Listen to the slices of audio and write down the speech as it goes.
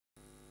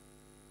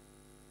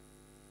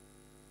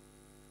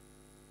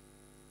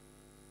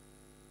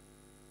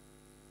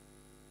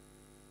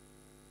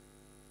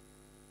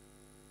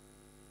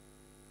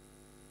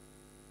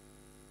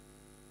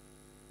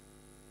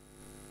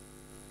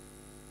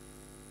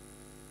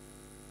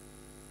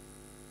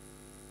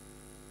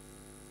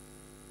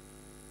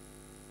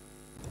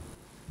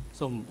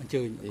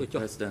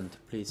President,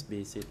 please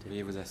be seated.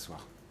 Veuillez vous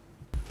asseoir.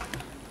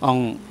 អ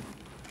ង្គ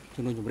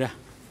ជំនុំជម្រះ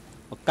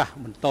ឱកាស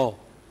បន្ត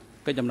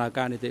កិច្ចដំណើរ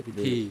ការនីតិវិ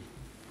ធី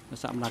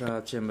សមត្ថកិច្ច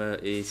Trial chamber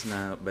is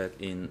now back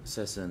in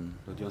session.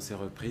 L'audience est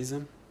reprise.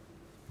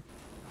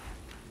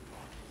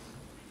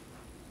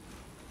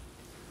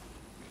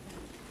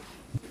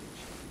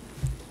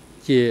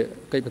 ជា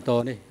កិច្ចបន្ត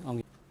នេះអង្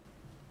គ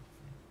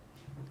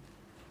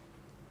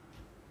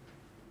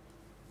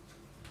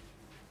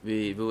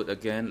We would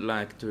again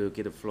like to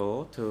give the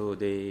floor to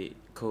the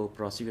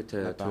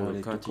co-prosecutor La parole to est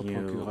au continue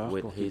co-procureur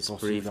with pour qu'il his poursuive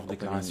brief leur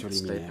déclaration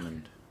opening liminaire.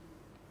 statement.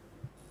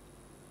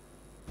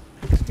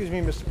 Excuse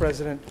me, Mr.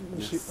 President,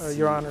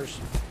 Your Honors.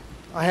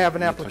 I have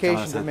an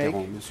application to make.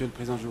 Monsieur le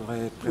Président, je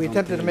voudrais We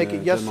attempted to make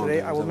it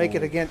yesterday. I will make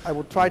it again. I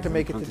will try to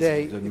make it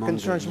today. It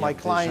concerns my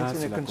clients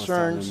and it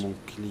concerns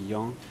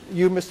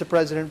you, Mr.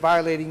 President,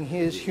 violating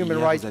his human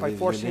rights by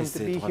forcing him to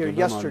be here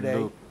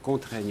yesterday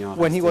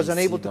when he was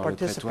unable to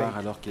participate.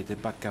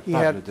 He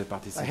had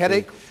a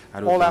headache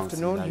all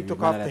afternoon. He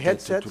took off the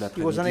headsets.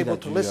 He was unable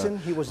to listen.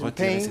 He was in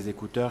pain.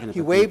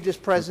 He waived his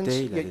presence,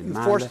 yet you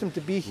forced him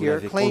to be here,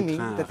 claiming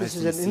that this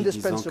is an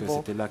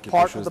indispensable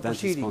part of the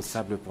proceedings.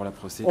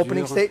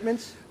 Opening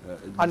statements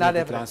are not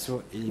evidence.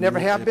 Never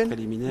have been,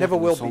 never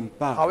will be.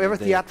 However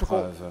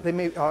theatrical they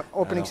may,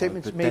 opening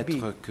statements may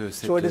be.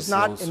 So it is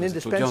not an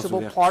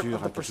indispensable part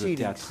of the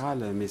proceedings.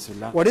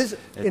 What is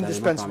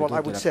indispensable, I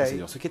would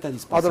say,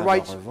 are the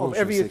rights of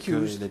every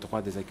accused,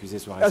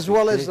 as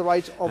well as the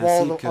rights of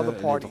all the other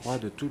parties.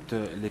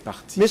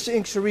 Mr.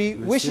 Ingsari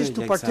wishes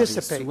to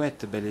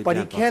participate, but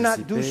he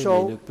cannot do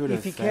so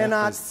if he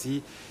cannot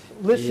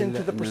listen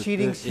to the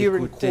proceedings here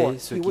in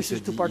court. He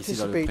wishes to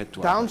participate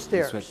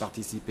downstairs.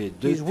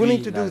 He's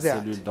willing to do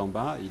that.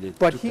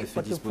 But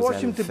to force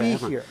him to be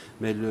here,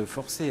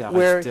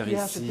 where he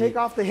has to take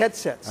off the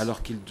headsets,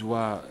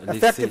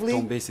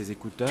 effectively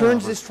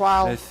turns this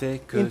trial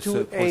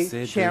into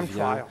a sham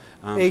trial,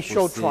 a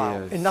show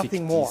trial, and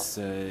nothing more.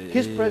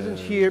 His presence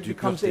here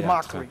becomes a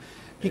mockery.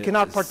 He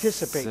cannot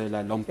participate,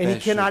 and he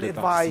cannot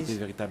advise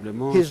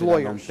his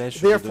lawyers.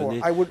 Therefore,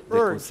 I would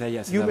urge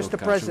you, Mr.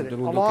 President,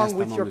 along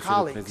with your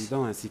colleagues,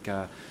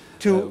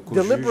 to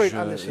deliberate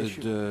on this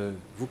issue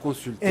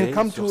and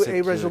come to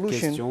a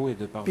resolution,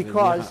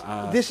 because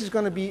this is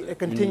going to be a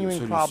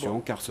continuing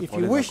problem. If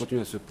you wish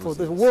for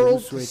the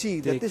world to see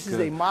that this is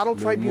a model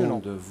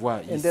tribunal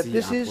and that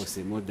this is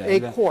a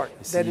court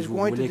that is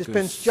going to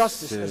dispense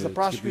justice, as the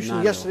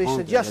prosecution yesterday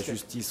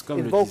suggested,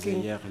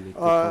 invoking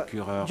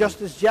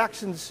Justice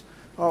Jackson's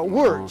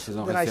words,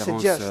 then I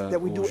suggest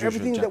that we do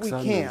everything that we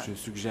can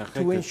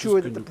to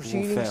ensure that the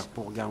proceedings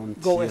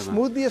go as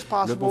smoothly as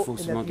possible and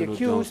that the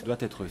accused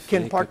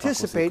can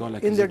participate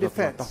in their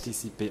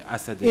defense.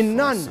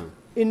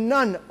 In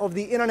none of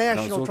the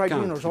international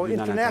tribunals or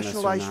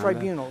internationalized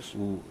tribunals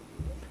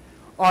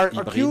are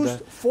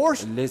accused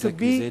forced to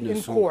be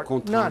in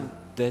court. None.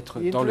 The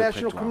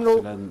International Criminal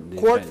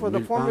Court for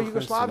the former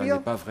Yugoslavia,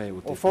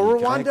 or for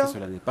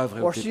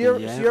Rwanda, or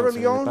Sierra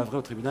Leone,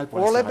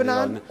 or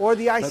Lebanon, or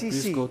the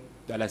ICC.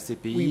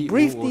 We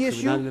briefed the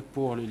issue,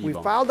 we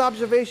filed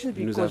observations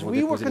because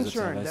we were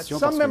concerned that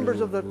some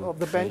members of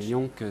the bench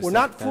were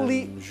not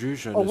fully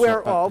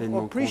aware of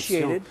or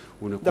appreciated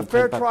the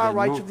fair trial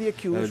rights of the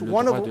accused,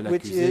 one of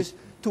which is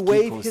to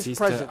waive his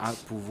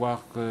presence.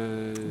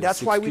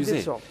 That's why we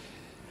did so.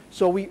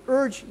 So we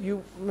urge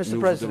you, Mr.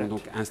 President,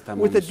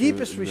 with the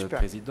deepest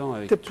respect,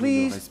 to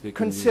please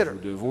consider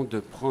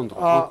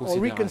or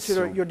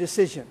reconsider your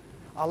decision.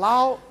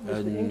 Allow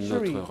Mr.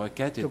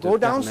 Ingsari to go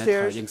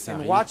downstairs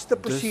and watch the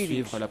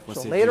proceedings,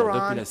 so later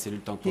on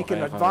he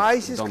can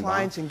advise his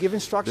clients and give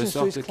instructions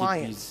to his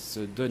clients.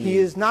 He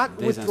is not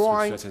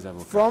withdrawing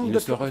from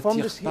this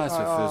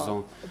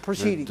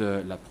proceeding.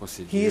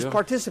 He is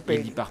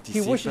participating.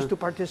 He wishes to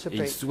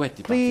participate.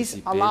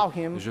 Please allow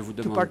him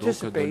to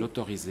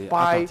participate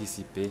by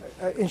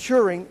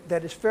ensuring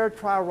that his fair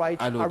trial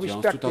rights are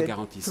respected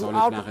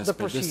throughout the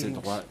proceedings.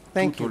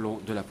 Thank you.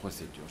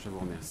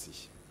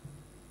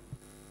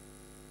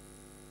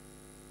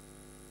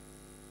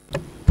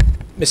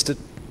 Mr.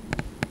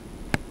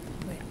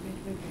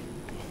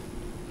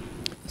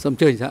 សូមអ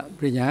ញ្ជើញសហ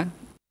ប្រញ្ញា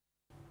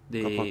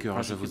The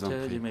prosecutor,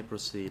 you may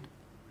proceed.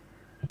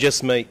 Just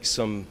make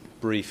some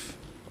brief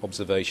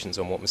observations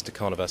on what Mr.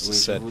 Carnavas has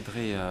said.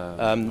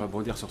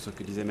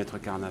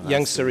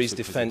 Yang Sari's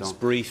defense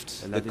briefed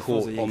the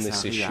court on this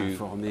issue.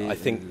 I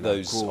think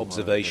those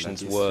observations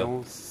were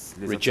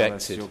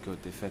rejected.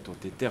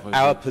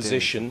 Our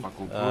position,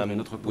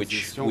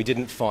 which we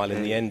didn't file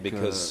in the end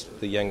because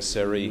the Yang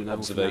Sari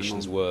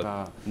observations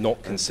were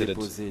not considered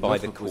by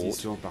the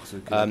court,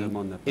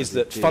 is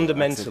that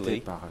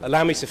fundamentally,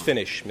 allow me to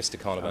finish, Mr.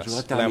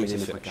 Carnavas, allow me to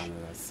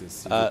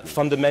finish.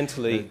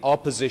 Fundamentally, our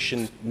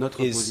position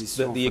is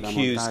that the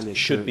accused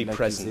should be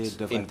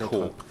present in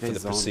court for the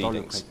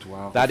proceedings.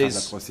 That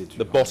is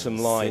the bottom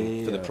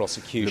line for the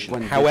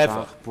prosecution.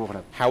 However,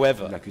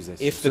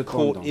 if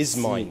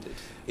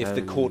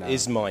the court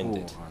is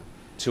minded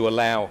to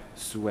allow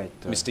souhaite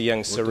Mr.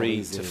 Young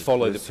Sari to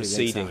follow the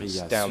proceedings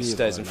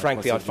downstairs. And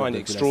frankly, I find it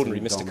extraordinary.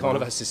 Mr.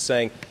 Carnavas is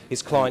saying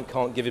his client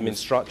can't give him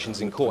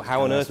instructions in court.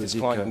 How on earth his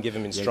client can give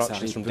him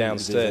instructions from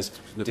downstairs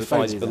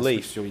defies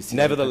belief.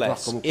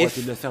 Nevertheless,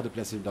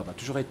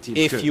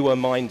 if you were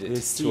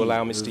minded to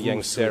allow Mr.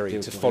 Young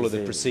Sari to follow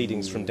the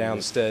proceedings from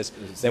downstairs,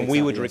 then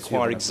we would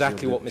require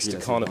exactly what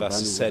Mr. Carnavas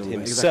has said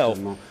himself,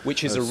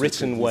 which is a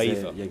written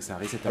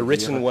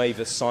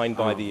waiver signed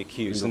by the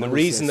accused. And the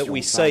reason that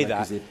we say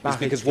that is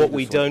because what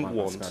we don't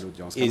want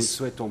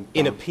is,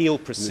 in appeal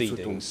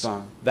proceedings,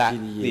 that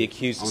the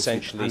accused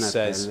essentially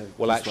says,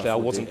 well, actually, I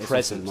wasn't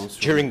present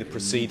during the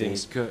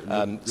proceedings,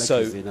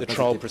 so the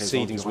trial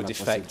proceedings were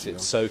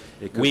defective. So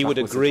we would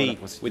agree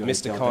with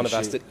Mr.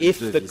 Carnavas that if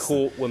the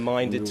court were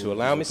minded to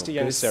allow Mr.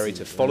 Young Sari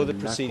to follow the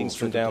proceedings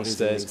from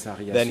downstairs,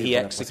 then he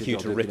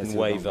execute a written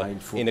waiver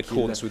in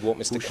accordance with what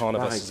Mr.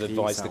 Carnavas has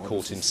advised the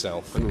court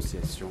himself.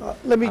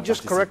 Let me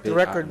just correct the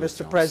record,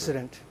 Mr.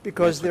 President,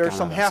 because there are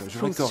some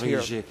half-truths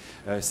here.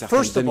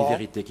 First of all,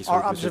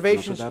 our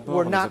observations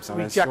were not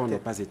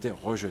rejected.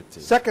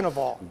 Second of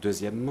all,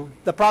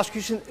 the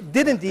prosecution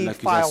did indeed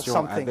file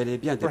something.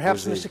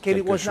 Perhaps Mr.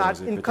 Katie was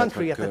not in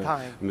country at the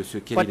time,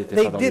 but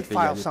they did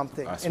file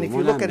something. And if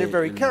you look at it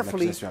very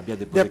carefully,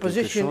 their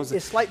position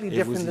is slightly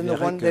different than the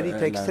one that he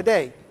takes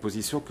today.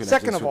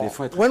 Second of all,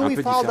 when we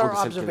filed our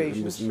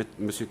observations,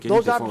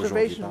 those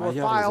observations were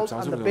filed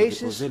on the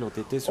basis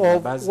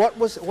of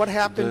what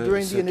happened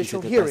during the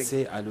initial hearing.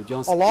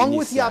 Along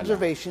with the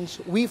observations,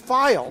 we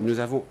filed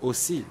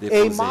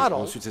a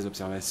model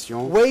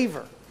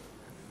waiver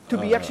to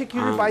be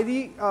executed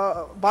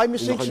by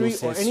Ms. Young Sari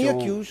or any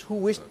accused who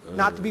wished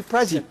not to be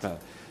present.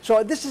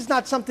 So this is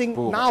not something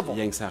novel.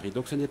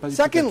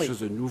 Secondly,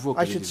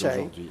 I should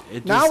say,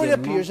 now it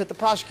appears that the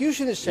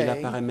prosecution is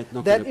saying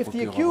that if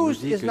the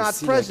accused is not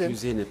present,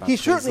 he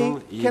certainly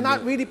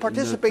cannot really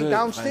participate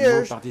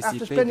downstairs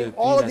after spending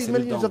all of these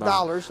millions of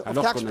dollars of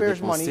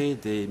taxpayers' money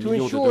to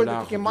ensure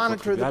that he can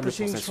monitor the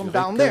proceedings from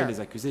down there.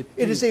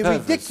 It is a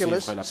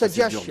ridiculous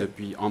suggestion.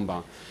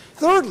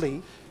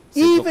 Thirdly,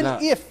 even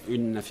if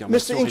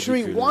Mr. Young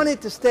Sari wanted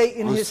to stay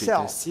in his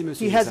cell,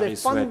 he has a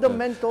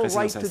fundamental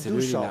right to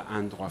do so.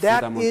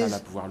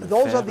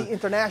 Those are the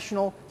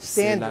international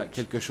standards.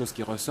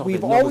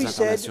 We've always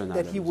said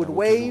that he would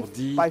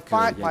waive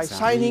by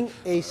signing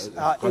a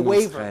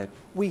waiver.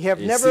 We have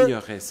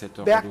never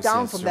backed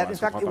down from that. In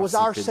fact, it was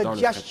our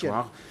suggestion.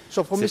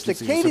 So for Mr.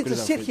 Katie to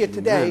sit here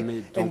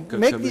today and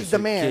make these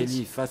demands,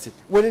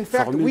 when in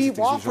fact we've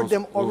offered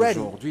them already,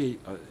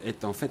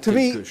 to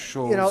me,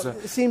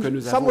 it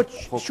seems somewhat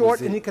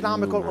short and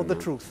economical of the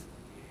truth.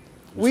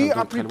 We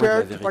are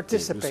prepared to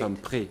participate.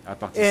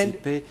 And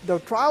the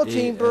trial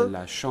chamber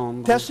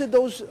tested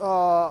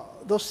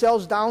those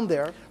cells down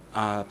there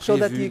so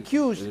that the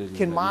accused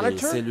can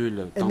monitor,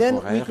 and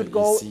then we could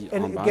go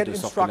and get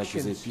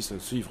instructions.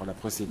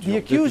 The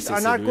accused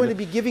are not going to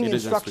be giving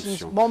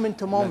instructions moment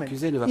to moment.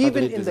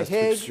 Even in The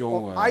Hague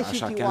or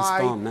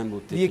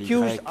ICTY, the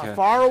accused are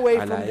far away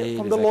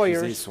from the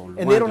lawyers,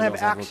 and they don't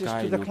have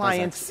access to the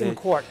clients in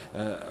court.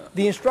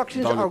 The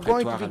instructions are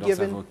going to be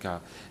given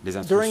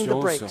during the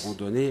breaks,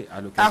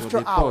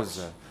 after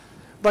hours.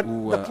 But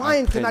the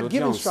client cannot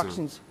give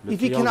instructions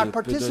if he cannot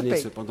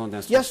participate.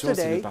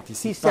 Yesterday,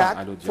 he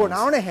sat for an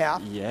hour and a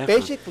half,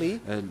 basically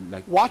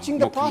watching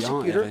the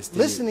prosecutor,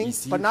 listening,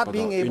 but not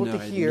being able to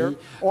hear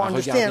or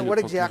understand what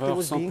exactly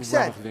was being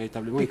said,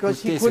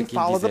 because he couldn't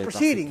follow the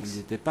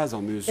proceedings.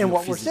 And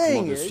what we're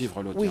saying is,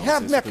 we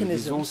have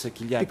mechanisms,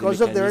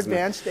 because of their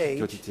advanced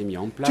age, to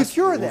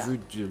cure that.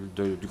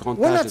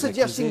 We're not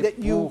suggesting that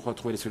you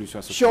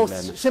show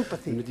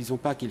sympathy,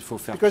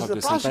 because the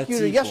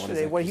prosecutor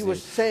yesterday, what he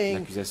was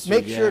saying,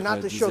 make sure not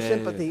to show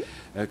sympathy.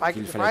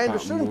 If I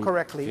understood him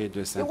correctly,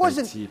 it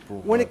wasn't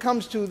when it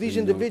comes to these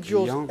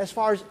individuals as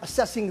far as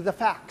assessing the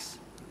facts.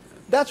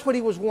 That's what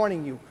he was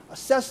warning you.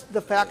 Assess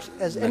the facts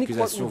as any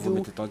court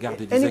would do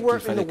anywhere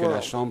in the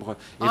world,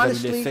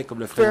 honestly,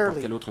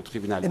 fairly.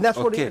 And that's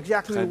what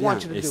exactly we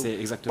want you to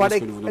do. But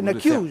an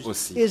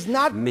accused is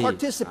not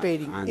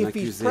participating if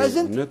he's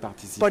present,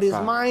 but his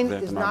mind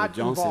is not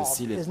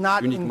involved, is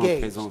not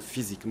engaged.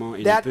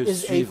 That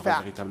is a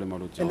fact.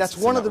 And that's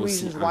one of the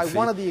reasons why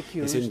one of the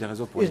accused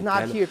is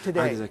not here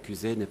today.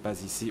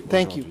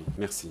 Thank you.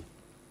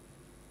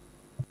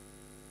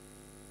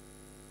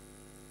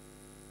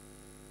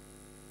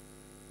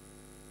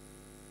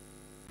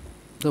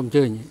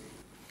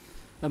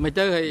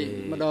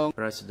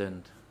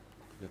 President.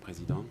 Le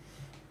Président.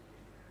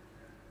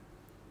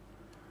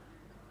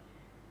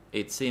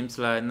 It seems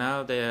like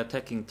now they are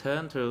taking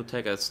turn to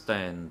take a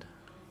stand.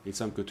 Il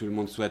semble que tout le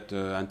monde souhaite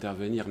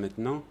intervenir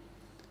maintenant.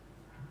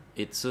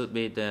 It should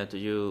be that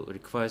you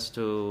request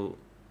to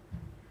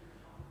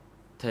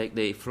take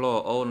the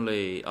floor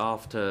only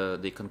after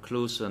the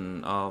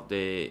conclusion of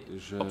the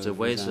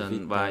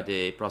observation by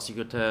the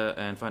prosecutor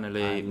and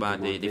finally by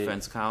the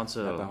defense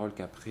counsel.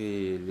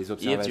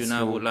 If you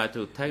now would like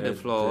to take the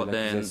floor,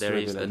 then there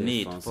is a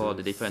need for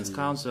the defense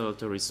counsel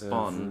to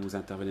respond.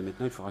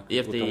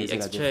 If the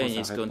exchange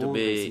is going to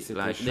be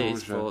like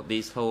this for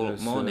this whole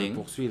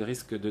morning,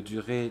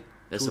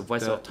 there's a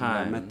waste of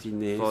time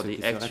for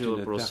the actual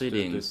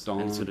proceedings,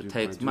 and it should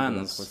take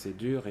months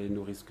in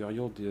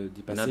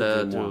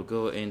order to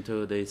go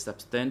into the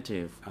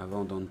substantive.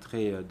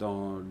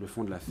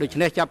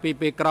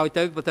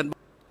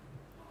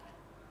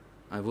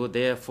 I would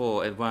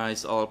therefore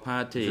advise all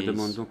parties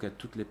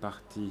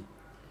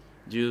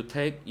you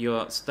take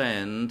your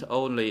stand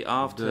only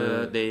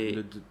after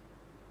the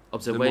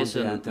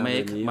observation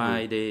made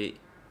by the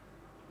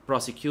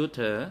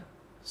prosecutor,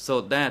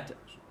 so that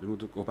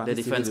the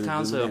defense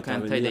counsel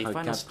can take the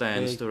final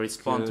stance to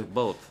respond to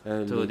both,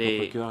 to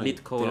the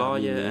lead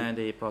co-lawyer and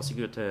the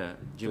prosecutor.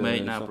 You may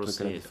now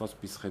proceed.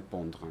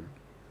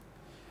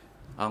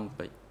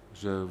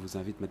 Je vous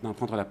invite maintenant à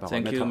prendre la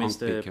parole. Thank you,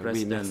 Mr. President.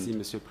 Oui, merci,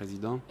 Monsieur le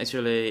Président.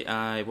 Actually,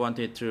 I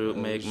wanted to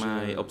make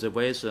my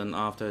observation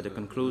after the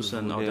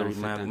conclusion of the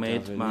remark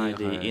made by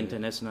the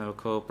international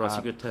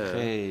co-prosecutor.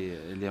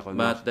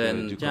 But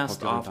then,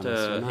 just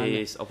after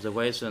his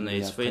observation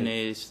is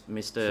finished,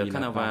 Mr.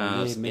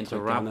 Canavas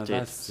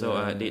interrupted, so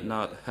I did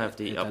not have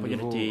the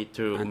opportunity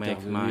to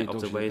make my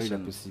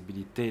observation.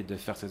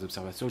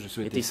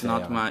 It is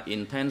not my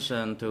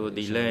intention to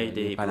delay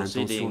the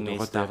proceeding,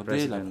 Mr.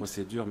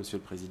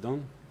 President.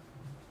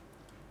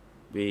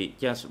 We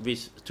just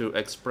wish to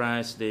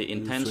express the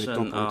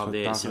intention of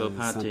the civil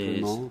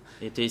parties.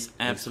 It is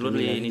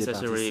absolutely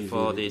necessary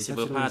for the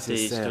civil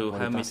parties to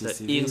have Mr.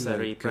 Ieng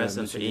Sary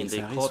present in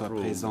the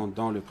courtroom.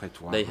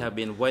 They have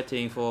been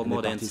waiting for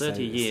more than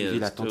 30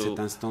 years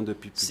to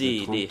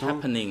see the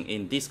happening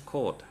in this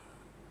court.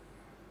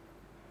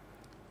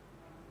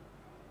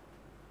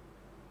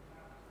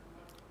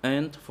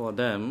 And for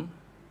them,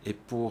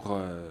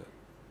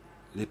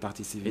 les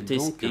parties civiles, it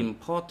is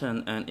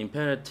important and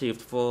imperative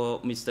for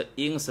Mr.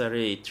 Ieng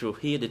Sary to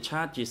hear the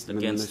charges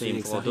against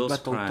him for those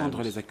crimes.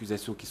 Les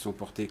accusations qui sont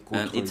portées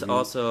contre and it's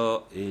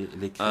also et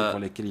les crimes pour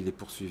lesquels il est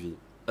poursuivi.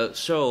 A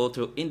show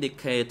to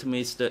indicate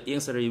Mr. Ieng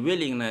Sary's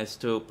willingness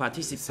to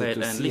participate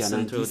and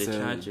listen to the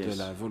charges. De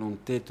la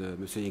volonté de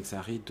M. Ieng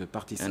Sary de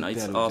participer and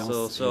it's à l'audience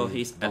also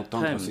et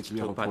d'entendre ce qui lui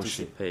est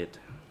reproché. Participate.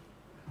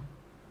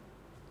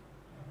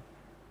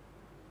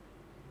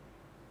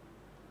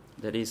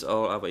 That is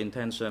all our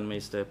intention,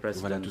 Mr.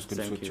 President. Voilà tout ce que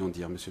nous souhaitions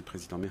dire, Monsieur le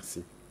Président.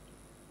 Merci.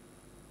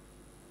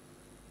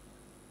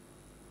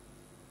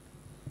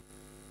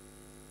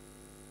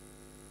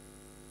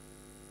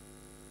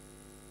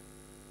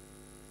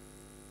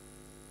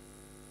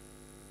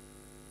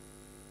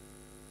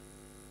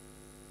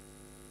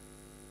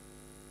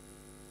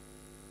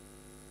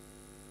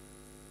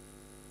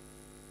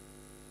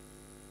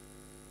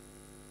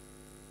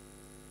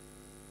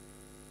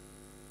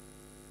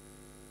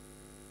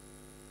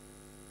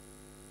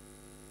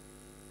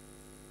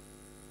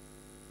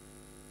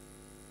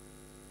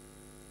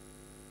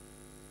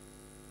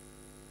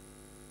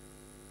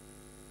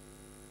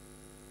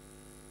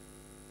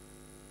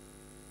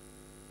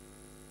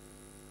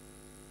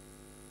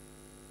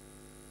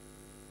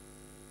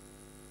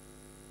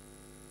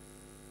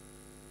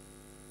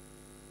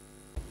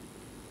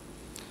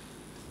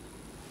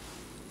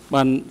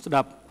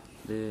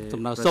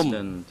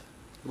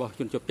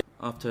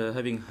 After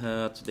having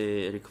heard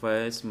the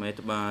request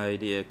made by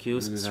the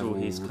accused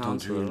through his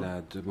counsel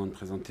la demande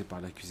présentée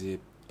par l'accusé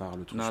par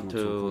le not de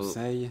son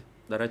conseil,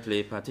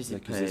 directly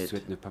participate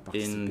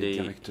in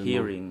the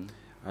hearing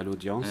à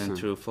l'audience and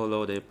to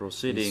follow the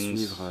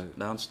proceedings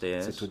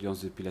downstairs cette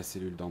audience depuis la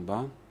cellule d'en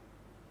bas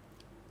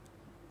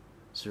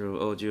through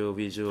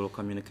audio-visual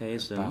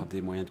communication par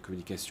des moyens de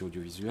communication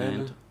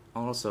audiovisuelle. And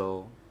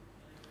also,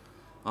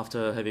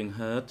 after having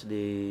heard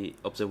the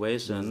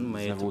observation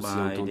made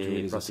by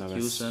the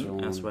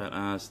prosecution as well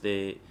as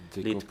the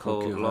lead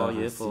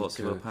co-lawyer for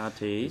civil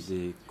parties,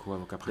 the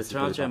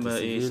trial chamber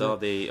is of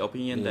the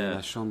opinion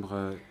that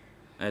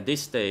at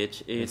this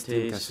stage it is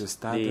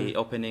the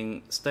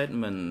opening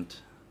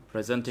statement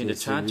presenting the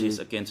charges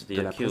against the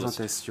accused,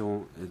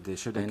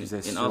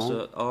 and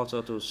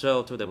also to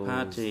show to the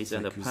parties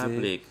and the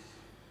public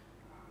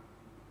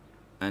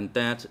and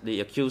that the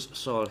accused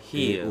shall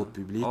hear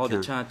all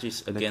the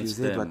charges against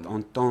them. Doit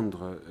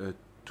entendre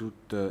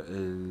toutes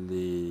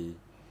les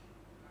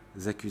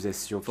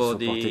accusations qui For sont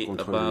portées the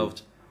contre above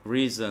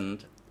reason,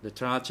 the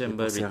trial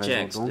chamber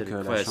rejects the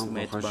request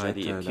made by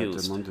the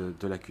accused.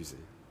 De l'accusé.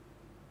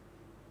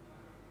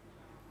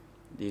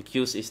 The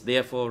accused is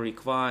therefore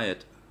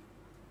required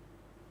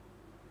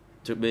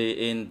to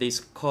be in this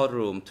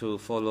courtroom to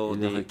follow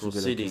the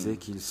proceeding.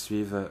 Qu'ils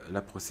suivent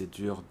la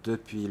procédure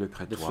depuis le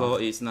prétoire. The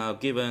floor is now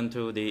given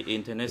to the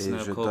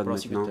international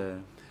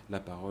co-prosecutor. La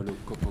parole au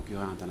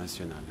co-procureur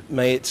international.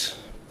 May it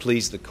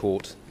please the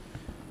court.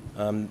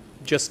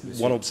 Just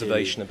one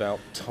observation about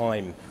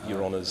time,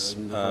 Your Honours.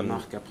 I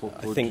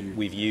think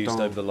we've used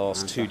over the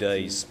last 2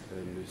 days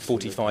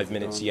 45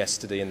 minutes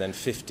yesterday and then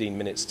 15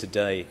 minutes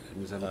today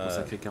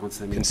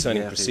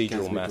concerning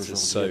procedural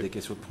matters, so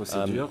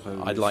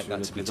I'd like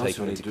that to be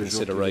taken into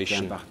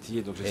consideration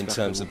in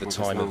terms of the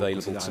time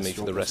available to me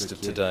for the rest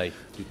of today.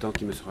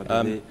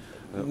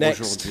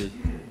 Next,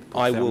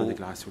 I will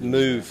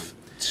move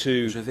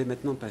to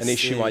an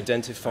issue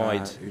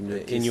identified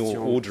in your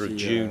order of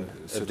June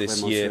of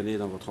this year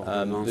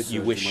that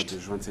you wished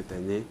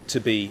to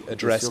be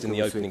addressed in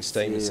the opening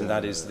statements, and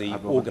that is the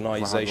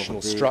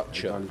organisational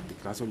structure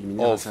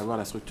of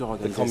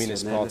the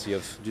Communist Party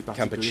of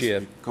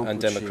Kampuchea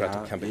and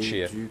Democratic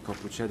Kampuchea.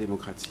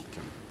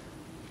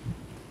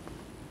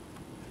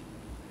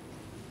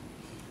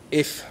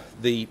 If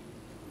the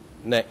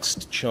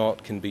next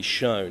chart can be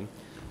shown,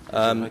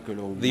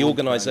 the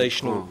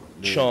organisational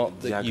chart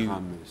that you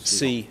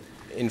see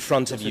in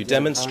front of you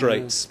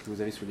demonstrates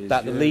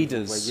that the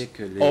leaders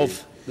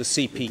of the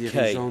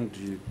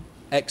CPK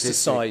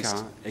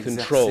exercised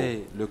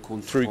control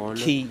through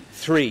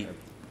three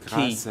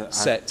key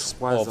sets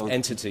of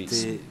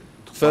entities.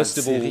 First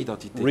of all,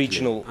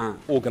 regional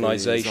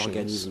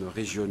organisations.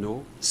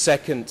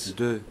 Second,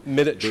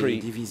 military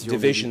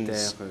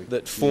divisions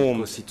that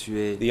formed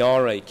the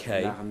RAK.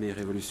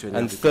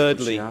 And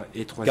thirdly,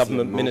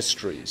 government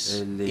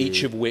ministries,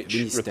 each of which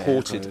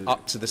reported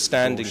up to the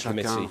Standing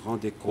Committee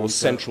or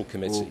Central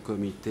Committee.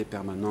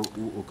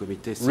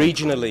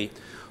 Regionally,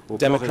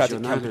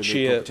 Democratic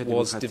Kampuchea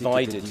was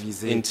divided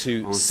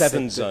into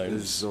 7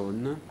 zones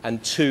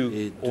and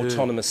 2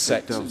 autonomous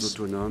sectors,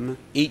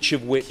 each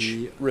of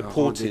which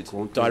reported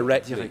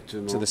directly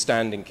to the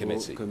Standing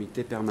Committee.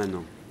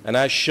 And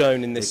as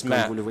shown in this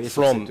map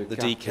from the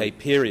DK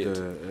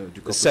period,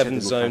 the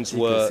 7 zones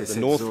were the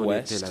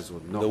northwest,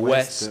 the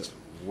west,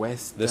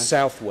 the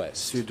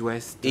southwest,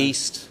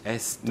 east,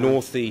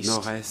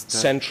 northeast,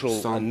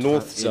 central and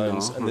north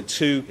zones, and the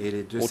 2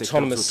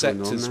 autonomous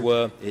sectors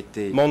were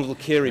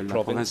Mondulkiri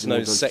province,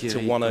 known as Sector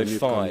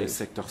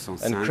 105,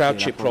 and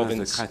Crouchy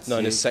province,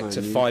 known as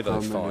Sector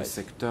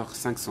 505.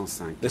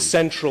 The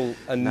central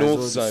and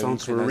north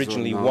zones were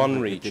originally one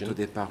region,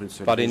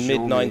 but in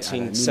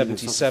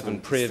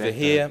mid-1977, Preah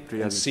Vihear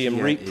and Siem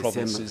Reap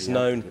provinces,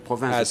 known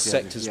as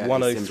Sectors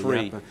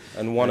 103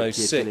 and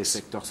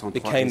 106,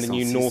 became the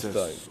new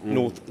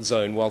North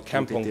Zone, while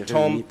Kampong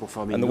Tom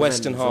and the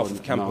western half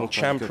of Kampong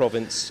Cham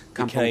province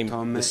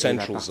became the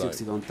Central Zone.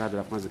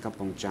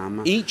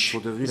 Each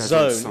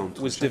zone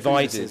was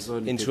divided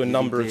into a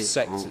number of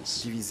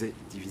sectors,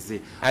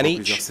 and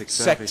each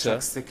sector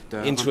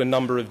into a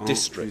number of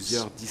districts.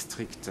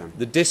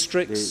 The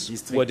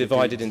districts were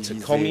divided into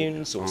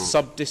communes or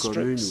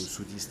sub-districts,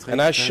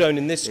 and as shown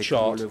in this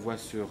chart,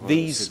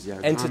 these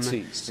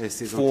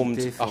entities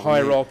formed a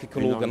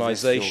hierarchical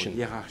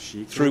organisation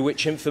through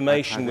which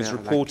information was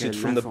reported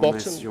from the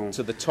bottom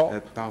to the top,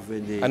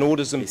 and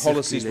orders and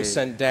policies were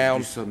sent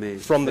down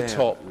from the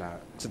top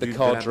to the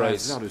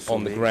cadres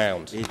on the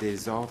ground.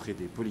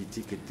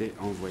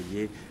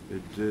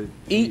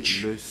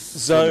 Each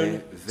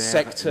zone,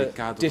 sector,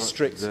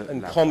 district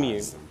and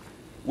commune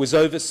was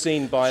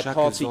overseen by a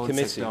party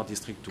committee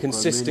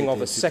consisting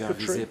of a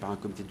secretary,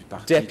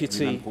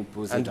 deputy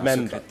and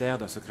member.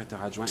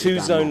 2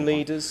 zone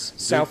leaders,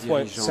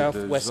 Southwest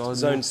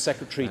Zone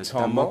Secretary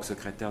Tam Mok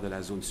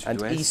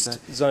and East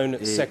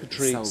Zone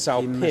Secretary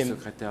Sao Pim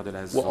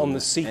were on the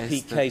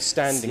CPK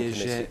Standing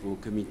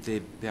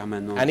Committee.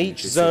 And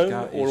each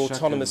zone or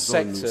autonomous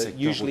sector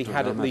usually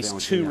had at least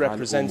 2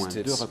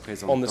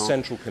 representatives on the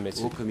Central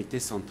Committee.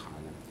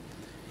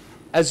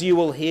 As you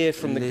will hear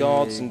from the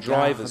guards and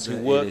drivers who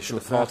worked for the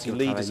party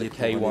leaders at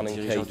K1 and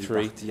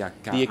K3,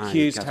 the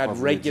accused had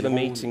regular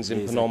meetings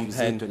in Phnom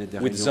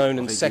Penh with zone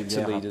and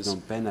sector leaders,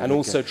 and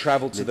also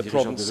travelled to the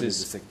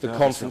provinces for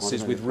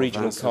conferences with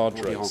regional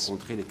cadres.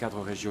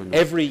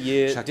 Every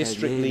year,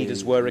 district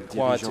leaders were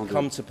required to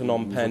come to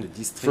Phnom Penh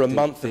for a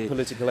month of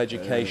political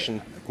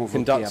education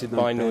conducted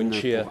by Nuon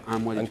Chea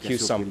and Khieu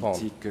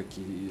Samphan.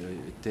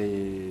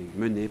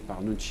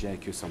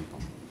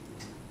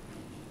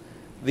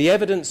 The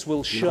evidence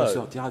will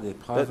show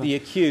that the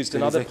accused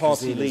and other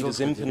party leaders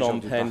in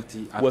Phnom Penh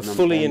were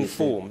fully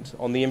informed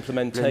on the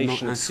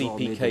implementation of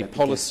CPK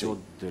policy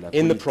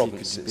in the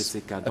provinces.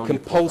 A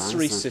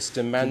compulsory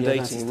system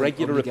mandating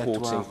regular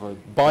reporting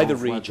by the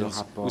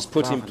regions was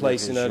put in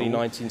place in early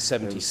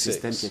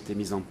 1976.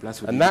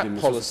 And that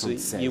policy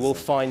you will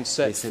find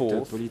set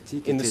forth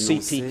in the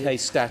CPK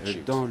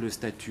statute.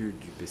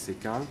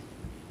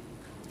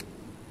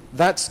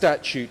 That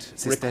statute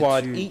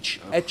required each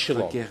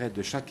echelon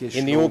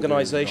in the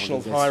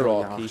organisational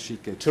hierarchy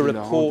to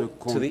report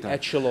to the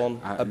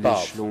echelon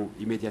above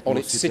on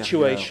its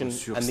situation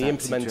and the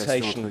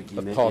implementation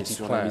of party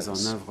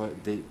plans.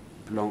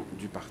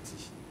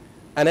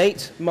 An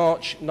 8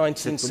 March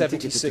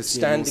 1976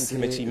 Standing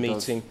Committee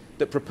meeting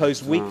that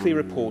proposed weekly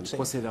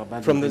reporting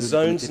from the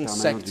zones and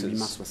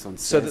sectors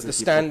so that the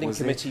Standing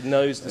Committee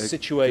knows the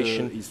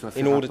situation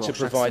in order to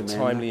provide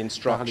timely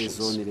instructions.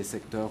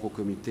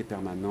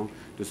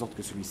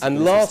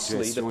 And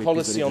lastly, the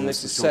policy on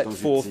this is set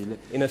forth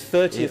in a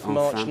 30th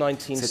March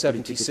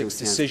 1976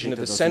 decision of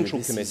the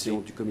Central Committee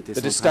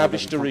that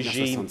established a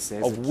regime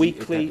of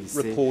weekly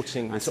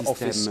reporting to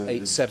Office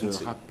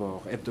 870.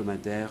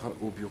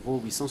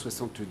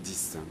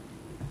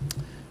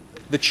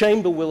 The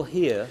Chamber will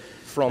hear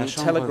from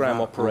telegram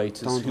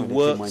operators who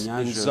worked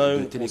in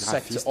zone or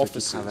sector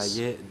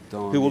offices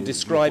who will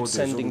describe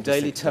sending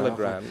daily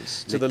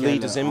telegrams to the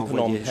leaders in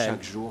Phnom Penh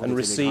and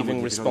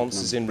receiving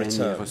responses in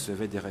return.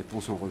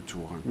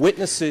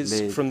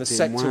 Witnesses from the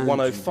Sector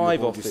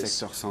 105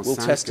 office will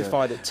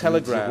testify that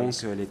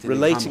telegrams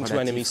relating to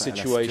enemy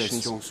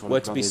situations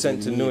were to be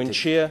sent to Nuon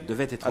Chea,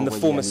 and the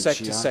former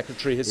sector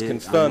secretary has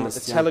confirmed that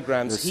the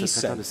telegrams he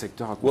sent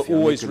were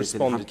always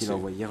responded to,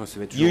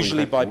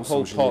 usually by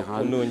Pol Pot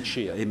or Nuon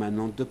Chea.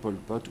 De Pol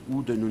Pot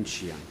ou de Nuon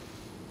Chea.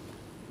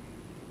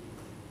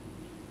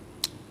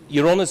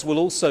 Your Honours will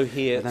also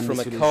hear from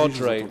a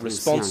cadre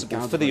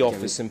responsible for the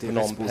office in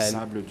Phnom Penh,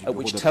 at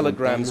which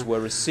telegrams were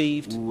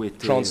received,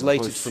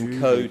 translated from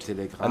code,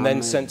 and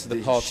then sent to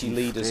the party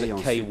leaders at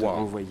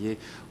K1.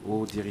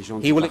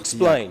 He will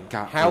explain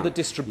how the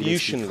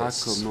distribution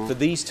lists for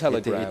these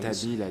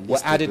telegrams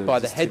were added by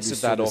the heads of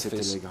that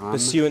office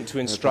pursuant to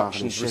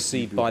instructions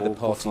received by the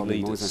party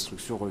leaders.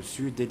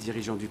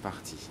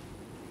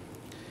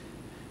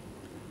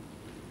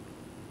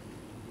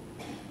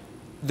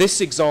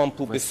 This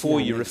example before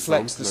you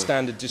reflects the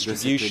standard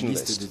distribution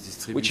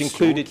list, which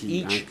included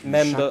each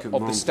member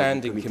of the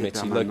Standing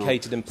Committee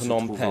located in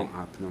Phnom Penh.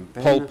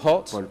 Pol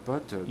Pot,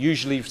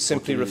 usually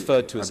simply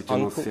referred to as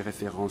Uncle.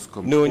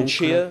 Nuon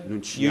Chea,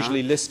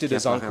 usually listed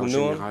as Uncle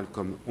Nuon.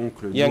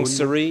 Yang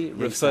Sari,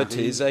 referred to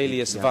his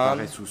alias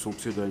Van.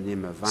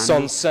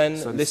 Son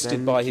Sen,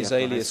 listed by his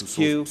alias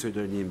Q.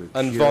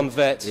 And Von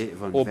Vet,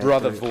 or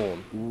Brother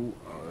Vaughan.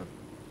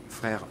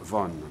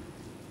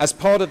 As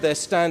part of their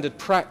standard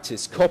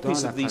practice,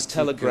 copies of these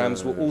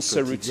telegrams were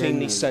also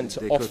routinely sent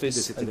to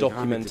office and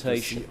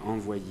documentation.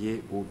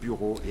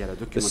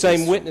 The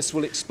same witness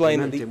will explain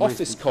that the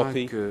office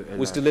copy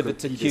was delivered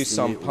to Khieu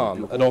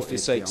Samphan at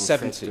Office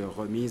 870,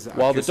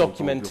 while the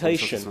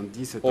documentation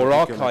or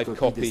archive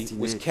copy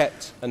was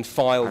kept and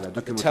filed at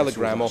the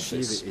telegram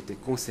office.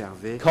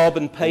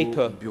 Carbon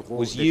paper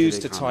was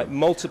used to type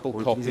multiple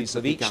copies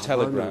of each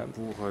telegram,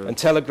 and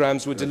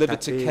telegrams were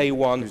delivered to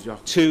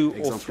K1 2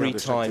 or 3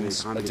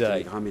 times a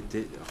day.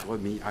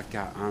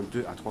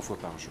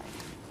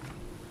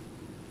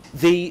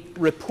 The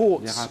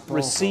reports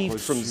received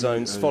from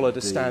zones followed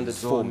a standard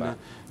format.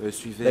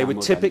 They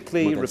would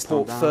typically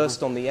report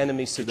first on the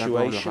enemy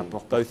situation,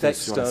 both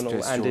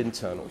external and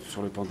internal.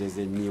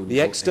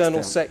 The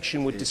external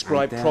section would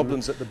describe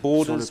problems at the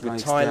borders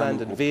with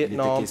Thailand and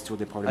Vietnam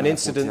and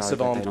incidents of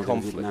armed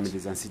conflict.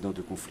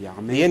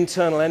 The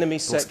internal enemy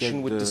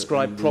section would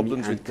describe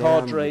problems with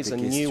cadres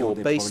and new or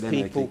base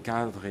people,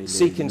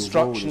 seek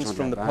instructions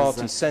from the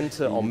party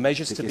centre on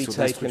measures to be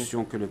taken,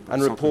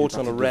 and report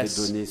on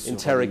arrests,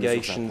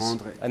 interrogations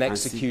and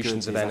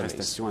executions of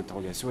enemies.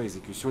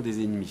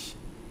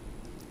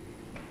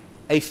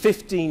 A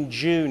 15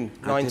 June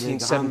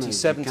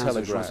 1977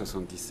 telegram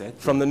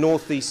from the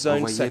North East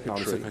Zone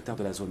Secretary,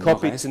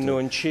 copied to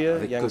Nuon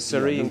Chea, Yang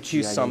Sari and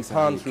Khieu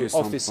Samphan through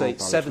Office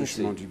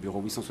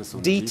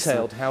 870,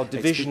 detailed how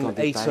Division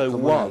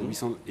 801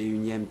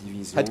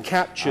 had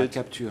captured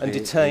and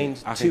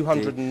detained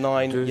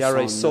 209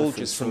 Yarray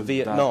soldiers from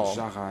Vietnam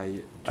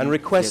and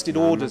requested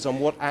orders on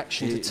what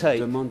action to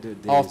take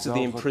after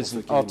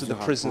the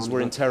prisoners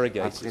were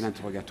interrogated.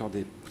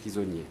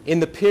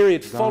 In the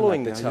period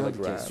following the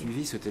telegram,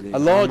 a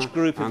large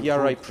group of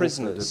Yarray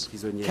prisoners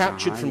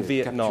captured from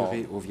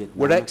Vietnam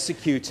were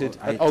executed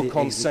at O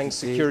Con Seng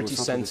Security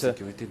Centre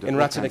in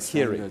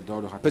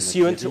Ratanakiri,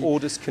 pursuant to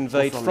orders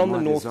conveyed from the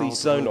North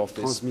East Zone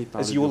Office,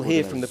 as you will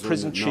hear from the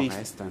prison chief,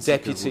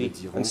 deputy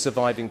and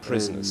surviving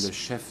prisoners.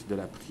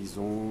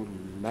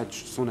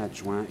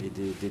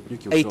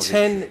 A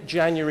 10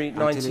 January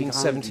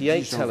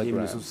 1978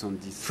 telegram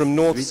from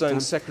North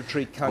Zone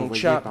Secretary Kang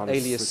Chap,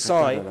 alias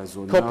Sai,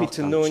 copied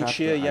to Nuon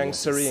Chea, Yang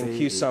Sari and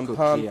Khieu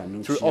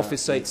Samphan through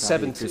Office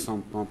 870,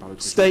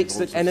 states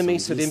that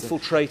enemies had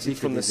infiltrated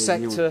from the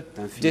sector,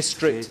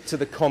 district to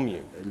the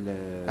commune,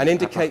 and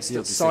indicates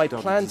that Sai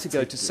planned to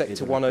go to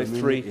Sector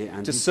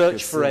 103 to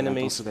search for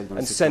enemies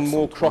and send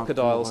more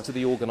crocodiles to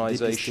the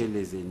organisation.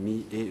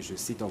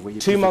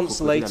 2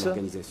 months later,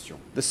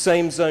 the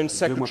same zone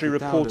secretary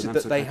reported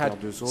that they had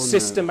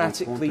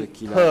systematically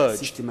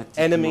purged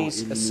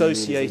enemies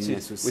associated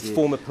with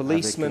former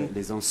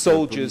policemen,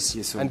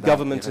 soldiers and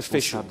government government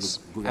officials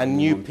and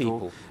new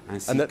people,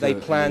 and that they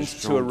planned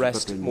to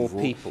arrest more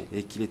people.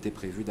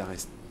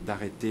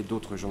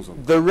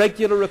 The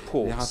regular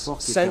reports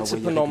sent to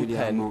Phnom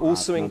Penh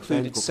also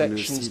included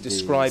sections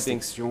describing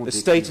the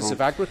status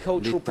of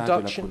agricultural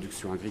production,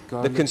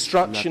 the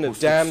construction of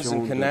dams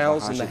and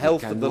canals, and the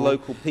health of the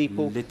local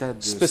people,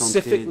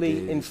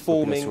 specifically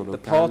informing the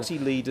party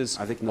leaders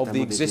of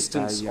the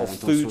existence of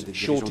food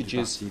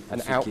shortages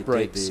and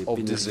outbreaks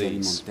of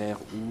disease.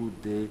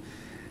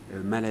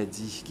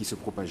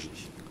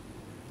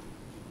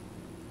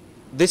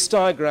 This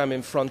diagram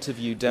in front of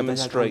you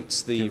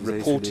demonstrates the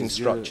reporting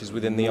structures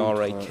within the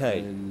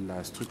RAK.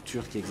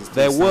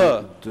 There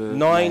were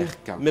 9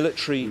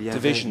 military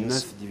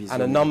divisions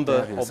and a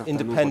number of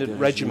independent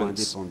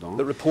regiments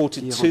that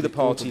reported to the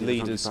party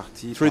leaders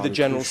through the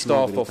General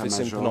Staff Office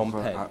in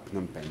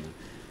Phnom Penh.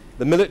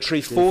 The military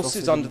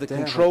forces under the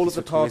control of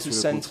the party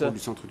centre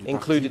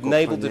included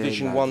Naval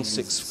Division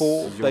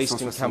 164,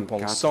 based in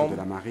Kampong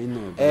Som,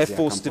 Air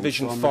Force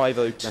Division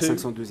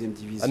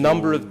 502, a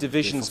number of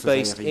divisions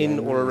based in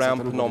or around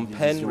Phnom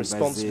Penh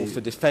responsible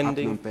for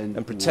defending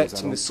and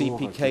protecting the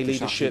CPK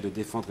leadership,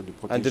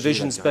 and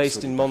divisions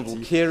based in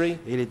Mondulkiri,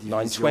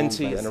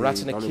 920, and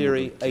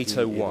Ratanakiri,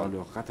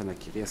 801.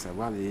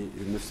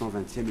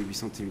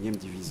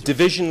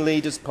 Division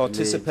leaders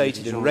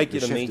participated in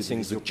regular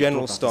meetings with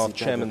General Staff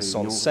Chairman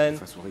Son Sen,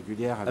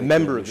 a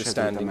member of the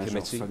Standing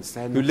Committee,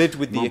 who lived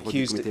with the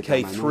accused at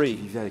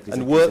K3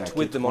 and worked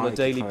with them on a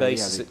daily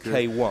basis at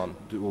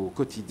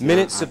K1.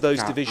 Minutes of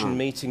those division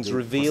meetings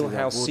reveal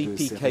how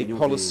CPK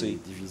policy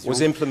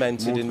was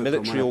implemented in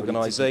military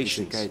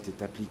organisations,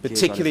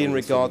 particularly in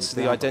regards to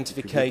the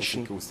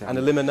identification and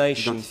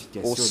elimination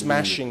or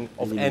smashing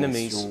of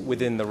enemies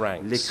within the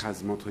ranks.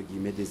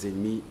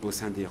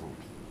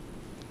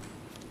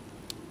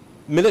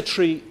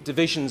 Military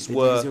divisions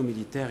were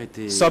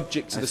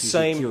subject to the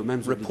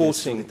same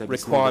reporting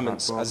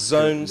requirements as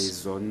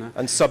zones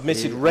and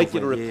submitted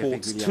regular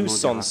reports to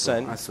Son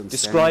Sen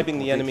describing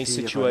the enemy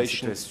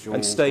situation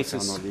and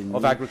status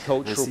of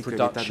agricultural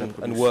production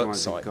and work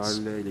sites.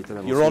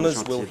 Your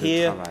Honours will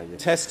hear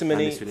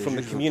testimony from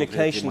the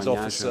communications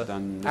officer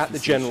at the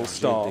General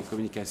Staff,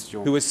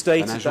 who has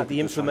stated that the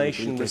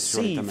information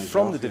received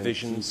from the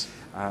divisions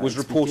was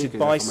reported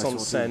by Son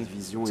Sen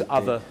to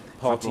other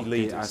party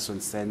leaders.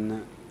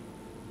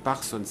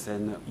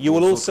 You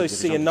will also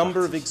see a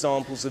number of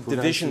examples of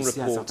division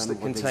reports that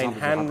contain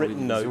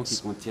handwritten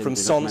notes from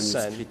Son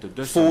Sen,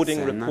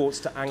 forwarding reports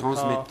to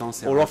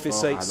Angkar or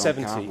Office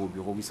 870.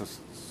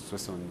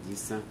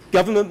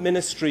 Government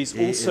ministries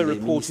also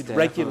reported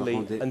regularly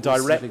and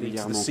directly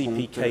to the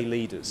CPK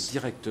leaders.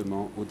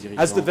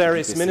 As the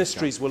various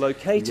ministries were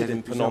located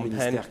in Phnom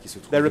Penh,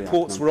 their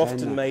reports were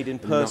often made in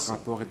person,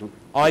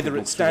 either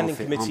at standing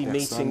committee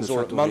meetings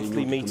or at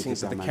monthly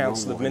meetings of the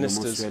Council of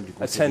Ministers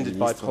attended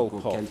by Pol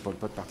Pot.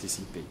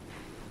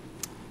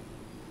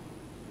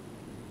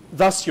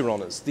 Thus, Your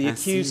Honours, the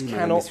accused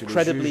cannot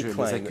credibly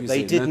claim that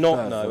they did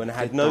not know and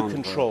had no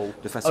control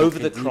over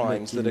the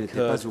crimes that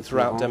occurred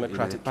throughout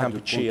Democratic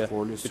Kampuchea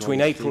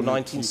between April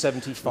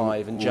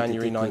 1975 and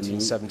January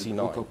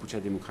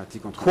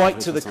 1979. Quite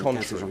to the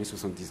contrary,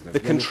 the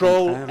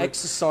control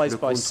exercised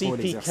by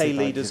CPK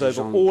leaders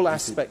over all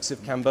aspects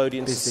of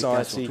Cambodian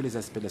society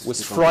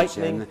was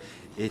frightening,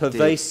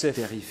 pervasive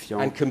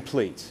and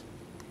complete.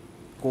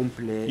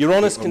 Your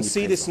Honours can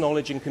see this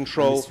knowledge and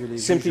control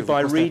simply by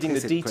reading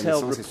the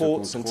detailed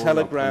reports and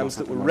telegrams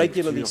that were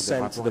regularly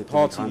sent to the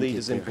party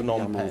leaders in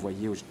Phnom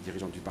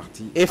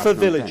Penh. If a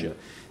villager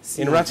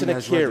in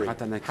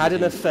Ratanakiri had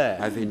an affair,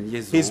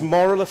 his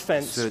moral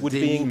offence would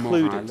be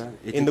included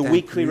in the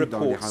weekly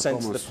report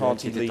sent to the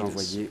party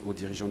leaders.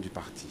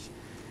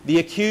 The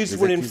accused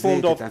were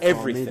informed of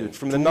everything,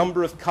 from the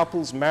number of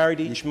couples married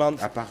each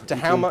month to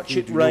how much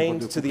it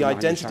rained to the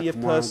identity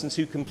of persons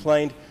who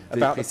complained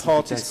about the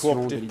party's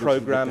cooperative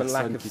programme and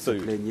lack of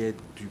food.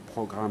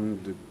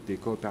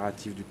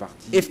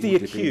 If the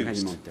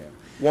accused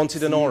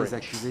wanted an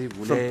orange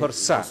from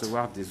Pursat,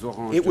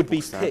 it would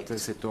be picked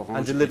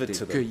and delivered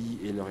to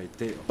them.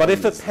 But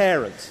if a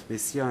parent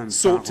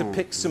sought to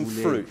pick some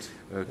fruit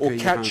or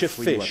catch a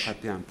fish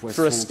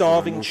for a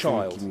starving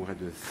child,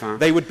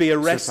 they would be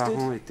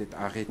arrested,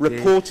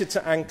 reported to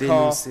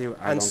Angkar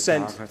and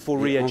sent for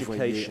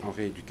re-education.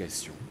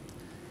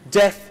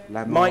 Death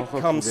might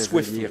come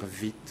swiftly,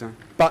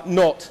 but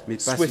not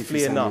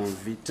swiftly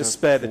enough to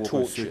spare the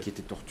torture.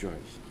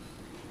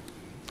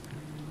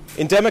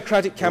 In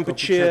Democratic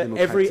Kampuchea,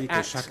 every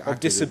act of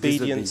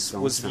disobedience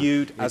was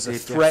viewed as a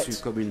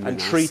threat and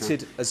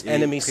treated as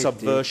enemy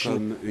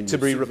subversion, to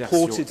be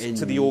reported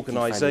to the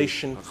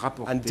organisation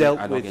and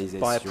dealt with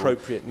by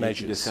appropriate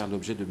measures.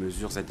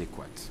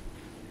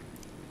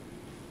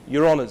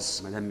 Your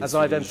Honours, as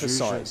I've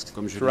emphasised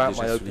throughout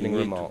my opening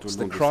remarks,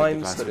 the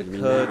crimes that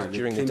occurred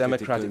during the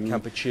Democratic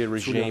Kampuchea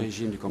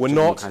regime were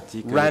not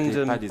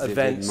random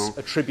events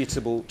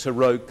attributable to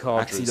rogue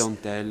cadres.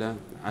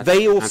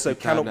 They also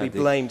cannot be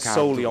blamed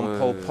solely on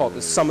Pol Pot,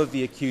 as some of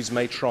the accused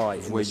may try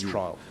in this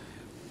trial.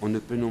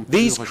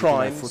 These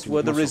crimes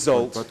were the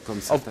result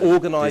of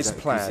organised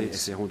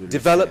plans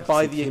developed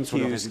by the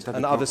accused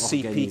and other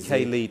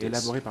CPK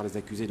leaders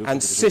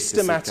and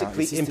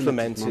systematically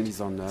implemented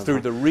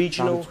through the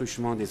regional,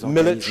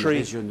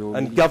 military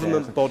and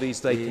government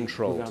bodies they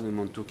controlled.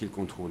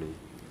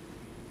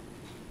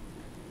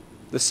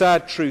 The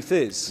sad truth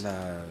is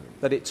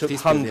that it took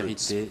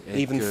hundreds,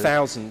 even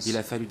thousands,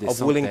 of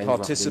willing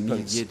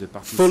participants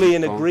fully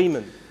in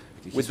agreement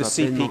with the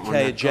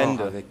CPK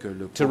agenda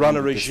to run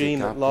a regime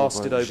that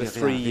lasted over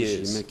 3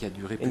 years,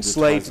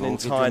 enslaved an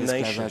entire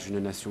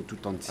nation,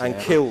 and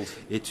killed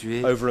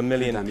over 1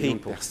 million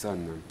people.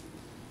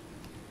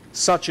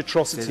 Such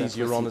atrocities,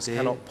 Your Honours,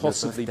 cannot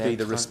possibly be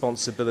the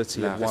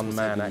responsibility of one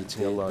man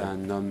acting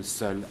alone.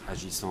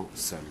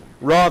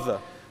 Rather,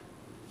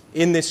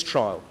 in this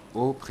trial,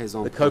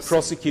 the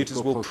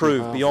co-prosecutors will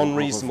prove beyond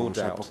reasonable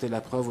doubt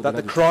that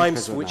the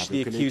crimes for which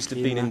the accused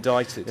have been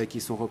indicted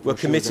were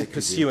committed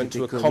pursuant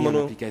to a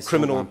common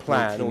criminal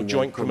plan or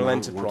joint criminal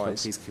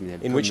enterprise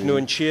in which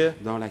Nguyen Chia,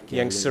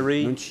 Ieng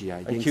Sary and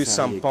Khieu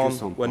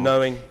Samphan were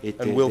knowing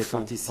and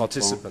willful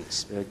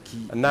participants.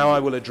 And now I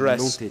will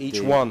address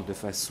each one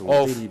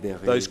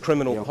of those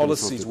criminal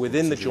policies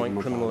within the joint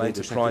criminal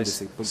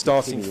enterprise,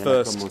 starting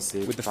first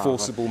with the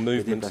forcible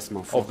movement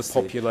of the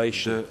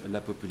population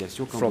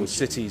from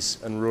cities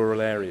and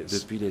rural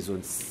areas.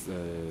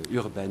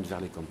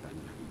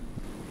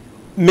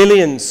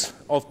 Millions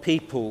of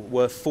people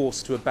were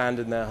forced to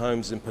abandon their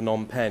homes in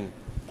Phnom Penh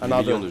and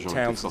other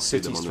towns and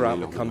cities throughout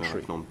the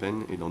country.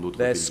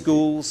 Their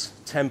schools,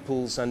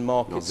 temples and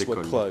markets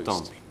were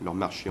closed.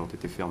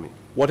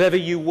 Whatever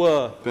you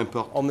were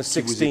on the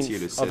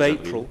 16th of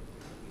April,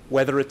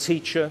 whether a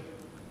teacher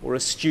or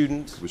a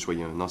student,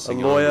 a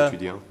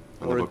lawyer,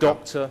 or a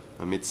doctor,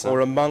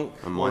 or a monk,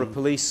 or a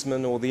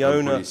policeman, or the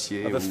owner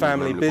of a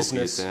family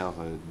business,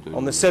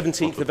 on the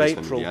 17th of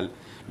April,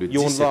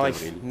 your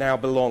life now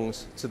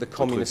belongs to the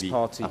Communist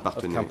Party of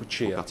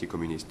Kampuchea.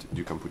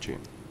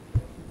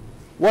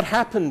 What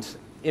happened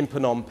in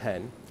Phnom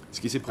Penh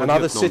and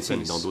other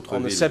cities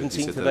on the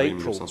 17th of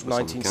April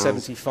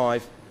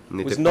 1975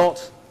 was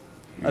not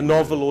a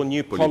novel or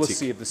new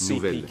policy of the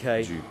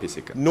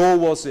CPK, nor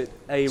was it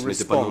a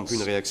response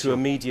to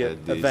immediate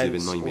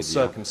events or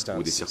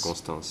circumstances.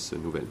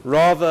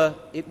 Rather,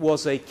 it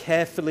was a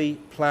carefully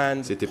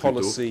planned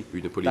policy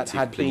that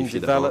had been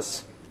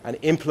developed and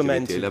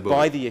implemented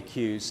by the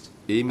accused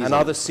and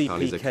other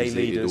CPK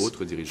leaders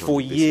for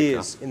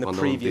years in the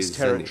previous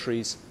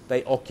territories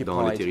they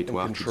occupied and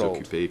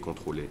controlled.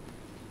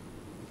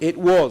 It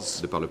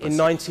was in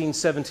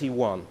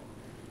 1971,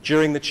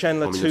 during the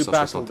Chen La-Tu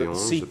battle, that the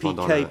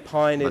CPK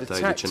pioneered a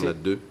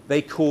tactic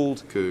they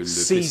called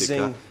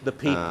seizing the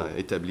people.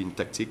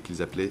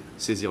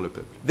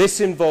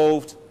 This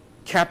involved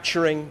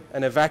capturing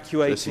and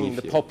evacuating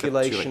the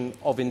population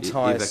of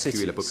entire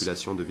cities,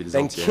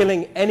 then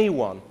killing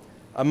anyone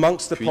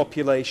amongst the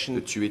population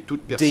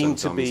deemed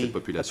to be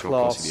a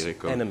class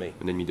enemy.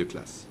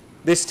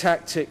 This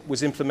tactic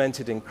was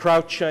implemented in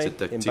Crouch-Chain,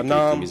 in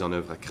Banam,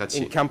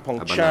 in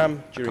Kampong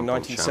Cham during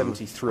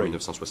 1973.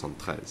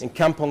 In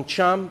Kampong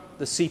Cham,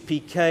 the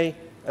CPK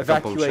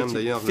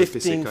evacuated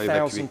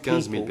 15,000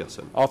 people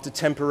after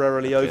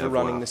temporarily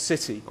overrunning the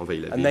city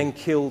and then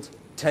killed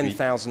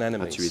 10,000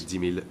 enemies.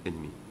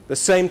 The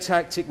same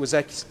tactic was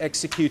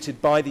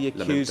executed by the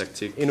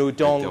accused in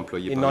Udong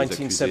in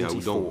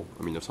 1974.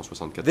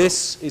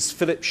 This is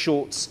Philip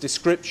Short's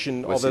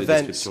description of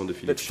events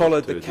that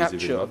followed the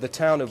capture of the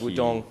town of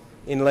Udong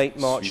in late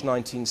March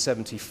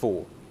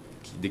 1974.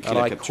 And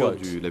I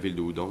quote,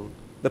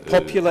 "The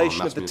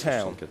population of the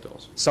town,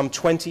 some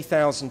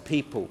 20,000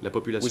 people,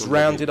 was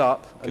rounded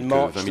up and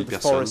marched to the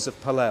forests of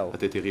Palel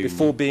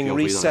before being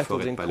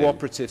resettled in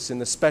cooperatives in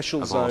the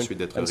special zone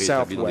and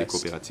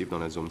southwest.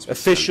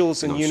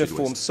 Officials and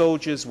uniformed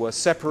soldiers were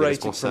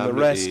separated from the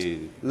rest,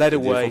 led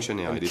away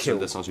and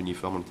killed."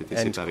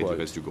 End quote.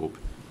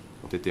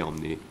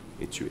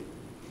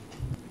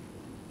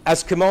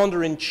 As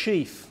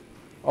Commander-in-Chief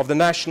of the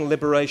National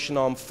Liberation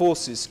Armed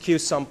Forces, Khieu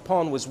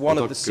Samphan was one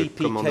of the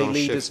CPK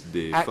leaders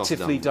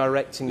actively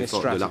directing this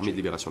strategy.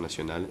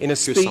 In a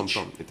speech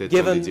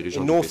given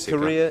in North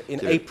Korea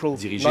in April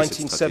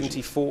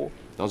 1974,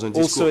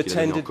 also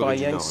attended by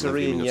Ieng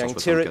Sary and Ieng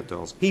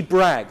Tirip, he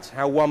bragged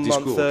how 1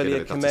 month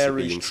earlier Khmer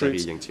Rouge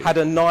troops had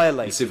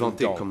annihilated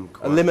Udong,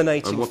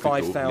 eliminating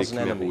 5,000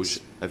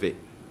 enemies.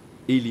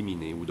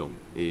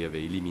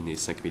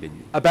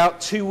 About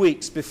 2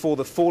 weeks before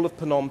the fall of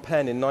Phnom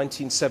Penh in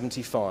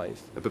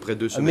 1975,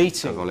 a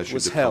meeting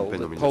was held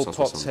at Pol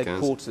Pot's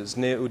headquarters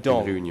near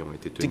Udong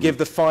to give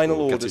the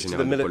final orders to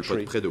the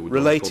military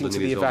relating to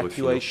the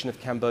evacuation of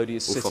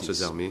Cambodia's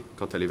cities.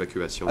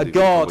 A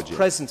guard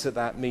present at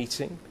that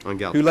meeting,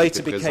 who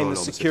later became the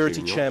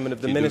security chairman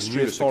of the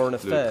Ministry of Foreign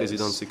Affairs,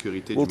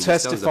 will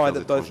testify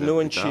that both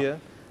Nguyen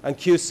Chia and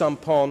Khieu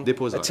Samphan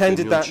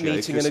attended that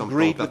meeting and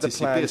agreed with the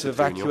plan to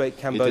evacuate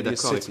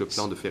Cambodia's cities.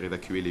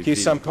 Khieu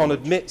Samphan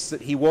admits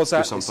that he was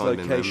at this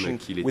location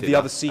with the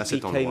other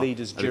CPK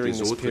leaders during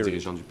this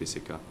period.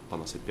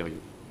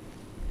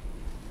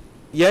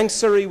 Yang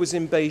Seri was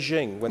in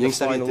Beijing when the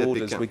final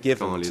orders were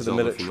given to the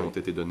military,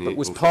 but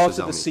was part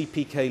of the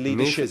CPK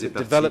leadership that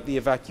developed the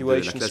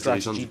evacuation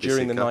strategy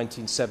during the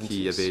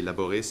 1970s.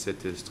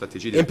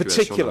 In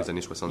particular,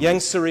 Yang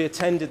Seri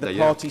attended the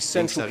party's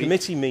Central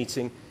Committee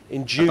meeting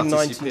in June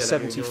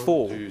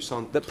 1974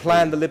 that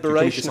planned the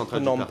liberation of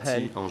Phnom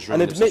Penh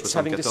and admits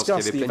having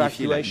discussed the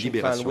evacuation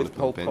plan with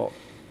Pol Pot.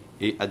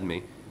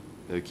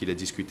 The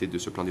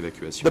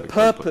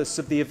purpose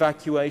of the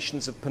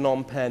evacuations of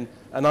Phnom Penh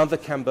and other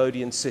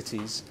Cambodian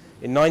cities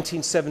in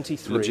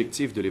 1973,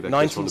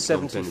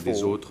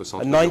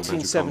 1974 and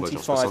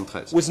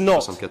 1975 was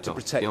not to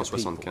protect the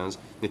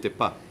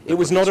people. It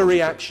was not a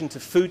reaction to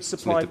food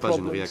supply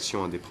problems.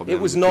 It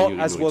was not,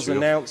 as was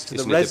announced to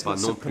the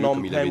residents of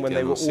Phnom Penh when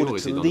they were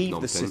ordered to leave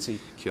the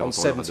city on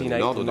 17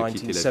 April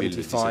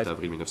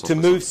 1975, to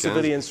move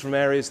civilians from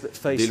areas that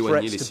faced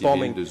threats to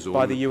bombing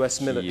by the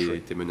US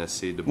military.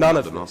 None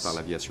of this.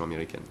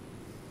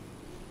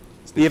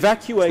 The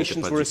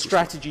evacuations were a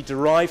strategy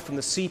derived from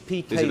the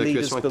CPK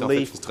leaders'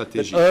 belief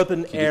that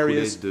urban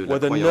areas were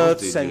the nerve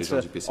centre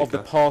of the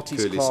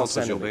party's class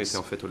enemies.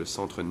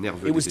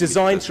 It was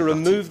designed to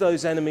remove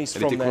those enemies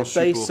from their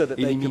base so that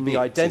they could be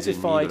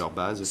identified,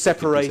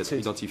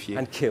 separated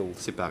and killed.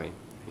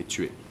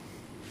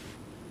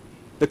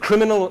 The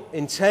criminal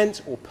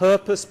intent or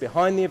purpose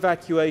behind the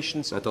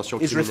evacuations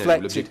is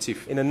reflected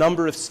in a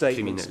number of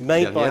statements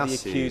made by the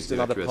accused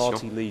and other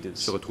party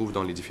leaders.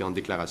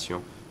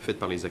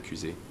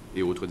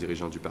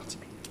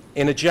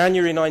 In a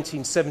January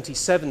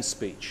 1977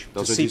 speech,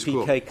 the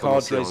CPK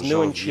cadres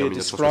Nguyen Chia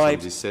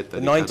described the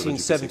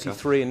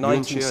 1973 and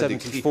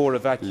 1974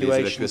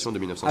 evacuations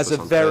as a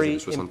very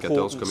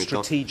important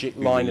strategic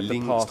line of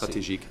the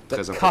party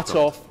that cut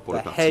off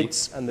the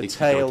heads and the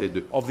tail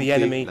of the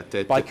enemy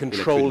by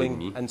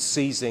controlling and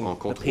seizing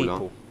the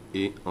people.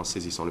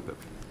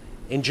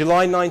 In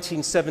July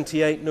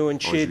 1978, Nguyen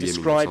Chia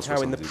described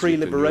how in the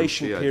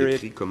pre-liberation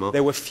period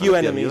there were few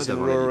enemies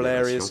in rural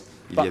areas,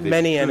 but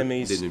many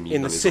enemies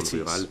in the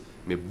cities,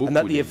 and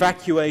that the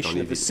evacuation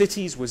of the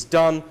cities was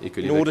done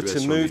in order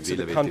to move to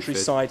the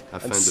countryside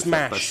and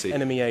smash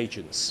enemy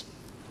agents.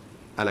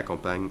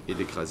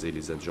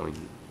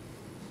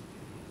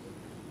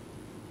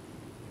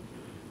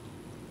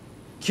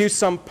 Khieu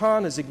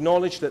Samphan has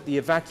acknowledged that the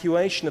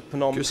evacuation of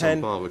Phnom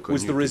Penh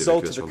was the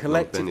result of a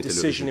collective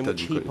decision in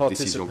which he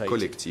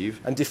participated,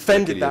 and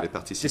defended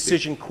that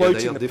decision,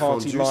 quoting the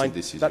party line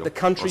that the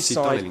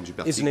countryside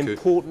is an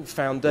important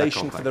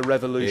foundation for the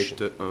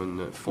revolution,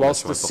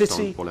 whilst the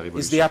city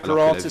is the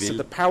apparatus of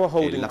the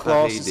power-holding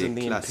classes and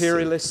the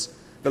imperialists,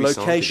 the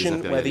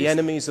location where the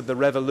enemies of the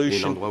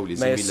revolution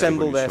may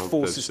assemble their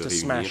forces to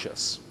smash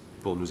us.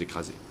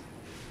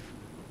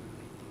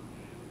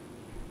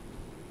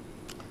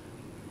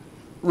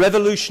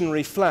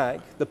 Revolutionary Flag,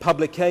 the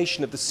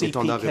publication of the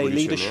CPK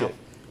leadership,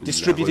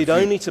 distributed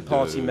only to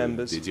party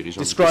members,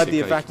 described the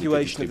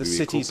evacuation of the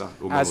cities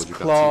as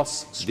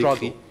class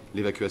struggle.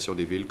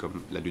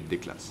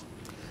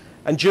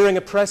 And during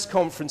a press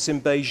conference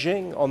in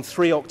Beijing on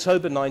 3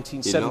 October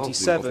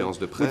 1977,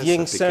 with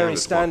Yang Seri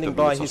standing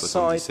by his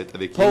side,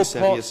 Pol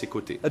Pot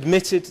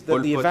admitted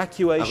that the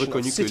evacuation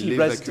of city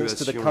residents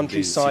to the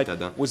countryside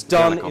was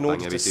done in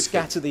order to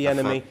scatter the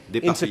enemy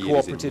into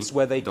cooperatives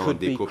where they could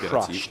be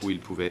crushed.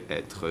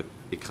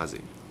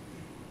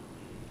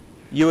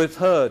 You have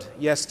heard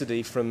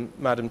yesterday from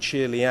Madam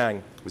Chia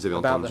Liang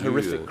about the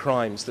horrific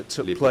crimes that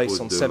took place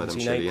on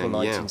 17 April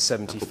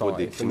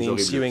 1975. In the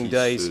ensuing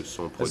days,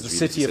 as the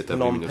city of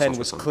Phnom Penh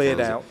was cleared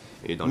out,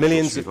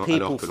 millions of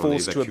people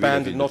forced to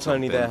abandon not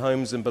only their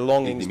homes and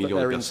belongings, but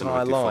their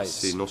entire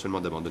lives,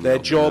 their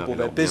job or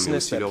their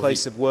business, their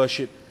place of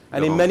worship,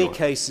 and in many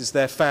cases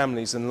their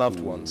families and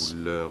loved ones.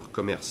 The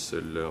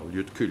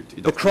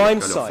crime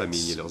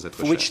sites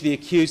for which the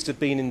accused have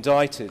been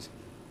indicted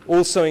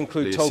also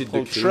include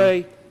Tolpol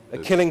Tre, a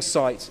killing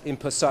site in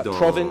Pasat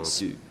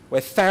province,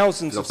 where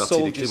thousands of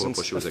soldiers and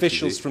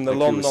officials from the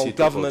Lon Nol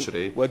government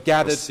were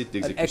gathered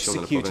and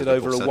executed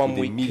over a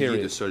one-week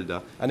period,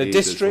 and a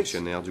district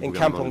in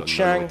Kampong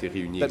Chang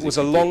that was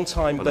a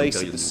long-time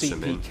base of the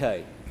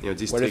CPK,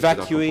 where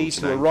evacuees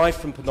who arrived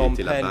from Phnom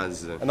Penh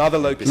and other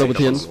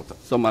locations.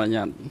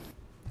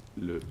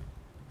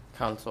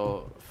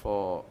 Council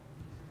for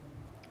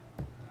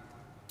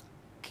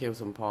Khieu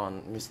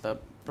Samphan, Mr.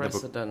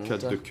 President,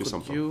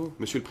 could you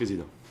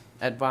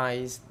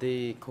advise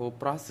the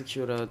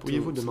co-prosecutor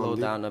to slow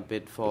down a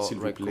bit for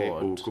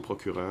record?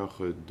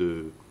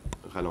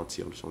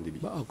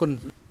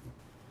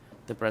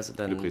 The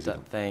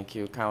President, thank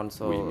you,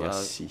 Council.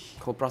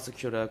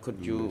 Co-prosecutor,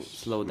 could you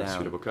slow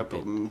down a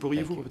bit?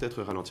 Pourriez-vous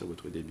peut-être ralentir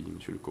votre débit,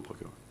 Monsieur le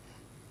co-procureur?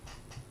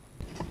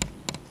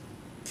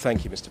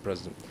 Thank you, Mr.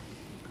 President.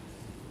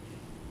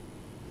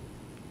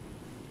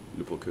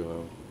 Le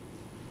procureur.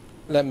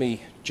 Let me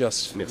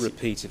just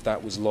repeat if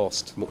that was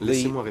lost.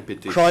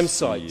 The crime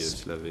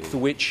sites for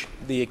which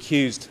the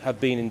accused have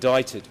been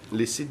indicted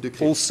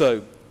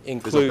also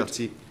include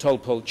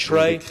Tolpol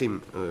Tre,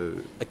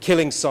 a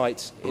killing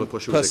site in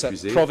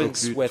Pursat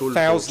province where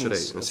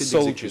thousands of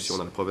soldiers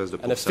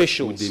and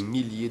officials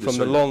from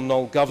the Lon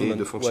Nol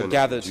government were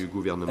gathered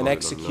and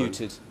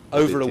executed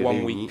over a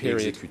one-week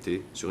period,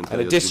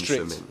 and a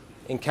district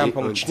in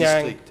Kampong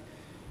Chhnang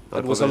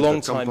that was a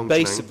long-time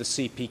base of the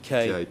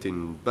CPK,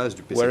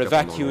 where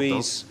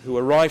evacuees who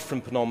arrived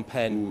from Phnom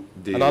Penh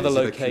and other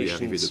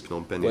locations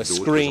were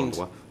screened,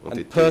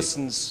 and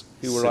persons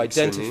who were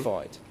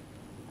identified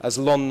as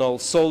Lon Nol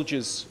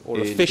soldiers or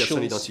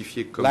officials,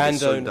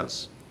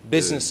 landowners,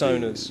 business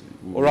owners,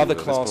 or other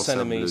class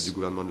enemies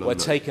were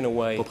taken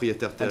away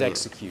and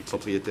executed.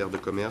 Propriétaires de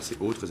commerce et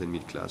autres ennemis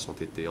de classe ont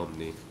été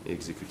emmenés et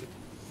exécutés.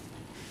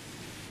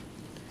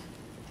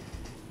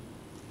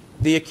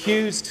 The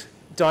accused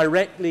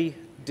directly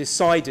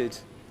decided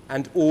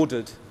and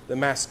ordered the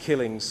mass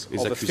killings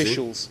of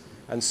officials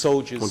and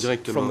soldiers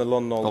from the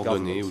Lon Nol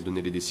government.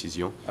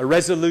 A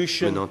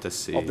resolution of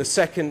the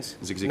Second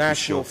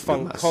National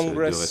Funk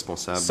Congress,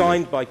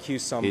 signed by Khieu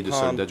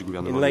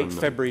Samphan in late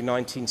February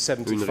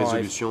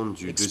 1975,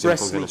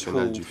 expressly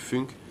called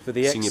for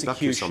the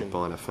execution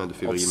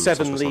of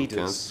 7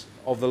 leaders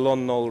of the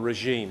Lon Nol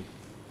regime,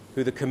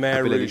 who the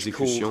Khmer Rouge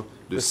called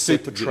the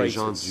super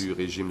traitors.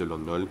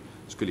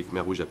 Ce que les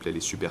Khmer Rouges appelaient les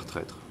super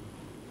traîtres.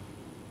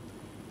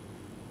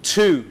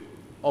 2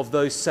 of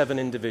those 7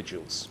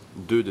 individuals,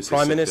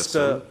 Prime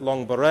Minister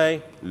Long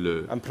Baray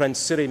and Prince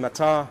Siri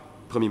Mata,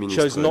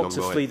 chose not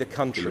to flee the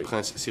country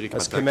as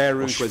Khmer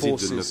Rouge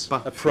forces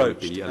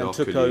approached and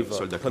took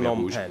over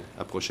Phnom Penh.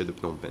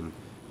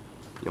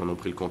 Et en ont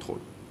pris le contrôle.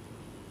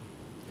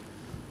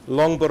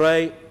 Long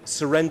Baray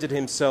surrendered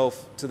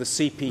himself to the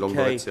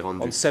CPK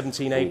on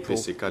 17 April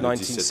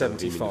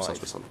 1975.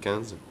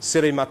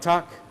 Siri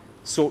Matak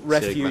sought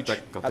refuge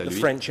at the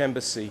French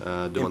embassy in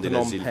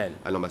Phnom Penh.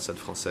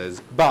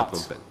 But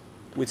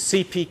with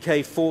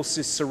CPK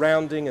forces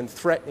surrounding and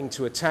threatening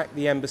to attack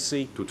the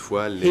embassy,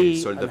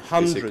 he and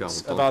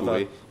hundreds of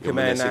other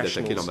Khmer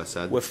nationals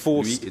were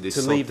forced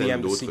to leave the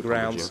embassy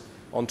grounds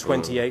on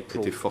 20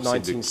 April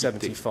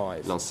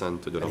 1975,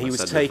 and he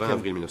was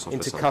taken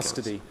into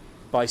custody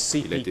by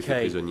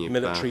CPK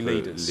military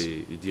leaders.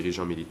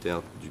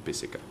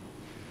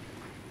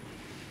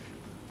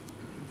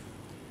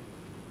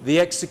 The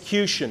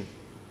execution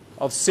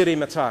of Siri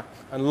Matak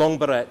and Long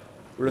Baret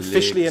were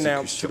officially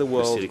announced to the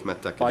world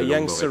by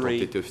Ieng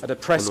Sary at a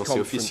press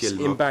conference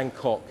in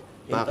Bangkok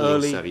in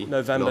early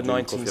November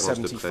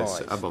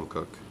 1975.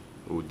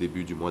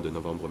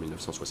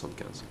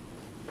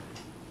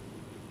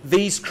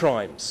 These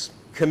crimes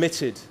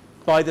committed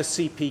by the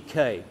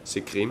CPK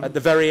at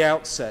the very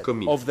outset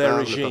of their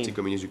regime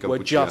were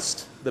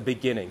just the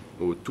beginning.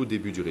 Au tout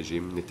début du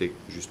régime n'était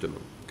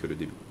justement que le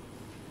début.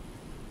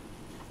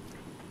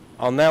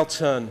 I'll now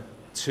turn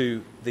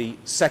to the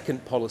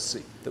second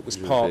policy that was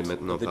part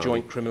of the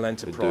joint criminal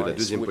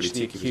enterprise which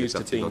the accused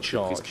have been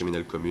charged,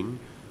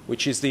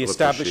 which is the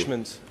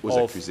establishment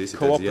of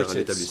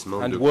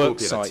cooperatives and work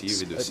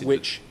sites at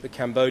which the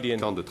Cambodian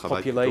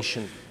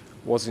population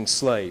was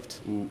enslaved.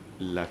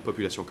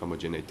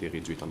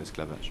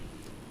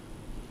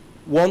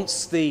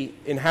 Once the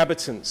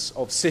inhabitants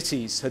of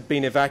cities had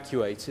been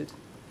evacuated,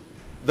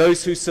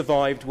 those who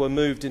survived were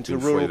moved into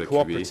rural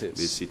cooperatives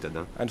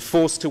and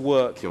forced to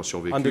work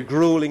under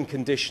grueling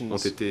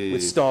conditions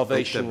with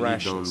starvation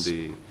rations.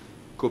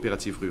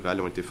 Coopératives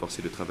rurales ont été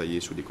forcées de travailler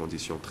sous des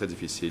conditions très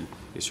difficiles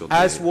et sur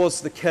As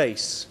was the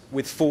case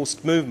with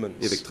forced movements,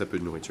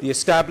 the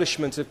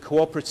establishment of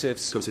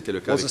cooperatives was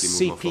a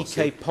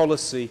CPK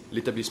policy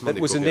that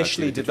was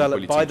initially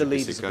developed by the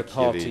leaders of the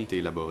party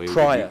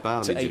prior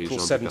to April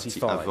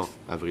 75.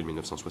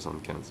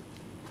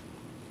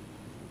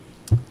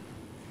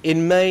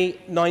 In May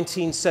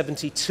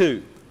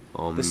 1972,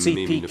 the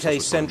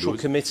CPK Central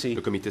Committee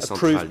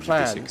approved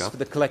plans for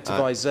the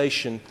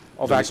collectivization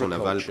of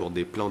agriculture.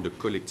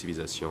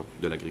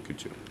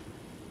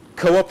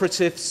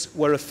 Cooperatives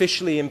were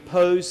officially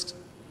imposed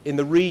in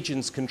the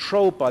regions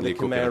controlled by the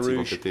Khmer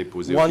Rouge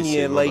 1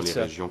 year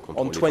later,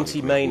 on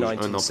 20 May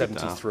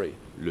 1973,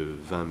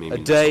 a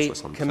day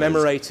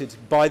commemorated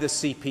by the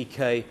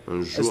CPK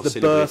as the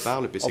birth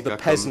of the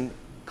peasant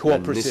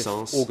cooperative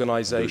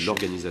organisation.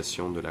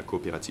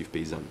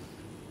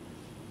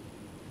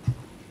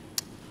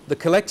 The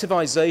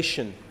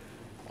collectivization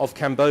of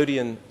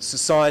Cambodian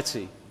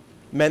society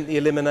meant the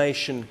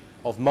elimination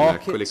of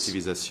markets,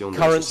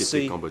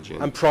 currency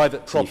and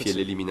private property,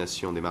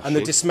 and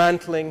the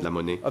dismantling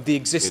of the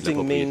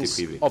existing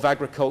means of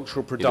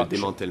agricultural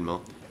production.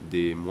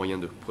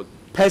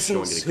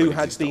 Peasants who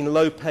had been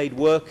low-paid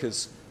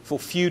workers for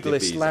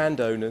feudalist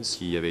landowners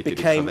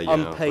became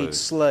unpaid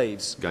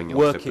slaves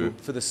working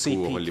for the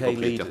CPK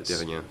leaders.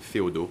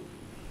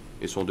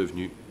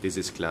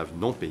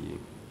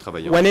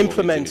 When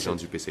implemented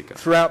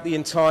throughout the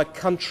entire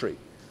country,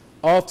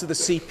 after the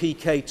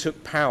CPK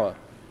took power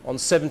on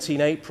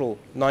 17 April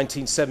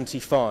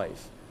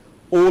 1975,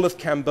 all of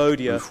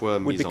Cambodia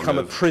would become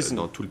a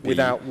prison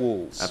without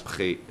walls.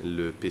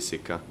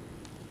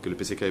 que le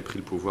PCK ait pris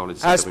le pouvoir le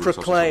 17 avril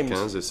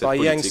 1975, cette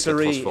politique a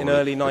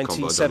transformé le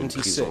Cambodge en une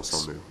prison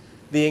sans mur.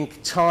 The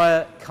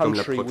entire Comme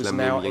l'a country was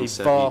proclamé now Ieng a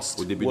Sary vast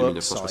au début de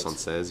work site.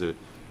 1976,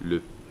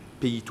 le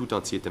pays tout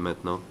entier était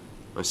maintenant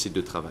un site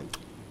de travail.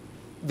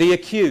 The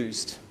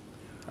accused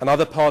and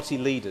other party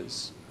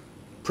leaders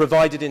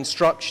provided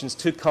instructions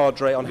to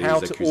cadre on how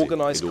to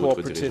organize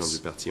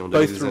cooperatives,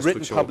 both through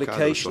written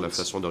publications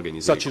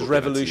such as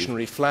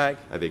Revolutionary Flag,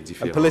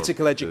 and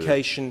political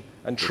education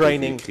and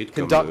training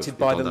conducted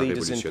by the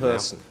leaders in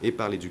person. The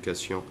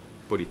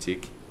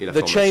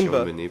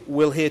Chamber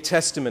will hear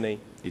testimony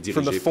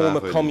from the former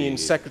Commune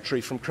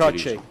Secretary from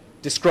Krache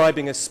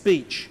describing a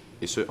speech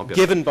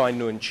given by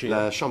Nguyen Chia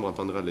La Chambre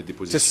entendra la to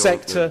déposition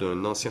sector,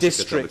 d'un ancien secrétaire de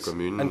district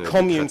commune and de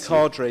commune Kratie,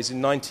 cadres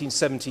in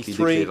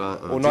 1973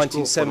 or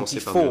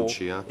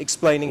 1974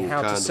 explaining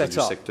how to cadre set du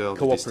up secteur,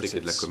 du district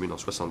et de la cooperatives. commune en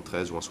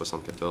 73 ou en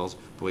 74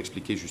 pour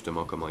expliquer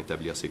justement comment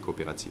établir ces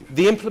coopératives.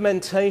 The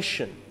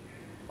implementation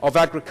of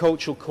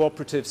agricultural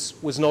cooperatives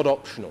was not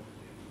optional.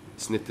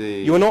 Ce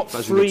n'était You are not pas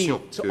une free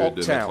option to que de opt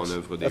mettre out en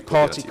œuvre des of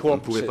party coopératives. On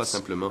ne pouvait pas cooperatives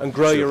simplement and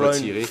grow se your own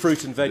retirer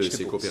fruit and de ces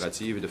vegetables.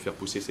 coopératives et de faire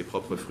pousser ses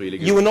propres fruits et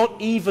légumes. You were not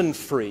even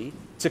free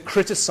to On ne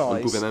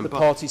criticize pouvait même the pas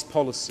party's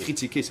policy.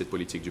 critiquer cette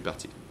politique du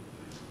parti.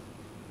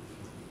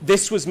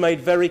 This was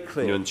made very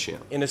clear Nguyen Chia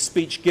in a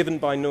speech given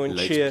by Nguyen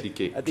l'a Chia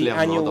expliqué at the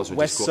clairement annual dans un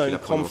West discours qu'il Zone a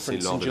prononcé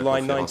Conference lors in de la July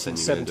conférence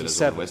annuelle de la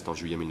zone 1977 Ouest en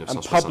juillet and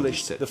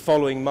published 1977 the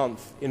following month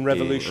in et un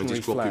Revolutionary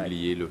discours Flag.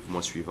 publié le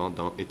mois suivant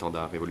dans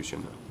Étendard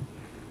révolutionnaire.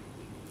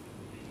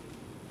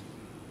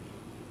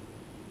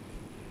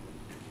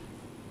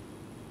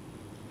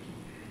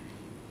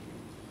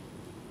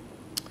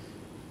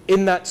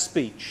 In that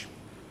speech,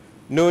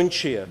 Nguyen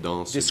Chia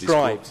Dans ce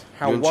described discours,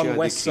 how Nguyen Chia one a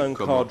West décrit Zone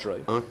comment cadre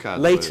un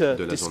cadre later de la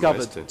zone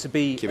discovered Ouest, to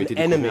be qui avait an été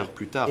enemy découvert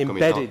plus tard comme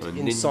étant embedded un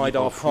ennemi inside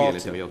our enfoui à party,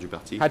 l'intérieur du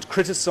parti, had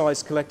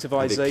criticized avait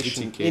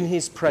collectivization critiqué in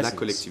his la presence at the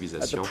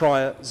collectivisation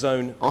prior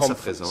zone en sa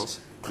conference,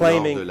 présence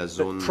claiming lors de la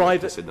zone that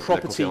private précédente, la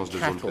property conférence de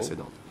zone cattle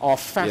précédente. are Il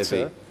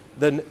fatter avait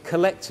than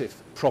collective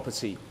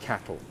property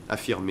cattle.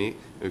 affirmé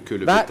que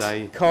le That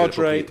bétail de la cadre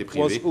propriété was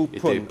privée était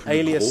Upun, plus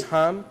alias gros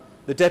Ham,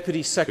 the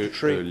deputy que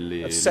secretary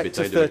le of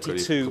Sector bétail de la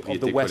 32 of the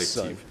propriété West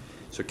Zone. collective.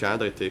 Ce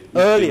cadre était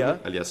Earlier, Upun,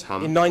 alias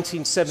Ham, in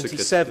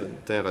 1977,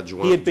 secrétaire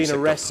adjoint he had du been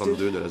secteur arrested,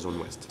 32 de la zone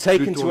ouest.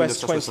 taken Plus tôt, to en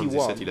S21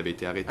 1977, il avait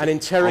été arrêté, and envoyé à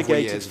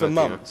interrogated for S21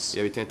 months et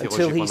avait été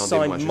interrogé until he pendant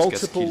des mois signed jusqu'à ce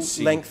multiple qu'il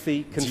signe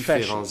lengthy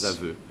différents confessions.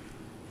 aveux.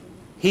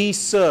 He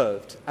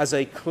served as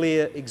a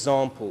clear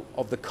example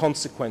of the Ce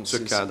consequences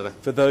cadre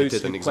for those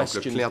était un who exemple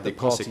questioned clair the des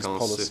party's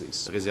conséquences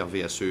policies.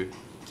 réservées à ceux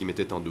qui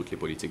mettaient en doute les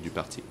politiques du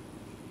parti.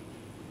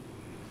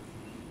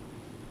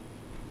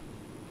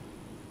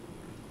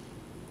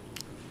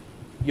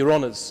 Your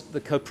Honours, the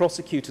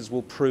co-prosecutors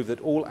will prove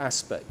that all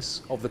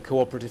aspects of the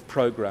cooperative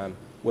programme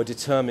were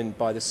determined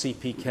by the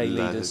CPK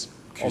leaders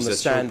on the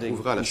standing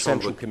and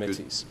central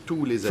committees,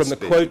 from the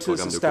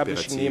quotas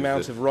establishing the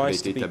amount of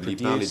rice to be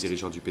produced,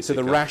 to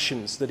the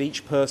rations that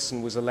each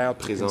person was allowed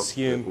to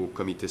consume,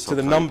 to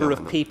the number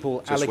of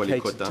people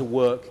allocated to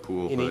work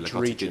in each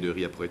region.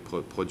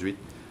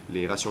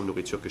 Les rations de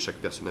nourriture que chaque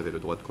personne avait le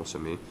droit de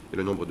consommer et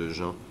le nombre de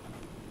gens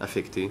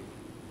affectés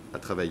à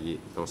travailler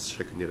dans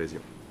chacune des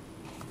régions.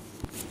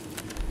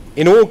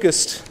 In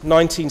August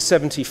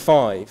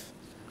 1975,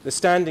 the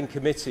Standing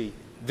Committee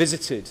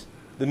visited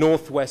the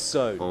Northwest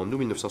Zone En août and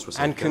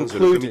 1975, le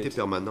comité concluded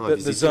permanent a that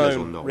the visité la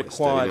zone zone nord-ouest.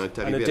 required Elle est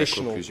an arrivée à la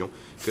additional conclusion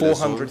que la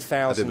zone avait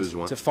 400,000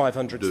 besoin to de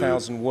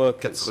 500,000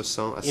 workers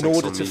 400 à in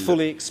order 500 to 000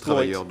 fully exploit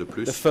travailleurs de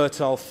plus the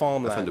fertile afin de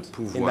farmland in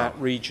pouvoir that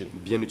region.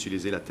 bien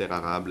utiliser la terre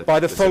arable By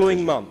the de cette following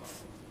région.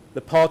 month,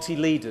 the party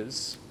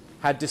leaders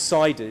had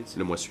decided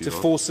Le mois to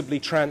suivant, forcibly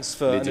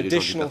transfer les an dirigeants du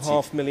additional parti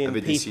 500,000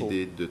 avaient people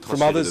décidé de from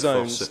transférer other de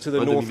zones force to the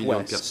un demi-million de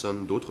northwest,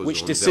 personnes d'autres which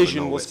zones vers le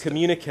decision was nord-ouest.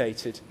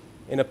 communicated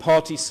in a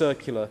party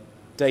circular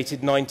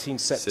dated 19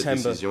 Cette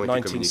September décision a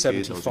été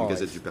communiquée dans une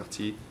gazette 1975. du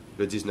parti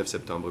le 19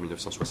 septembre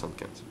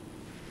 1975.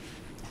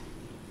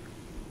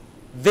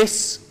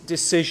 This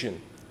decision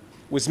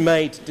was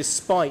made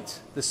despite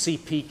the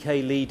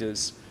CPK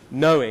leaders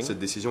knowing, Cette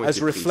décision a as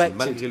été prise reflected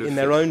malgré le in fait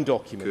their own que les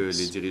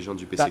documents, dirigeants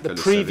du that PCK the le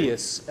savaient,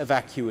 previous comme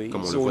evacuees on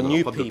le or voit dans new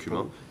leurs propres people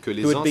documents, que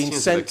les who had been anciens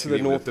sent to the évacués, le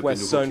peuple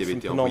northwest nouveau zone qui avait from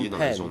été Phnom envoyé dans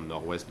la Penh zone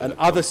nord-ouest de and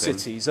Phnom other Penh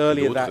cities et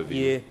earlier d'autres that villes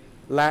year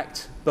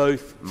lacked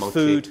both manquaient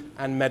food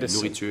and de medicine.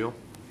 nourriture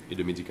et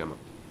de médicaments.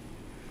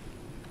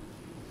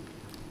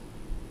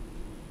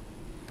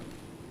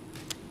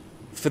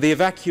 For the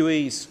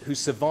evacuees who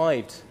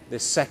survived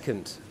this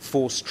second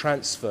forced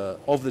transfer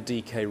of the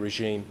DK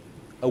regime,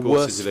 a Pour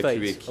worse ces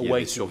évacués fate qui avaient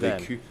awaited them.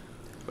 survécu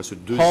à ce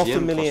 500,000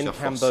 deuxième transfert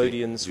forcé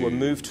Cambodians were du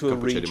moved to a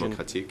Cambodge region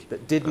démocratique, that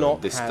did un not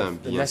destin have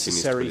the bien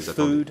sinistre necessary les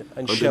attendait. food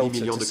and Un shelter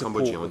demi-million to de support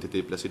Cambodgiens ont them.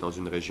 été placés dans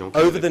une région qui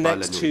Over the n'avait pas la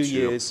next 2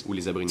 nourriture years, ou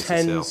les abris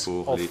nécessaires tens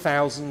pour of les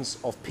thousands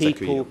of accueillir.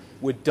 people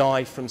would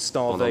die from Pendant 2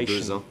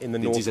 starvation ans, in the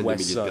des dizaines de northwest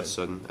milliers de zone.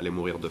 personnes allaient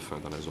mourir de faim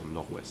dans la zone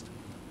nord-ouest.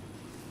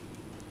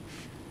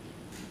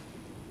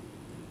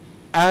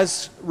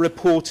 As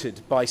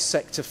reported by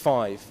Sector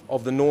 5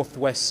 of the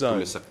Northwest Comme Zone,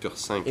 le secteur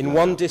 5 in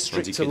l'a one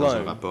district indiqué dans un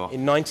alone, rapport, in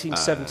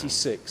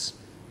 1976,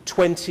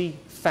 20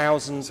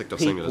 secteur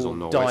 5 de la zone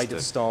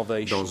nord-ouest,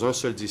 dans un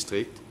seul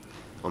district,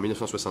 en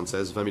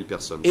 1976, 20 000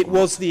 personnes. It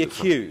was the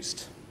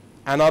accused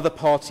and other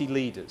party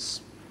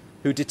leaders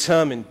who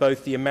determined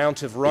both the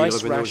amount of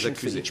rice ration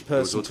for each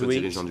person to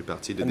eat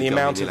and the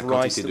amount of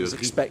rice that was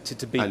expected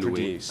to be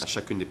produced.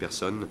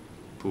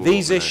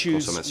 These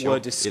issues were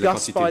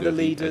discussed by the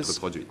leaders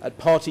at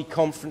party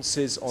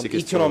conferences on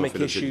economic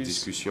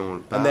issues,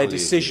 and their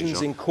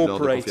decisions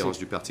incorporated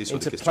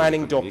into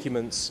planning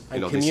documents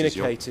and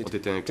communicated to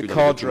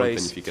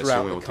cadres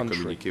throughout the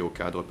country.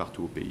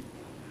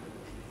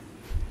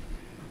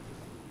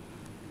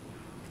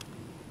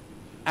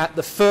 At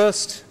the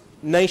first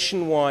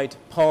nationwide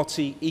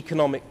party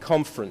economic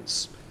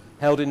conference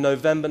held in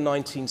November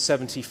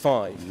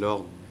 1975,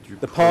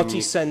 the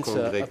party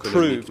centre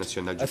approved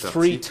a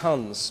 3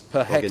 tons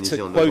per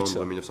hectare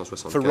quota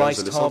for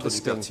rice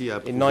harvesting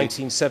in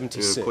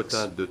 1976,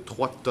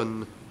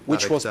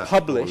 which was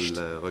published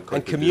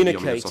and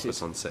communicated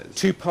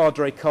to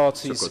Padre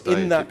Cartes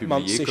in that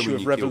month's issue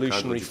of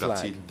Revolutionary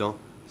Flag.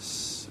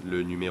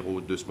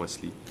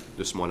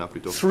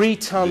 3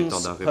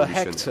 tons per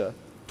hectare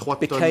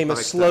became a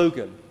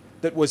slogan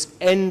that was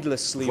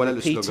endlessly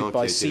repeated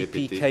by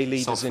CPK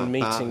leaders in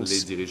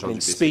meetings, and in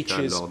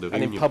speeches,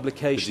 and in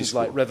publications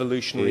like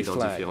Revolutionary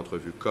Flag,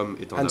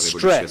 and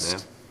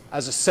stressed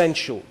as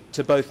essential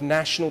to both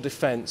national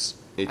defence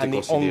and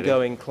the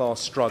ongoing class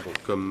struggle.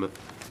 Comme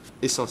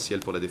essentiel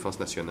pour la défense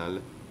nationale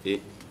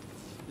et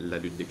la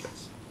lutte des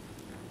classes.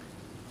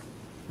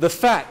 The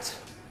fact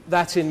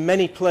that in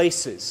many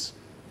places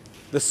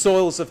the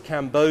soils of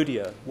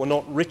Cambodia were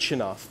not rich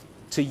enough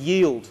to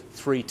yield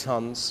 3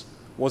 tons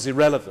was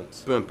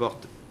irrelevant. Peu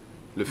importe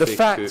le fait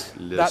que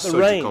le sol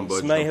du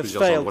Cambodge dans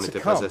plusieurs endroits n'était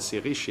pas assez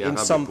riche et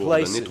arable pour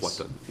donner 3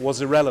 tonnes. Was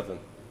irrelevant.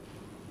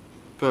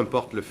 Peu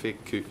importe le fait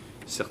que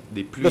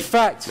des pluies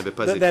n'avaient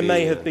pas été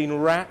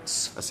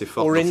assez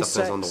fortes dans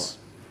certains endroits.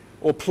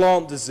 Or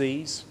plant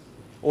disease,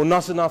 or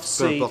not enough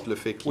seed,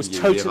 was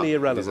totally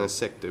irrelevant. Des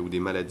insectes ou des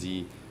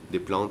maladies des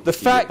plantes, the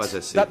fact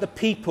that the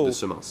people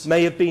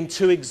may have been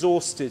too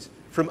exhausted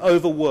from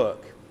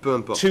overwork,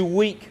 too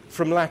weak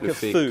from lack of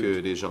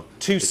food,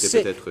 too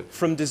sick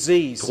from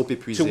disease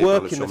to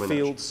work in the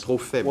fields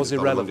was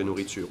irrelevant.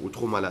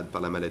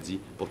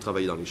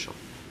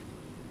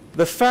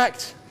 The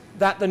fact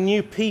that the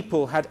new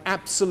people had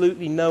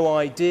absolutely no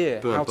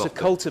idea how to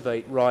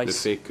cultivate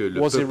rice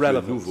was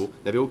irrelevant.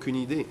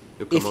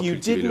 If you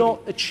did not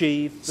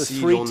achieve the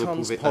 3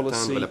 tons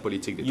policy,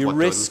 you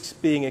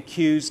risked being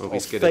accused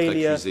of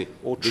failure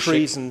or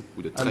treason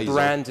and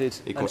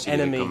branded an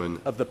enemy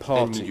of the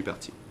party.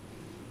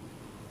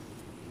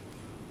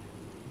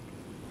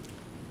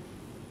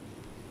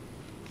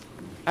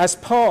 As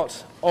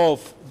part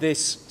of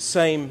this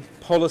same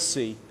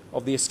policy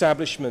of the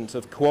establishment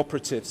of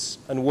cooperatives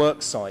and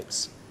work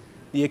sites,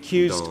 the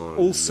accused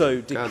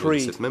also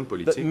decreed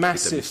that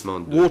massive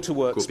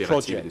waterworks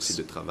projects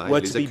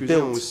were to be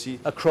built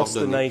across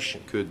the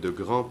nation.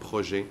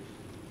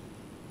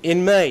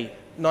 In May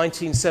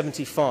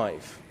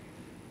 1975,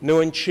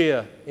 Nguyen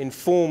Chia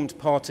informed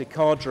party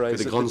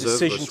cadres of the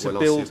decision to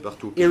build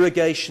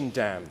irrigation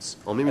dams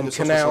and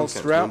canals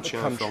throughout the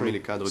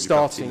country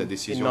starting in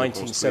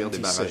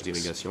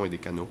 1976.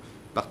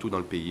 Partout dans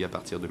le pays à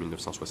partir de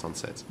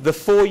 1976. The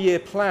 4-year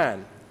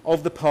plan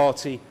of the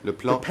party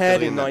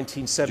prepared in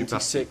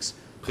 1976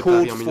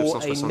 called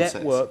for a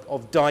network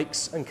of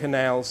dikes and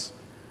canals,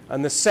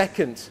 and the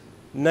second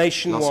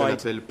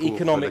nationwide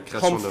economic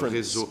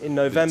conference in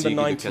November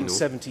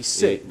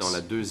 1976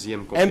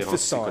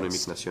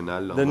 emphasized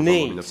the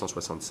need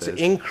to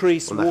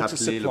increase water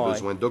supply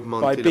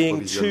by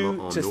being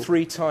 2 to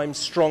 3 times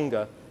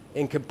stronger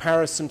in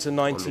comparison to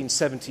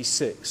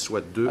 1976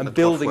 and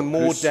building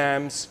more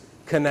dams,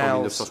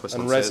 canals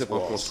and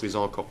reservoirs. En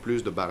construisant encore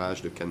plus de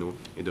barrages, de canaux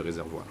et de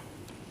réservoirs.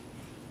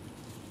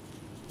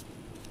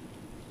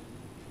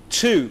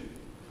 2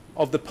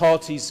 of the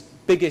party's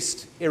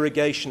biggest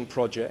irrigation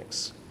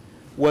projects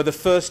were the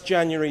first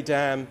January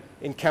Dam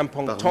in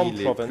Kampong Tom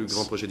Province. Parmi les plus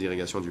grands projets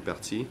d'irrigation du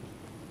parti,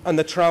 and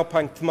the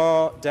Traopang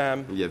Thma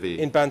Dam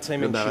in Banteay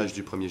le barrage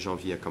du 1er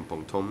janvier à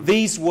Kampong Tom.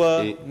 These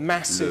were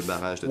massive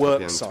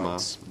work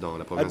sites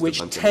at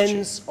which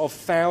tens of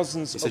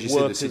thousands of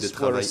workers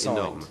were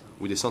assigned.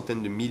 Où des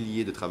centaines de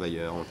milliers de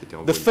travailleurs ont été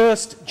envoyés. The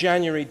first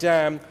January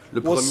Dam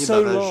was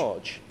so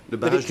large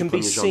that it can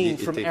be seen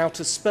from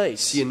outer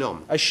space,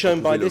 as shown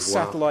by this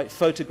satellite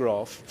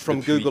photograph from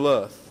Google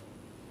Earth.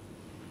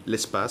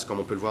 L'espace, comme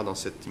on peut le voir dans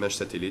cette image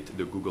satellite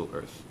de Google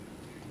Earth.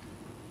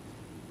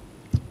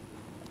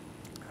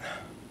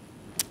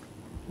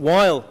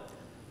 While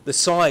the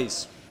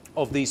size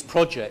of these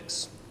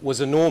projects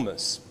was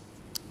enormous,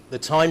 the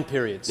time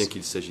periods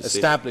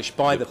established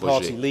by the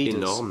party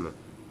leaders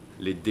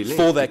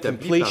for their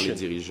completion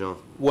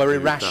were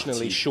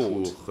irrationally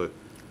short.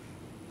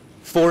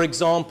 For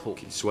example,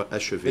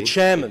 the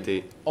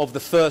chairman of the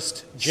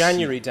first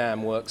January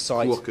Dam work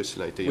site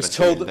was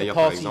told that the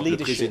party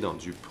leadership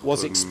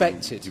was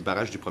expected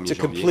to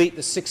complete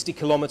the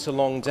 60-kilometre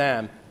long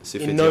dam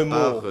in no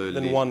more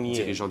than 1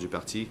 year.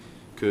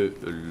 que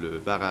le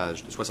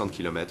barrage de 60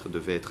 km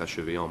devait être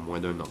achevé en moins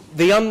d'un an.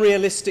 The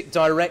unrealistic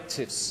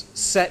directives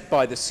set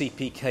by the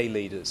CPK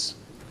leaders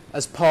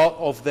as part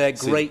of their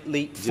Great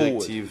Leap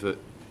Forward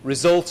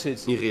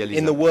resulted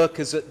in the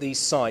workers at these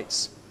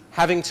sites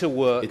having to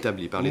work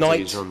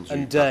night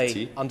and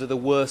day under the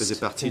worst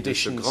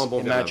conditions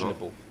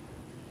imaginable.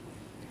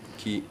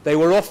 They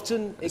were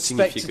often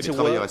expected to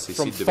work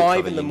from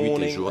 5 in the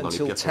morning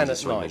until 10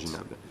 at night.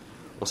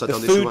 The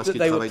food that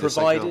they were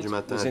provided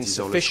was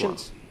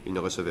insufficient,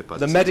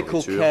 the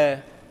medical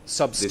care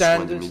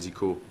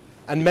substandard,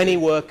 and many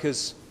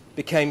workers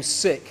became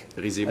sick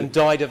and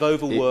died of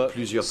overwork,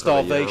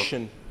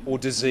 starvation, or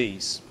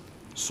disease.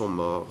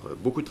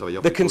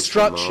 The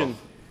construction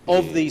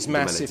of these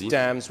massive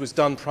dams was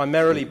done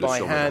primarily by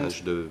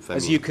hand,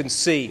 as you can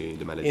see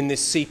in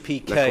this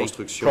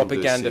CPK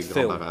propaganda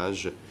film.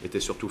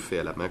 Était surtout fait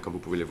à la main, comme vous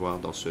pouvez le voir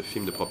dans ce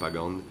film de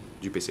propagande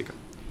du PCK.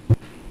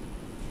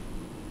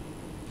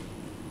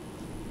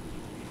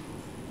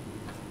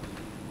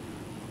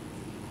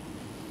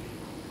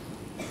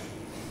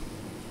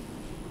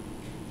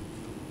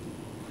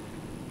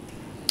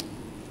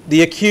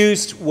 The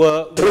accused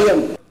were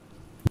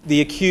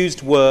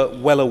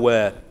well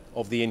aware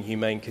of the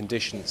inhumane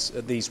conditions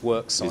at these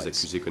work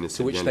sites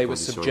to which they were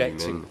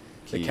subjecting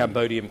the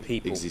Cambodian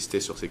people. In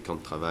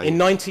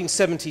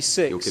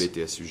 1976,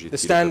 the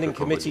Standing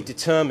Committee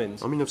determined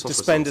to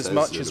spend as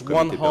much as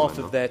one-half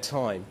of their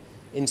time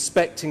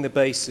inspecting the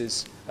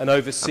bases and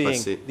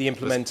overseeing the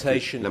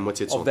implementation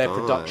of their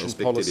production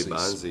policies.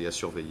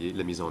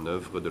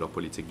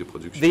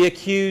 The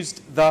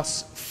accused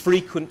thus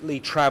frequently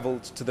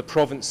travelled to the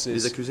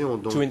provinces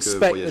to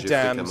inspect the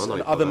dams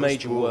and other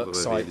major work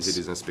sites,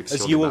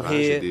 as you will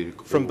hear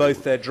from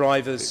both their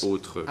drivers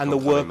and the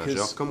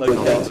workers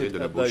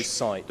located at those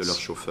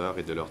sites.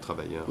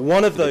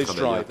 One of those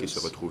drivers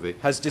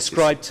has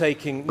described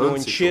taking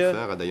Nuon Chea,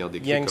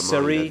 Yang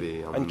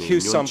Seri and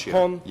Khieu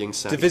Samphan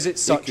to visit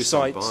such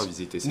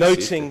sites,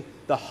 noting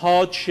the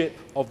hardship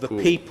of the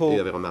people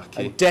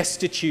and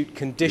destitute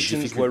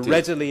conditions were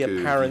readily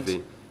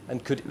apparent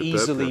and could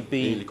easily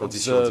be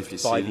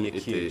observed by the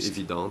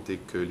accused.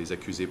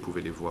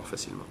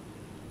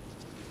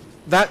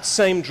 That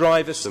same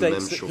driver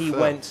states that he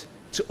went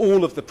to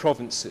all of the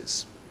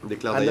provinces and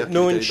that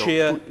Nuon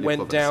Chea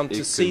went down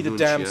to see the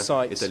dam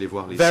sites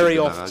very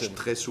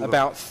often,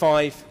 about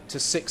 5 to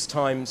 6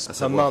 times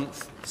per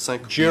month,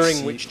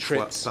 during which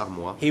trips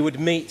he would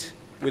meet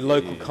with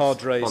local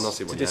cadres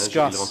to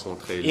discuss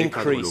the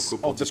increase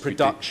of the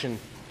production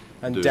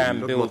and dam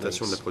buildings.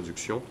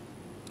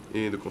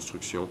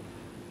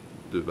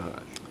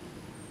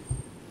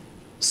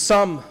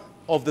 Some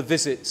of the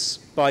visits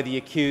by the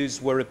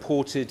accused were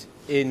reported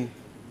in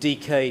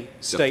DK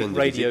state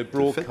radio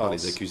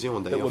broadcasts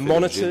that were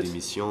monitored,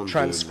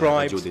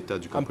 transcribed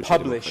and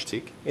published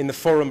in the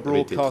Foreign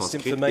Broadcast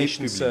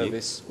Information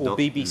Service or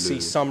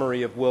BBC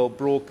Summary of World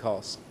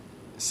Broadcast,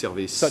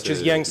 such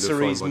as Yang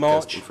Seri's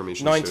March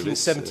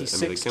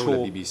 1976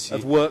 tour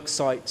of work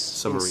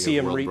sites in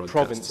Siem Reap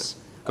province,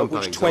 at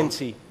which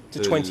 20 to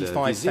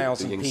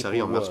 25,000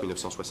 people worked.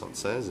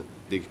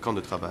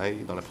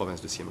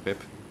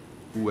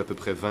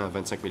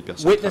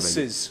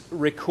 Witnesses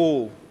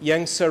recall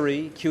Yang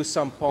Seri, Khieu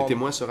Samphan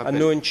and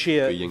Nuon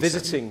Chea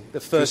visiting the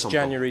 1st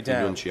January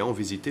dam,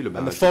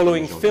 and the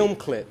following film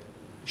clip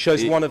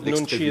shows one of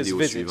Nuon Chea's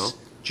visits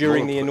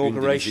during the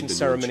inauguration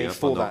ceremony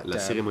for that dam.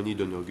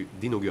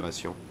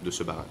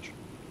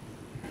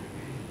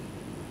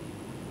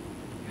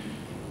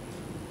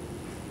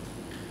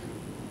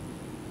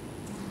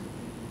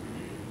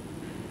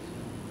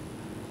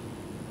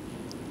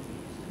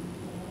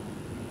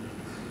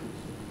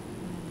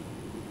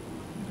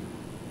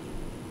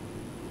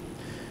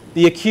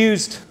 The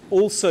accused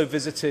also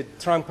visited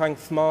Trang Pang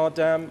Phma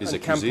Dam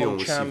and Kampong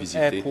Cham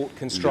Airport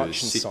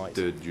construction site,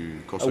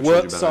 a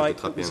work site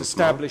that was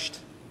established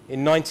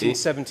in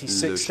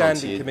 1976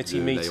 Standing Committee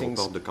meetings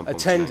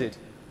attended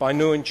by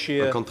Nuon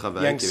Chea,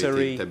 Yang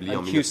Seri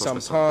and Khieu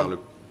Samphan,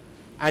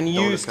 and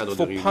used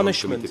for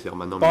punishment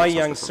by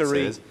Yang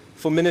Seri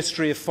for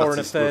Ministry of Foreign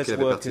Affairs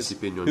workers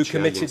who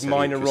committed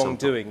minor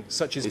wrongdoing,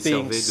 such as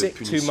being sick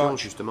too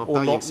much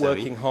or not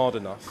working hard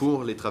enough.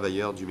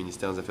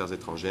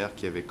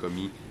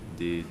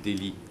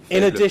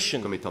 In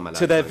addition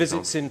to their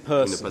visits in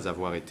person,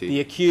 the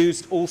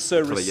accused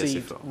also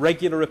received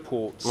regular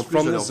reports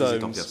from the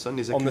zones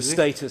on the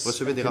status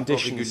and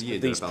conditions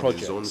of these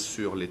projects.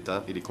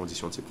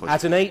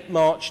 At an 8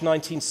 March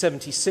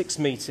 1976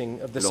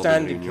 meeting of the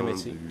Standing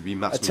Committee,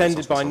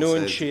 attended by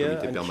Nuon Chea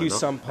and Khieu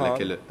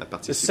Samphan,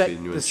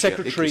 the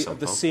Secretary of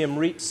the Siem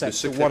Reap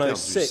Sector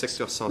 106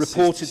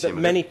 reported that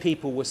many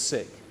people were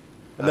sick,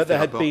 and that there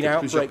had been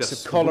outbreaks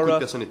of cholera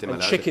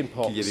and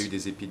chickenpox,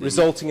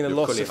 resulting in a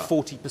loss of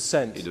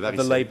 40% of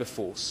the labour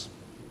force.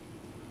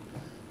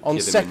 On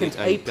 2nd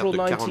April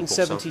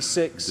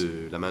 1976,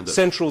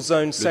 Central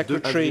Zone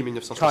Secretary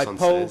Kai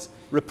Pol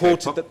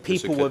reported that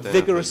people were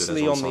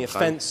vigorously on the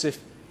offensive,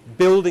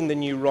 building the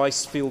new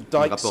rice field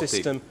dike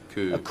system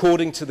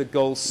according to the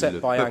goals set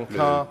by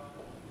Angkar,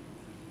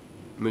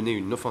 mené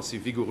une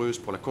offensive vigoureuse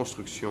pour la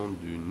construction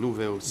du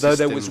nouveau though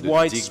there système was de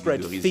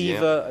widespread digues de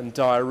fever and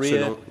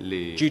diarrhea selon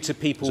les due to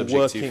people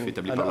objectifs working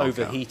établis and par l'ANCAR,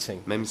 overheating.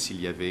 même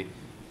s'il y avait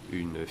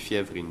une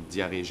fièvre et une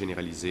diarrhée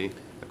généralisée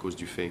à cause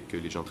du fait que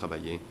les gens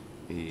travaillaient.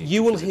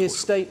 You will hear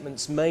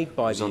statements made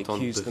by the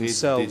accused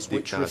themselves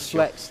which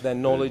reflect their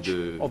knowledge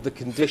of the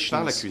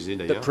conditions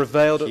that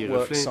prevailed at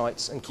work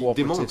sites and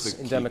cooperatives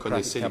in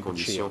democratic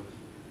Kampuchea.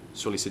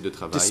 Sur les sites de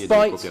travail et des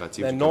Despite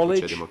coopératives their du Kampuchea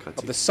knowledge of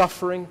démocratique. the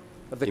suffering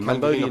of the Et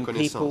malgré leur Cambodian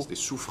connaissance people, des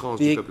souffrances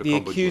du peuple the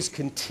cambodgien, accused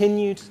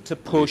continued to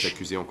push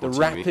accusés ont the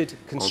continué rapid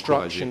à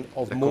construction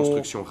encourager of la more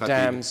construction rapide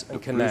dams de and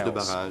plus de canals.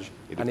 barrages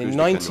et de And plus in de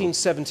canaux.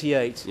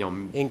 1978,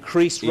 Et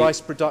increased en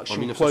rice production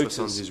quotas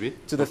 1978,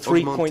 to the ont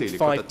augmenté les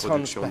quotas 3.5 de tons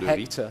production per de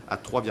riz hectare à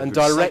 3,5 and tonnes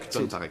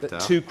directed par that hectare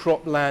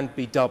two-crop land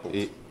be doubled.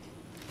 et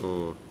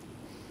ont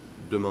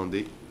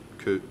demandé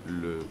que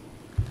le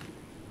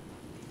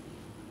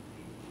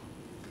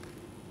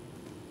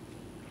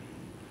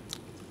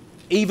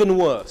Even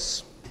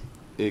worse,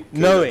 et que la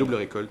knowing double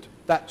récolte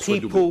that soit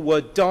people doublée.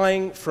 were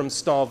dying from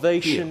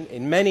starvation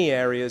in many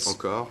areas,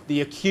 Encore,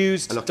 the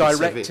accused alors qu'ils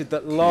directed savaient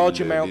that que large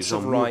les amounts gens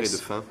of mouraient de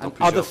rice faim dans and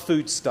plusieurs other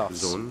foodstuffs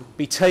zones.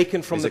 be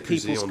taken from Les the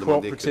accusés people's ont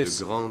demandé que de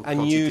cooperatives grandes and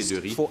quantités used de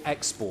riz for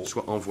export.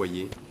 soient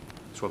envoyés,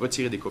 soient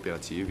retirés des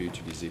coopératives et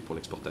utilisés pour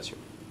l'exportation.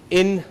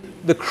 In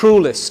the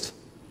cruelest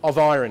of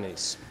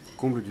ironies,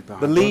 Comble du the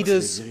paradoxe,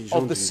 leaders les dirigeants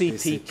of the du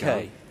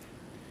CPK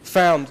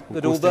found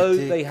that although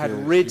they had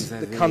rid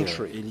the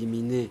country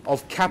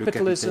of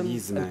capitalism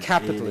and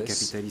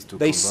capitalists,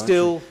 they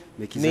still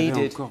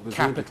needed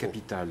capital.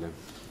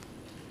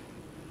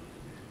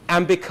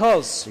 And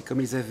because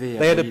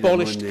they had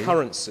abolished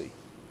currency,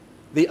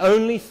 the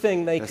only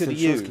thing they could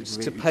use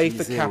to pay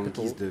for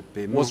capital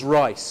was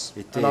rice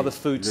and other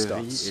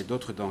foodstuffs.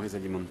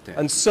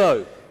 And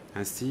so,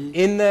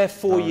 in their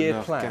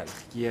four-year plan,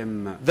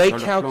 they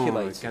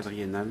calculated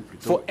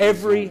for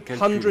every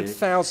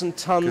 100,000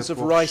 tons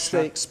of rice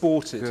they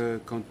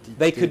exported,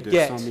 they could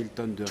get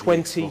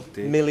 $20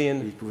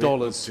 million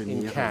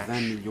in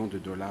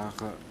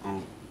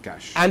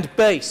cash. And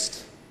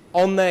based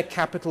on their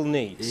capital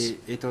needs,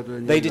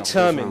 they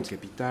determined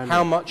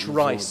how much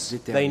rice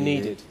they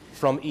needed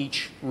from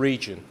each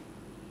region.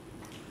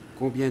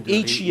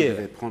 Each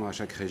year,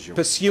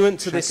 pursuant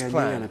to this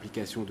plan,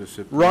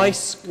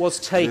 rice was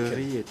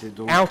taken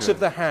out of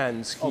the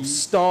hands of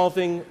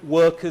starving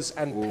workers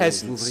and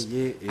peasants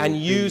and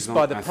used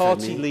by the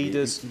party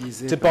leaders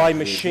to buy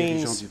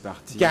machines,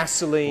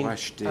 gasoline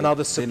and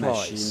other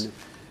supplies.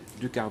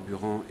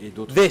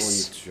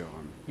 This,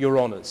 Your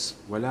Honours,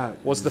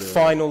 was the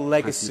final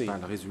legacy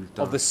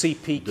of the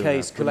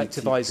CPK's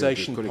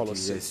collectivization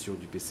policy.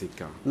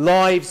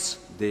 Lives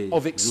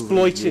of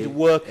exploited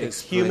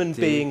workers, human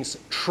beings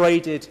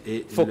traded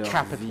for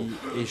capital.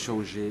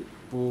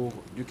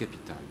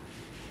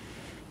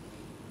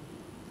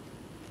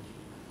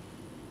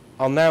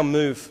 I'll now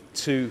move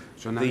to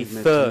the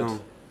third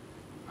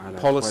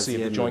policy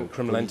of the joint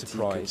criminal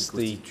enterprise,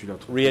 the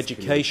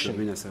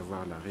re-education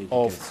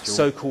of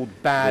so-called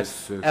bad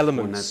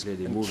elements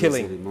and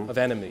killing of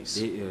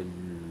enemies.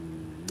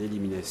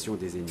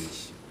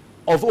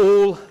 Of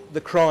all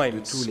the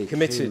crimes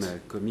committed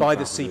by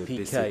the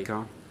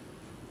CPK,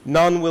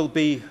 none will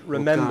be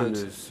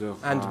remembered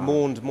and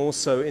mourned more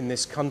so in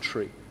this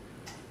country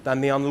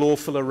than the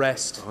unlawful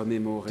arrest,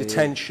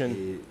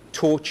 detention,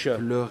 torture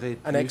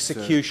and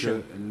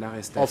execution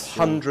of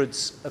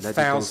hundreds of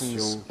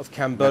thousands of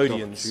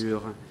Cambodians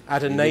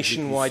at a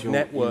nationwide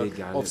network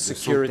of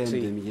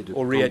security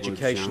or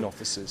re-education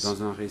officers.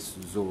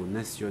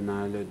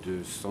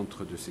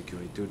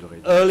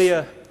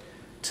 Earlier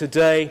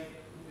today,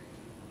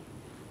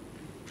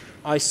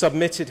 I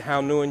submitted how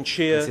Nguyen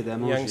Chia,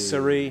 Yang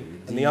Sari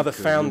and the other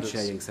founders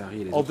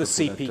of the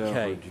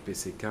CPK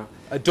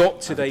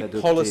adopted a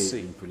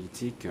policy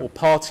or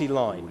party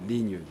line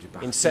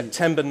in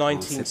September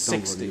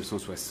 1960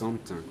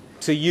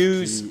 to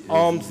use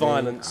armed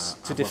violence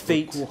to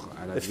defeat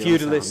the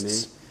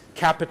feudalists,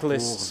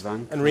 capitalists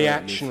and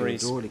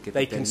reactionaries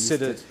they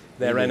considered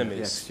their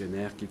enemies.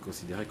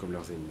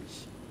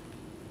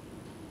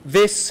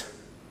 This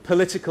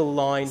political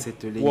line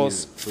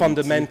was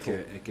fundamental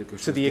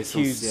to the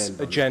accused's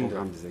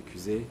agenda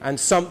and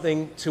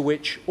something to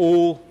which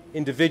all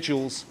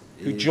individaals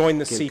who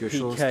joined the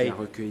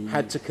CPK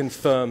had to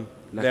confirm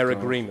their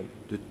agreement.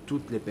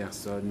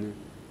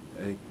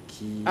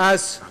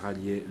 As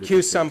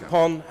Khieu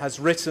Samphan has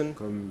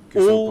written,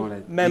 all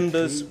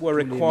members were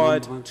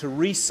required to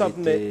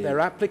resubmit their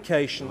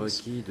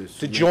applications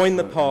to join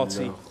the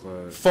party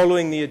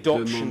following the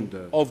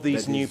adoption of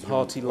these new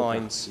party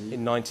lines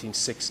in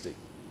 1960.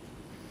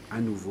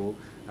 The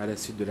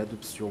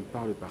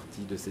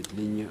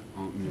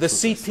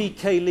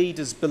CPK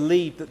leaders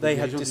believed that they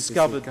had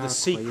discovered the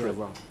secret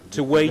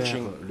to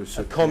waging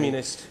a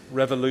communist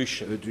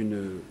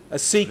revolution, a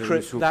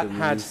secret that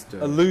had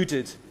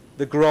eluded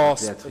the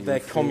grasp of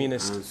their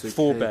communist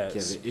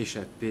forebears.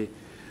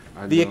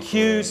 The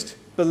accused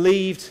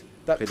believed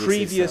that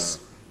previous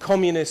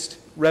communist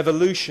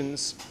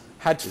revolutions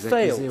had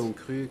failed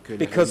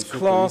because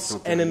class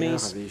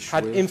enemies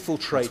had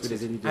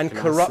infiltrated and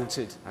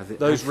corrupted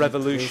those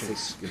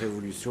revolutions.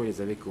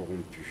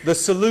 The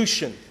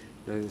solution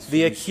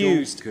the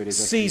accused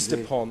seized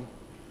upon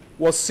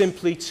was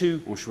simply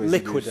to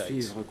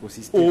liquidate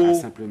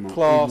all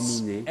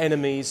class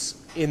enemies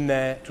in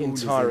their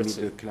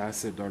entirety.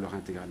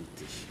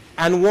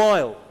 And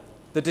while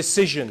the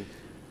decision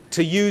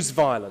to use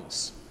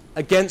violence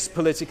against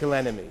political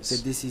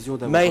enemies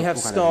may have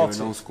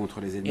started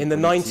in the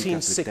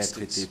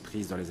 1960s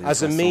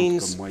as a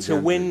means to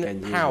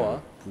win power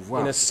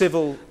in a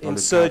civil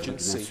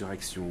insurgency,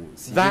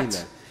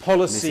 that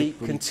policy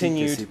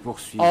continued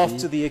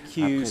after the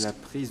accused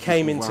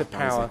came into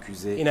power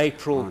in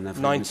April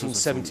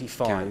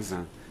 1975,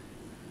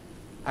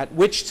 at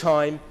which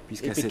time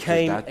it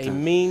became a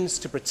means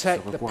to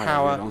protect the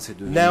power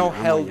now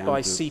held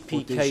by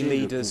CPK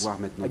leaders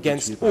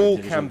against all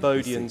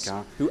Cambodians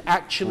who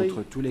actually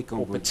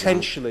or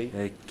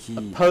potentially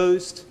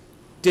opposed,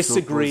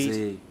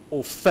 disagreed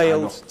or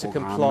failed to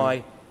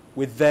comply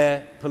with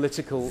their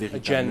political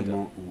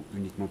agenda.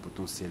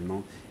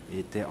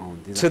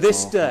 To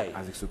this day,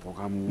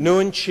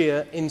 Nuon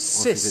Chea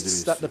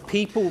insists that the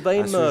people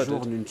they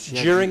murdered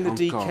during the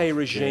DK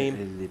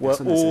regime were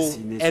all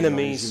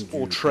enemies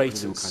or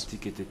traitors.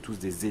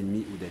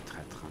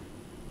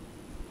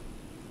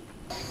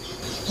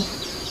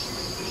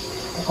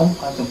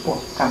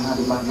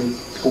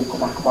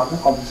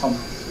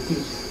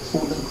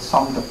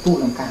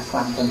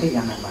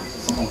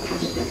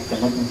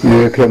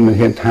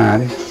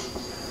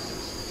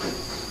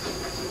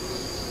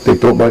 Từ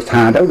tụi bờ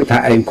thà đó, thà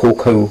em khô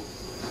khâu.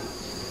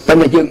 Tại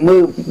mà dựng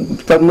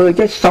mưa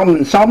chứ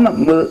xóm là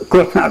mưa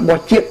cột hạt bỏ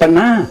chiếc bà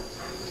na.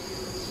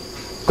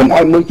 Còn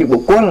oi mưa chỉ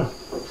bộ quên.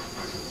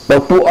 Bà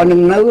phụ ở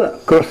nâng nấu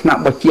cột hạt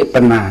bỏ chiếc bà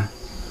na.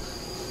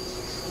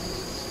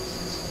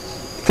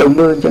 Từ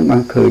mưa chứ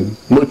mà khởi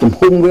mưa tùm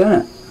hung với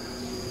á.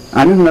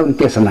 Anh nâng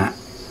kia sẵn nạ.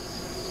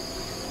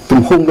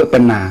 Tùm hung với bà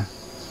na.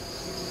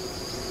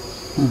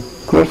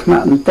 Cột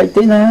hạt mình tay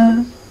tí nè.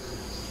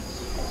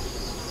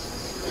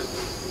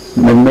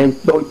 Mình nên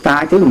đôi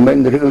ta chứ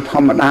mình rương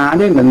thầm đá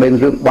đấy, mình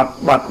rương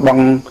bật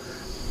bằng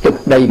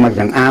thực đầy mà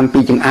chẳng am pi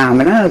chẳng am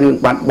ấy đó,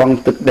 rương bật bằng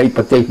thực đầy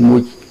bật đầy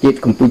mùi chết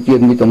Campuchia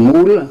như tổng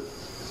ngũ đó,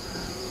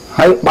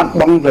 hay bật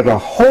bằng rồi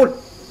hốt,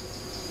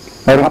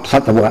 rồi hấp sát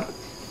tập vật,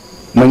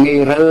 mình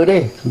nghe rơ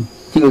đấy,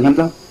 chưa nhắm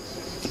đâu,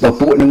 bảo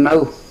phụ đừng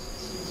đâu,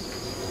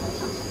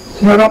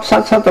 rồi hấp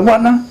sát tập vật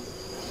đó,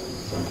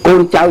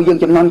 con cháu dương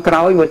trong non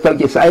cõi và cháu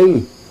chỉ say,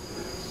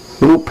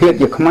 rụp hiệt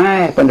việc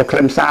mai, còn được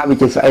làm sao vì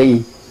chỉ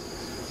say.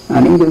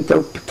 Những dân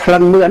châu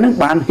thân mưa nó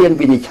ban hiên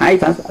vì cháy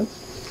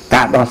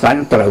cả đò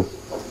sáng trầu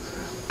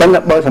tức là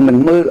bởi vì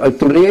mình mưa ở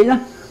tù lưới đó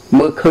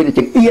mưa khơi là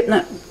chừng yên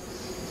á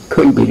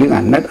khơi bị những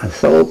ảnh đất ở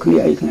số cái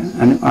ấy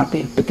ảnh nó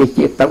đi cái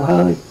chia tàu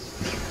hơi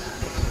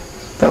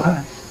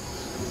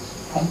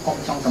không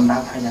trong tầm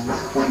đạo thay là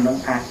phụ nông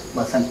ai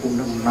bởi sân phụ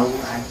nông nấu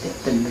ai tiết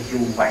tình là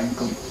dùng vãnh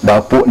cũng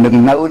bảo phụ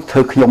nông nấu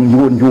thực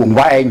dùng dùng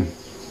vãnh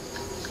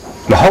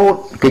là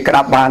hốt cái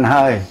đạp bàn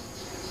hơi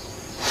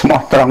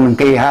smart trong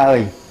kia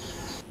hơi.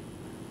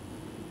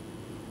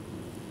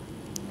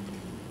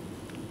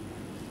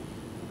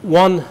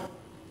 One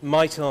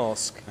might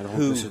ask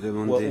who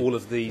were all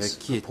of these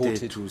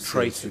purported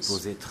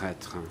traitors.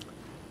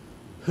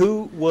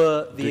 Who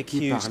were the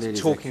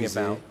accused talking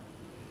about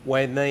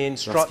when they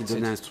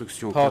instructed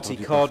party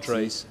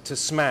cadres to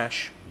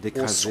smash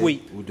or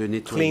sweep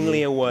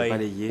cleanly away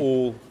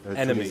all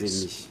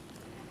enemies?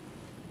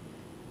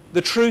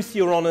 The truth,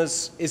 Your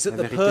Honours, is that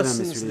the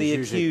persons the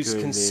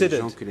accused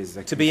considered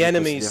to be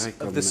enemies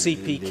of the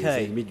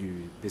CPK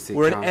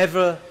were an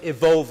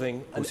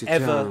ever-evolving and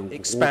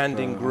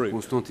ever-expanding group.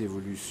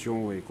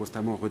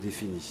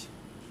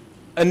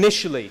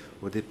 Initially,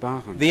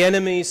 the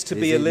enemies to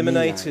be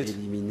eliminated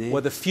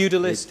were the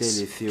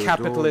feudalists,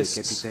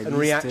 capitalists and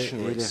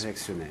reactionaries.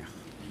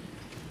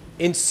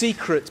 In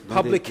secret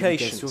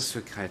publications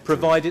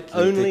provided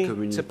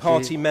only to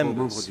party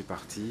members,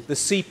 the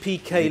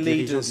CPK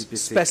leaders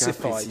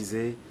specified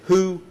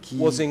who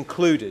was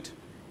included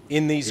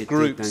in these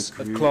groups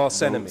of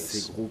class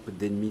enemies.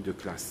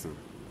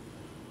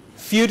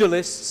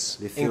 Feudalists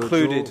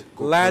included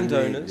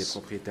landowners,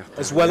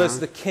 as well as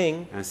the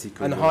king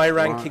and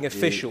high-ranking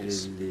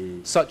officials,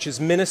 such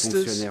as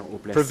ministers,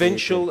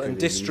 provincial and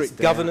district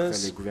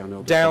governors,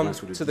 down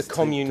to the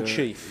commune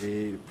chief.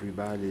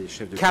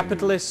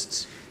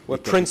 Capitalists were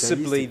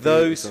principally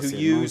those who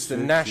used the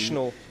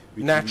national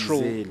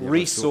natural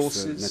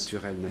resources,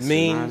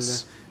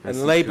 means,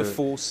 and labour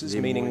forces,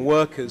 meaning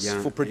workers,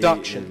 for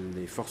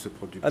production,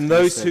 and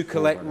those who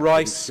collect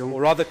rice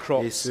or other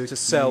crops to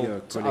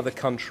sell to other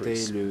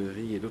countries.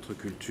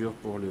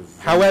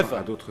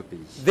 However,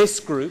 this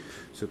group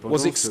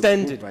was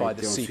extended by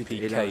the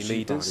CPK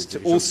leaders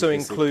to also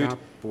include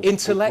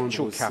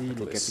intellectual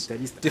capitalists,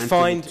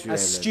 defined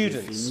as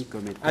students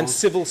and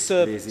civil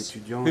servants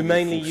who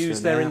mainly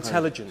use their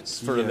intelligence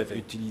for a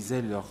living.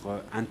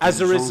 As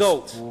a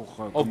result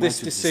of this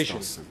decision,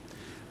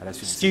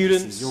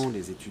 students,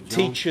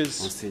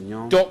 teachers,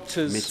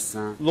 doctors,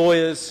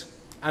 lawyers,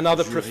 and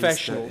other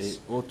professionals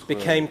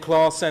became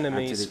class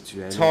enemies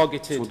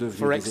targeted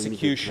for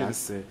execution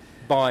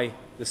by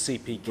the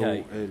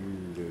CPK.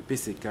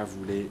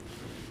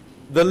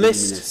 The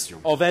list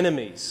of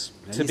enemies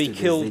to be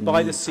killed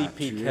by the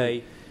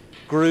CPK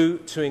grew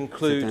to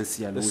include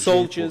the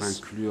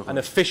soldiers and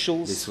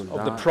officials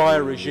of the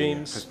prior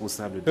regimes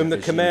whom the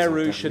Khmer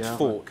Rouge had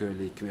fought,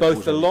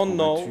 both the Lon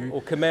Nol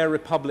or Khmer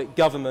Republic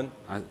government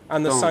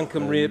and the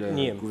Sangkum Reap.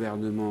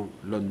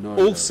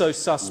 Also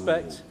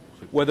suspect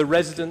were the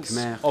residents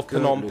of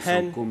Phnom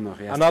Penh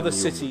and other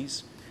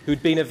cities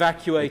who'd been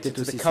evacuated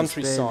to the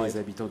countryside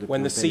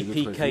when the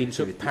CPK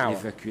took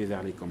power,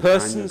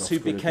 persons who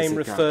became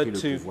referred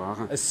to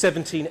as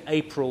 17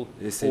 April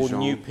or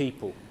New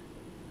People.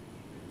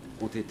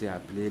 And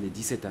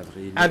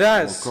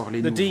as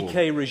the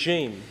DK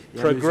regime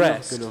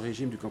progressed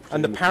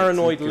and the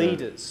paranoid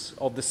leaders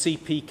of the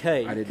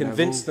CPK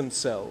convinced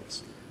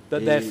themselves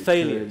that their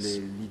failures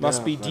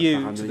must be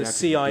due to the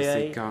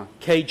CIA,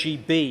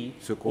 KGB,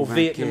 or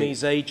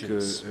Vietnamese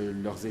agents,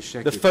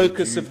 the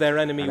focus of their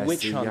enemy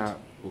witch hunt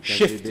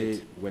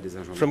shifted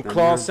from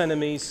class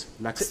enemies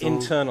to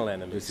internal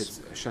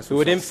enemies who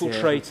had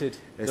infiltrated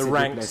the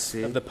ranks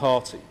of the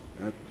party.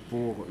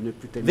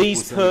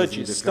 These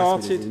purges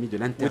started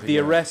with the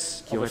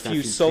arrest of a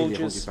few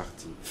soldiers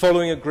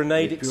following a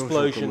grenade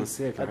explosion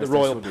at the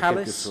Royal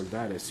Palace,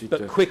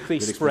 but quickly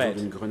spread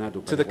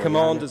to the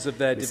commanders of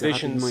their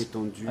divisions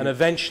and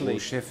eventually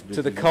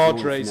to the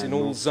cadres in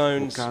all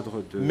zones,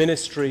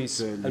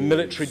 ministries and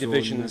military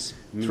divisions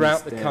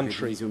throughout the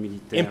country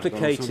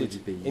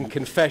implicated in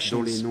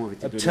confessions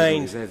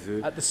obtained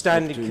at the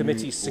Standing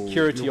Committee's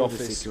Security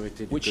Office,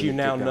 which you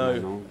now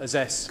know as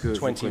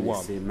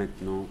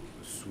S21.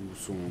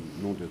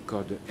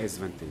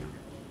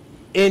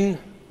 In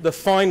the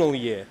final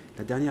year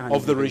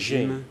of the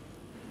regime,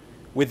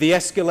 with the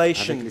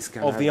escalation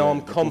of the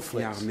armed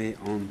conflict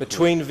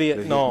between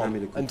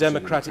Vietnam and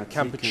Democratic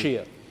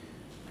Kampuchea,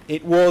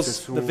 it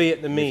was the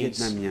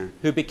Vietnamese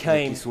who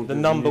became the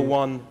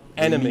 #1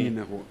 enemy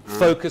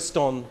focused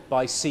on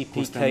by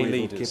CPK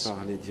leaders.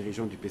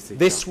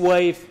 This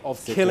wave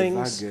of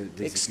killings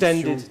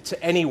extended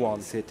to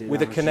anyone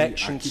with a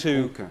connection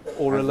to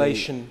or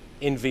relation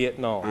in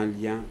Vietnam,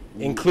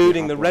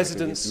 including the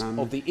residents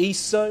of the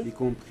East Zone,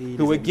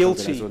 who were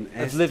guilty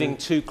of living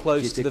too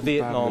close to the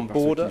Vietnam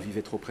border,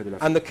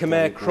 and the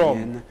Khmer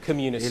Krom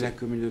community,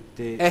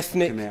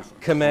 ethnic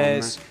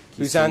Khmers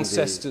whose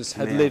ancestors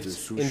had lived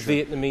in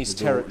Vietnamese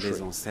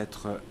territory.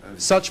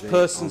 Such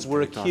persons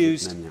were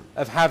accused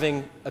of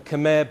having a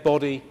Khmer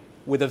body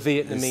with a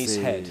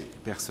Vietnamese head.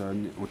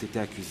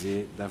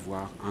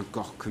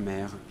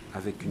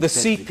 The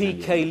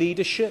CPK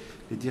leadership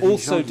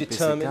also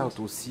determined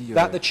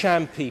that the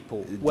Cham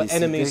people were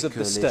enemies of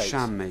the state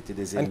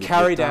and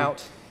carried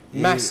out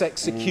mass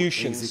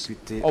executions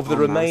of the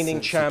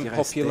remaining Cham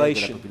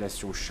population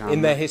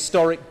in their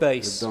historic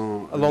base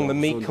along the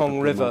Mekong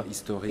River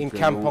in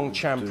Kampong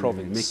Cham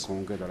province.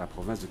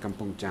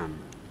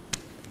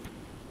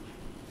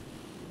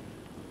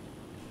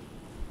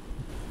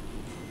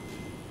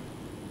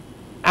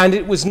 And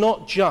it was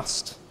not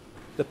just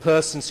the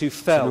persons who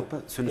fell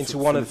into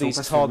one of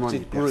these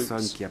targeted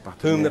groups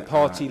whom the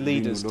party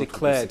leaders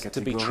declared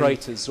to be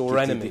traitors or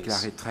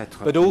enemies,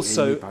 but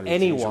also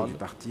anyone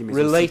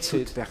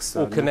related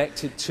or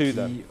connected to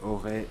them.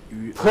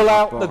 Pull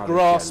out the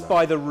grass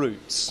by the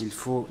roots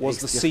was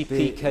the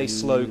CPK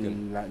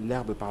slogan.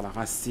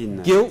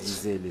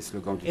 Guilt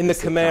in the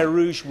Khmer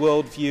Rouge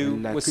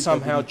worldview was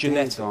somehow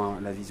genetic.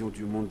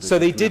 So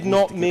they did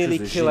not merely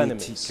kill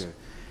enemies.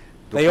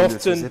 They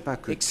often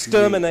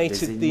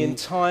exterminated the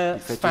entire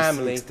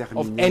family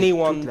of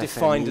anyone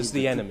defined as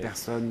the enemy,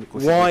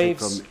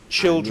 wives,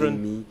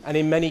 children, and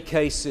in many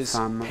cases,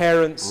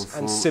 parents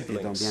and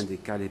siblings,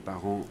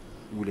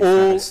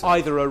 all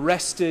either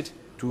arrested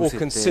or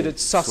considered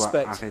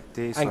suspect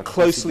and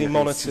closely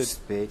monitored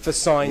for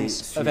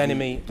signs of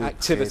enemy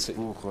activity.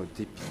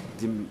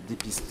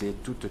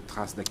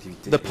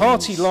 The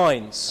party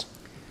lines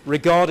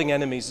regarding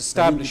enemies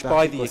established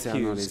by the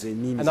accused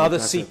and other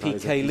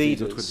CPK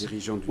leaders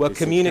were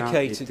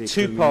communicated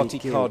to party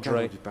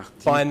cadre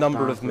by a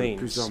number of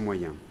means.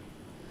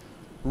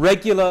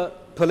 Regular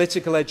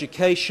political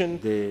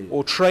education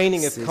or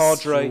training of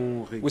cadre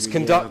was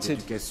conducted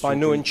by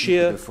Nguyen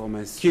Chia,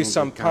 Khieu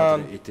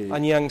Samphan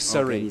and Ieng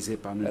Sary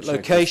at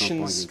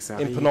locations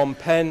in Phnom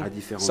Penh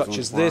such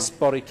as this,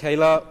 Bori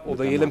Kaila or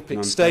the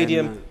Olympic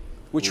Stadium,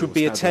 which would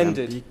be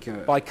attended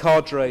by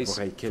cadres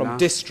from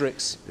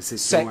districts,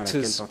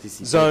 sectors,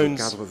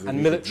 zones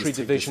and military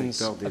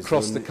divisions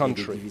across the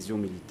country.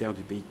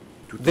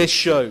 This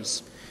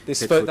shows,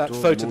 that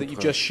photo that you've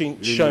just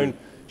shown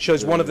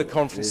shows one of the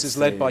conferences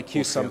led by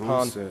Khieu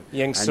Samphan,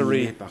 Ieng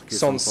Sary,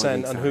 Son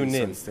Sen and Hu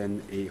Nim.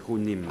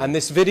 And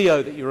this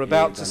video that you're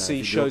about to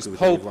see shows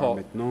Pol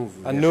Pot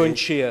and Nguyen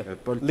Chia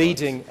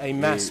leading a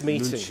mass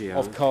meeting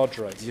of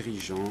cadres.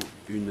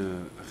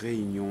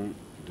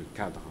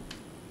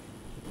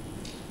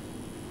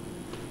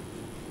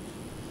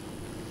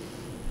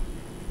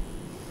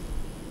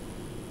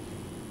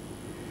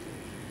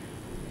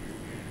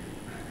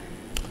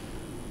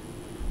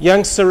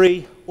 Iang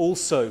Sary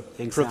also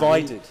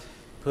provided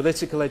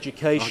political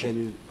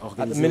education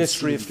at the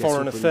Ministry of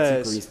Foreign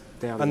Affairs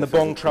and the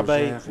Bong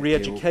Tra-Bay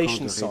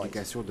re-education site,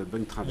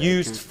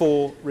 used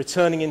for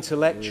returning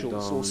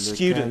intellectuals or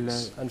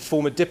students and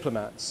former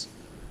diplomats,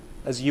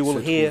 as you will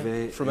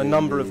hear from a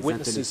number of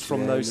witnesses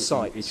from those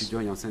sites.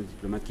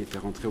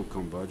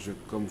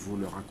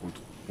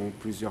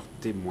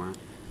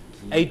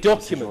 A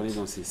document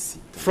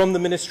from the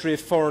Ministry of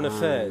Foreign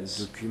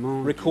Affairs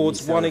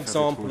records one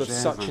example of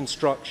such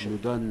instruction.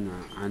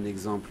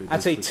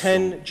 At a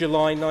 10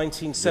 July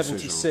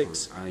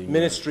 1976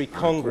 Ministry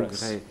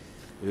Congress,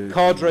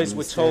 cadres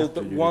were told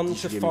that 1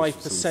 to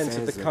 5%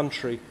 of the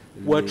country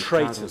were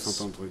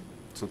traitors,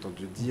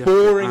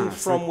 boring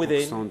from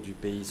within,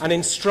 and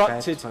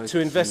instructed to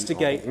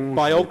investigate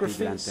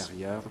biographies,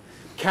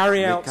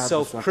 carry out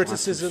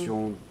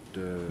self-criticism,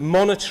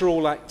 monitor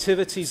all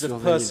activities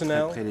of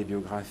personnel,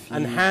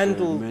 and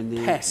handle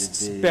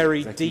pests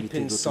buried deep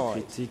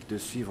inside,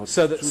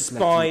 so that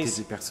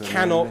spies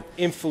cannot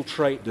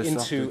infiltrate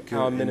into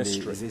our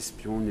ministry.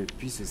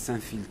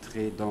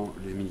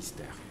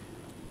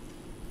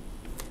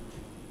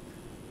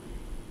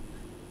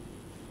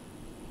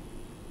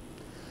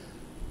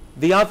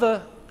 The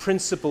other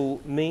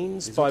principal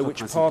means by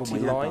which party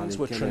lines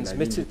were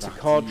transmitted to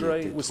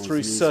cadre was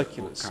through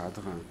circulars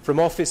from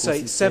Office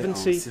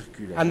 870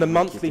 and the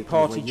monthly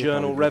party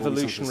journal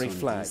Revolutionary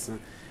Flag,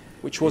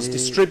 which was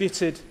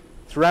distributed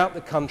throughout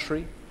the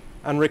country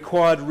and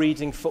required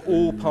reading for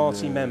all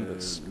party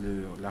members.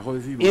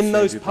 In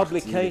those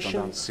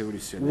publications,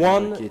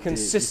 one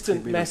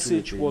consistent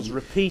message was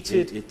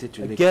repeated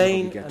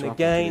again and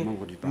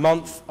again,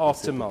 month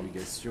after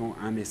month.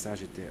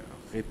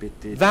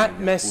 That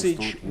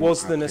message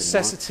was the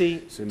necessity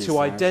to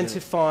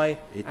identify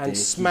and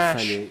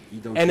smash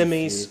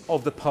enemies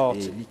of the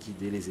party.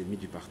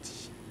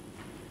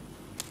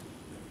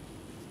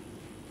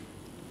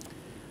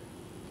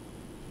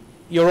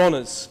 Your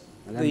Honours,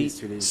 the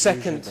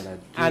second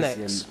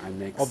annex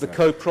of the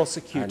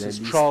co-prosecutor's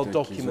trial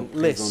document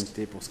list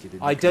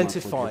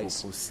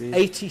identifies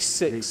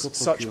 86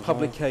 such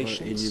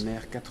publications,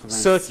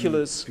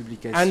 circulars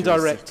and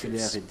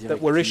directives that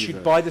were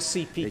issued by the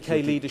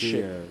CPK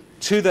leadership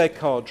to their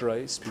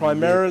cadres,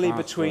 primarily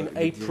between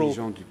April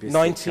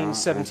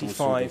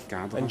 1975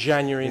 and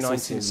January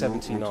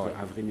 1979.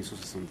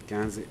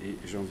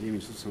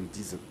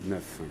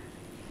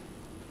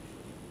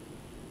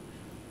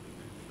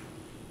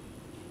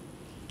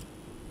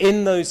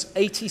 In those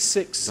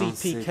 86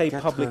 CPK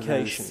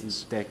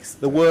publications,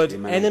 the word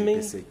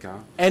enemy,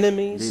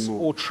 enemies,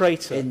 or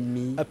traitor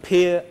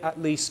appear at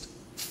least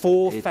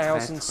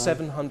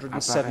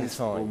 4,707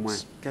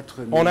 times,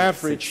 on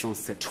average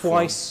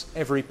twice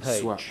every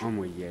page.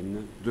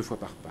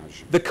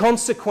 The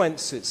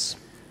consequences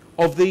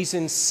of these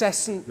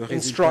incessant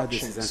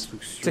instructions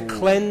to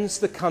cleanse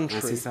the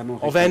country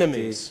of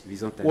enemies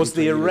was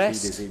the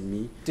arrest,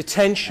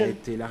 detention,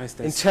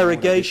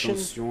 interrogation,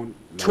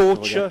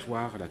 torture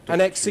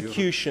and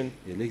execution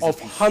of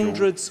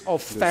hundreds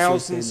of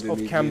thousands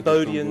of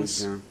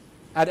Cambodians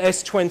at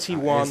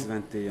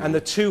S21 and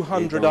the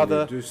 200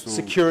 other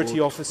security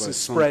officers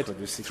spread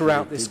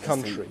throughout this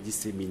country.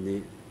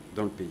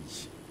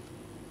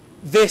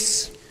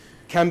 This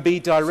can be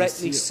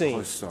directly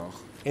seen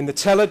in the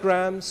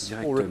telegrams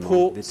or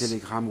reports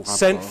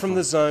sent from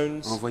the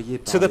zones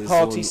to the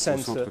party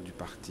centre,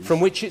 from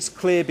which it's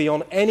clear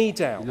beyond any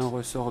doubt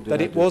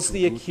that it was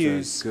the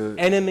accused's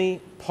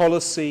enemy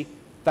policy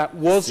that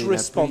was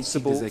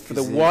responsible for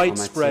the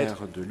widespread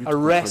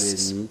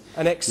arrests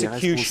and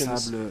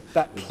executions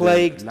that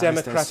plagued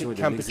democratic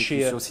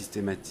Kampuchea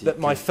that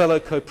my fellow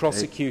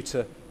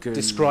co-prosecutor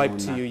described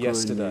to you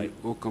yesterday.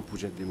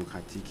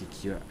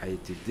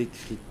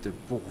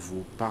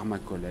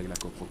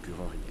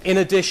 In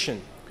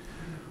addition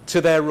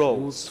to their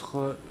roles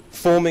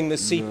forming the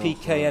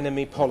CPK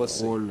enemy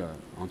policy,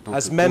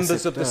 as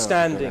members of the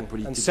Standing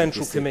and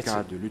Central Committee,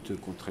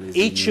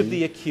 each of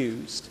the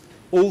accused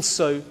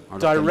also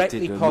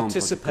directly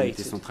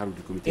participated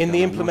in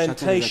the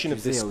implementation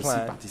of this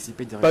plan,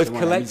 both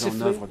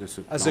collectively,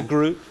 as a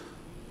group,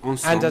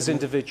 and as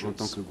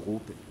individuals.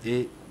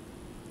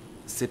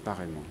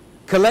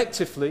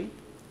 Collectively,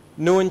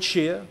 Nguyen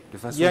Chia,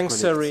 Iang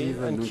Sary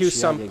and Khieu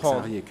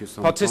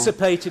Samphan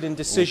participated in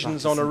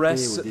decisions on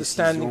arrests at the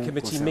Standing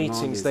Committee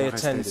meetings they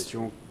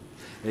attended.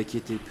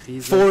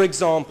 For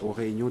example,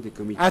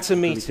 at a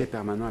meeting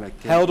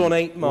held on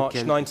 8 March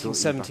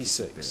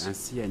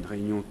 1976,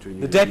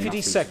 the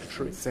Deputy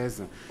Secretary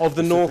of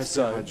the North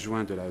Zone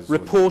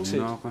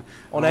reported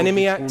on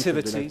enemy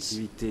activities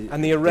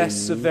and the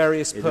arrests of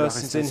various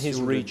persons in his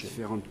region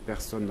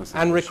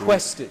and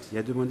requested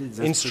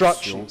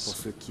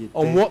instructions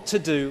on what to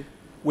do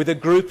with a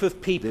group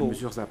of people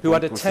who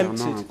had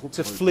attempted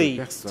to flee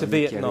to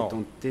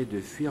Vietnam.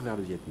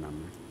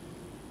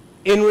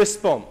 In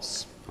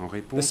response,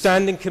 the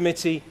Standing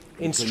Committee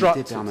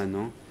instructed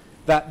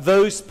that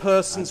those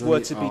persons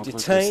were to be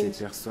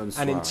detained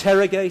and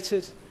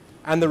interrogated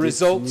and the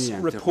results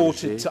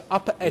reported to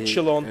upper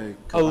echelon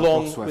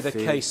along with a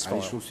case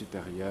file.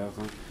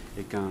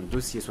 Et qu'un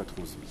dossier soit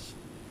transmis.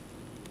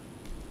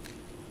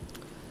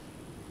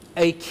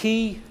 A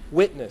key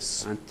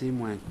witness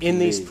in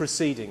these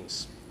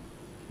proceedings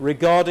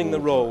regarding the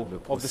role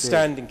of the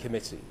Standing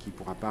Committee,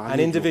 an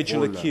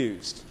individual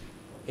accused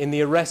in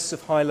the arrests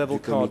of high-level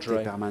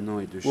cadre,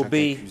 will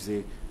be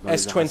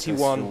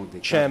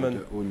S21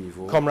 Chairman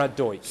Comrade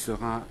Duch.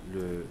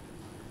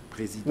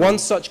 One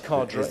such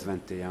cadre,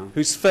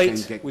 whose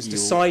fate was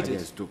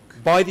decided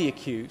by the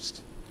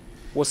accused,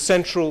 was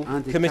Central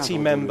Committee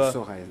member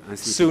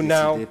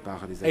Sunao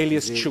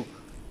alias Chuk,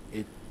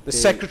 the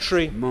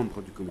secretary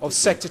of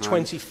Sector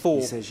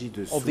 24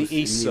 of the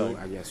East Zone.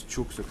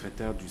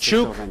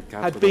 Chuk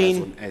had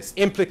been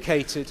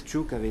implicated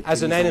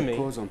as an enemy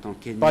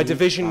by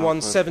Division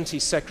 170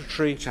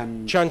 Secretary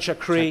Chan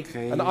Chakri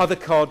and other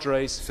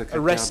cadres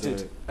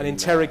arrested and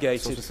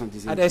interrogated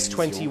at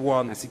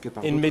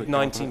S21 in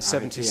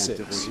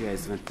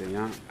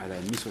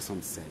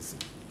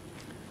mid-1976.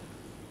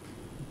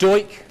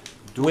 Duch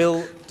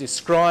will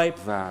describe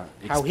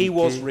how he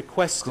was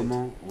requested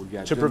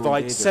to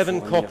provide 7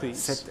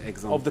 copies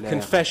of the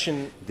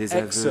confession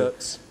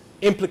excerpts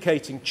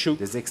implicating Chuk,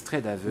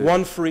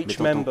 one for each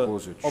member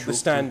of the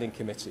Standing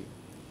Committee.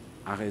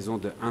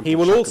 He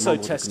will also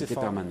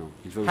testify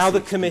how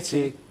the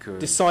committee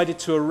decided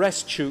to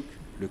arrest Chuk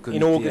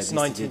in August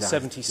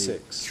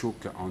 1976.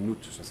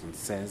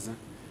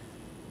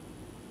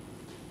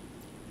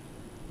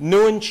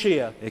 Nguyen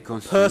Chia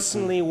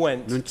personally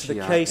went to the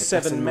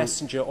K7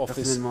 messenger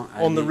office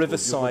on the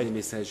riverside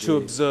to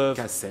observe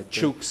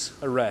Chuk's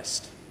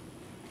arrest.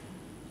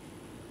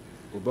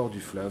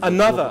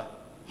 Another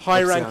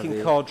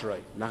high-ranking cadre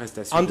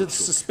under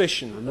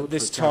suspicion at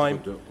this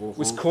time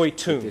was Khoi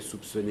Toon,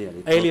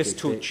 alias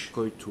Tuch,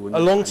 a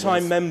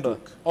long-time member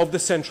of the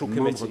Central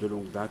Committee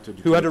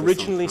who had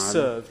originally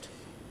served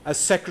as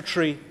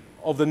Secretary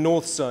of the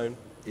North Zone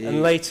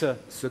and later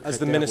as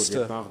the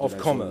Minister of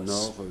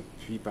Commerce.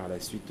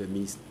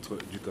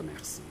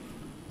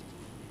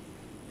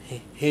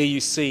 Here you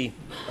see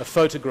a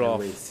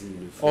photograph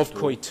of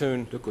Khoi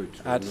Toon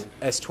at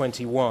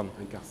S21.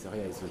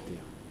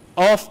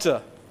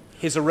 After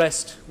his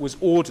arrest was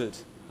ordered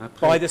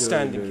by the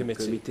Standing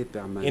Committee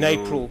in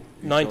April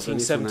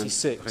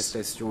 1976,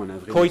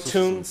 Khoi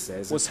Toon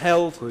was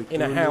held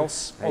in a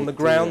house on the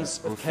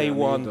grounds of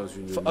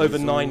K1 for over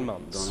 9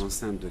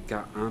 months,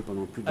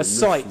 a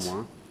site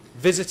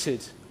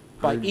visited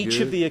by each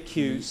of the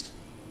accused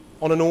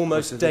on an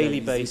almost daily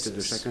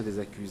basis.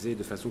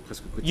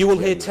 You will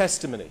hear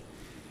testimony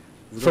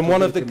from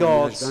one of the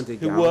guards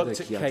who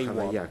worked at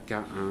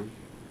K1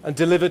 and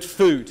delivered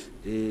food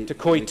to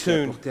Khoi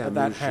Toon at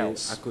that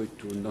house.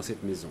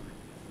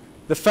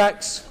 The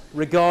facts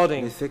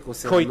regarding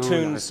Khoi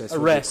Toon's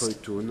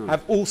arrest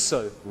have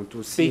also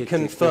been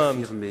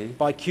confirmed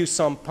by Khieu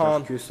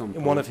Samphan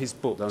in one of his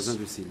books.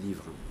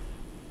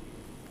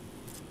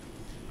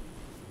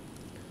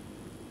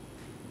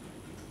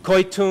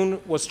 Khoi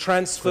Toon was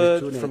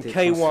transferred from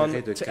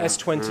K1 to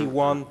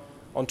S21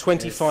 on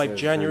 25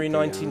 January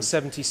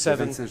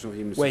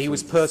 1977, where he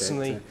was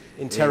personally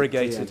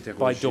interrogated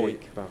by Duch.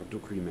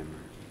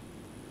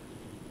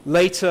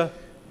 Later,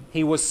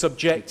 he was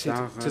subjected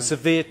to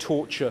severe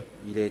torture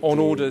on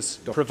orders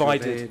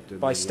provided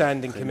by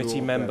Standing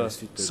Committee member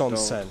Son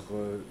Sen.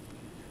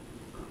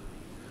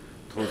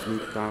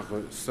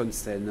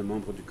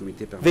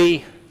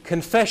 The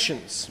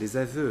confessions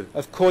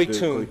of Khoi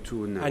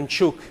Toon and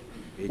Chuk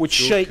would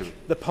shake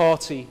the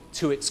party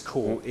to its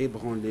core.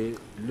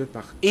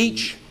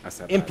 Each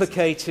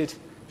implicated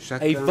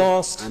a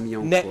vast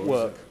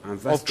network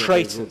of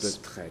traitors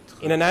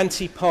in an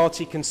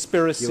anti-party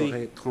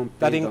conspiracy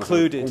that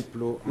included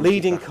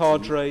leading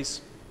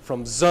cadres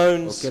from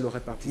zones,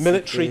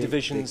 military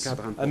divisions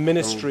and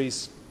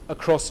ministries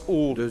across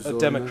all of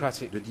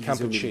democratic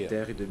Kampuchea.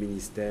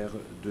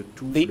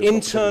 The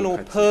internal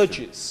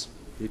purges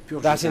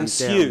that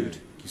ensued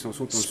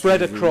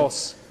spread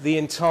across the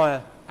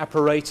entire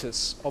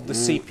apparatus of the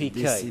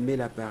CPK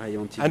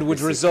and would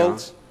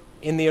result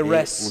in the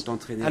arrest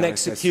and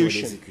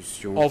execution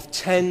of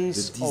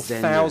tens of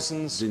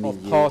thousands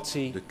of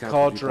party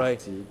cadre,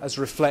 as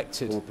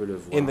reflected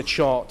in the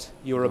chart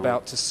you are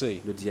about to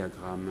see.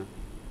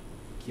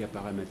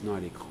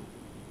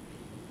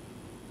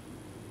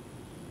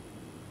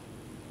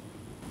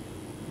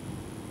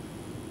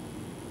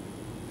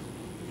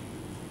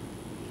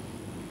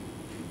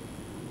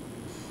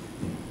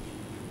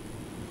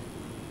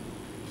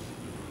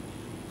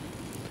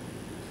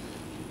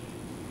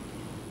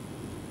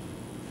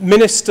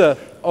 Minister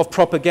of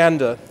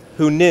Propaganda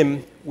Hu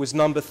Nim was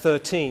number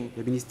 13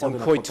 on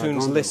Khoi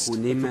Toon's list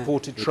of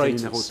purported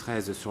traitors.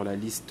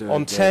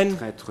 On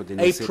 10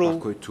 April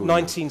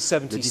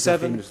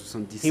 1977,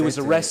 he was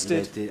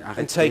arrested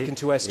and taken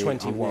to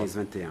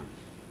S21.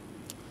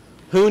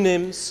 Hu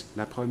Nim's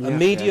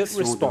immediate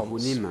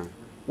response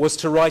was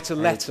to write a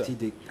letter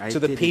to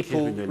the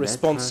people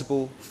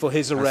responsible for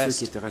his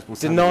arrest,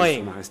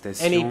 denying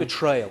any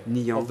betrayal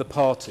of the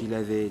party.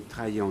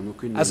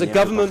 As a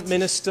government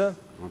minister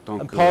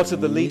and part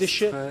of the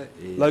leadership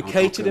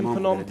located in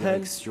Phnom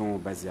Penh,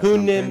 Hu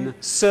Nim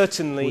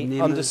certainly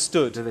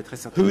understood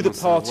who the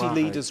party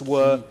leaders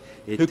were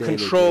who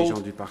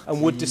controlled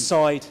and would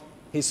decide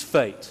his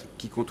fate.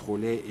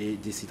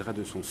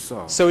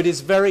 So it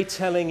is very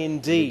telling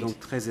indeed,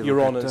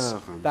 Your Honours,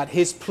 that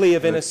his plea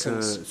of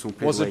innocence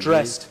was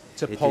addressed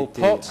to Pol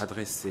Pot,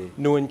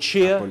 Nuon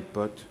Chea,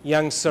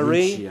 Ieng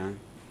Sary,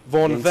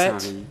 Von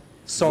Vet,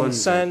 Son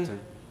Sen,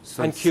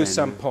 and Khieu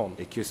Samphan.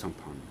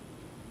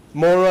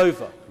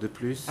 Moreover,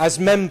 as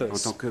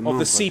members of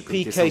the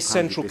CPK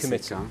Central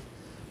Committee,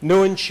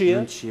 Nuon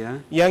Chea,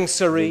 Ieng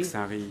Sary,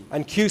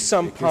 and Khieu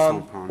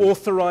Samphan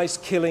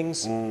authorised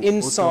killings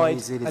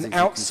inside and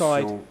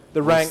outside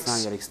the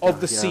ranks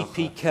of the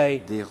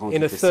CPK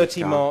in a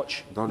 30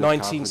 March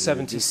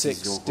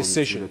 1976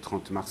 decision.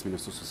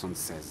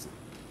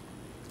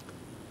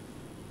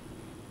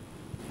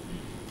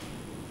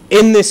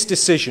 In this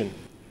decision,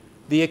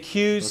 the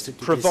accused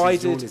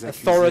provided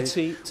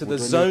authority to the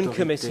zone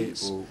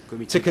committees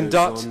to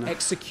conduct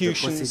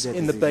executions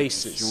in the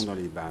bases.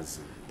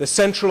 The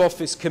Central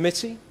Office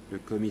Committee,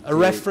 a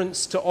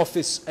reference to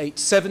Office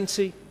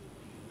 870,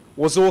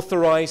 was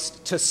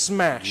authorized to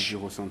smash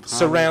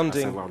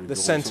surrounding the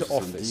Centre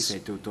Office.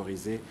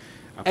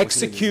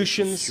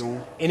 Executions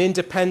in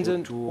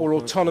independent or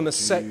autonomous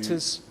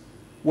sectors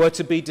were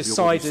to be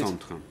decided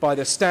by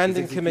the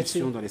Standing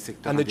Committee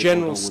and the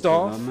General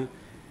Staff.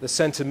 The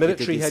Centre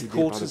Military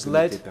Headquarters,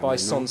 led by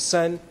Son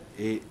Sen,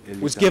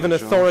 was given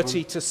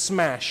authority to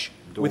smash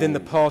within the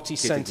party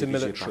Centre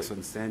Military.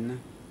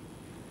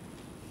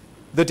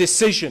 The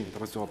decision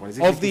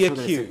of the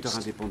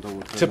accused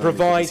to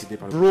provide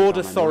broad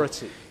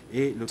authority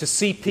to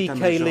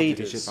CPK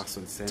leaders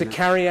to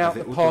carry out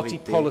the party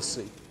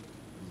policy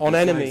on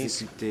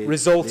enemies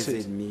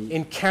resulted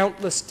in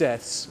countless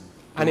deaths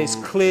and is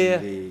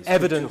clear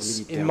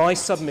evidence in my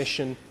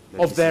submission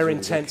of their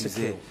intent to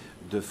kill.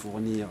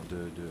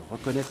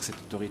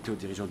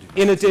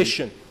 In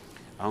addition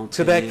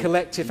to their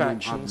collective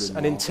actions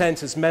and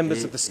intent as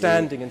members of the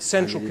Standing and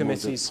Central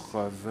Committees,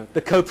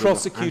 the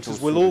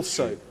co-prosecutors will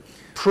also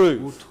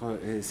prove,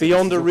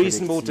 beyond a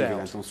reasonable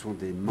doubt,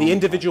 the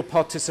individual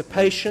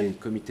participation,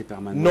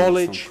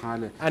 knowledge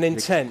and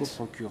intent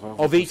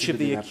of each of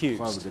the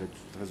accused.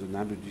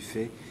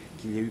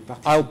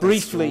 I'll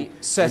briefly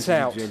set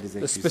out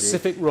the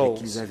specific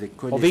roles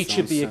of each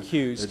of the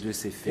accused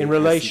in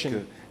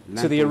relation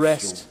to the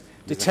arrest,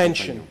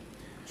 detention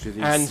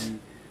and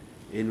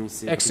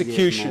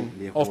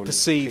execution of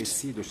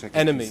perceived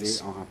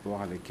enemies.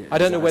 I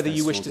don't know whether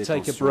you wish to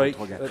take a break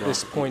at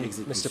this point,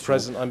 Mr.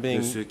 President. I'm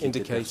being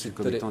indicated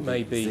that it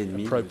may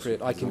be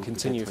appropriate. I can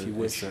continue if you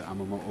wish.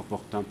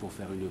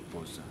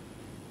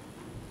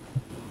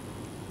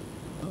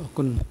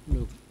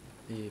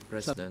 The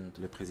President,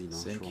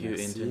 thank you,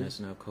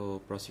 International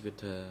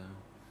Co-Prosecutor.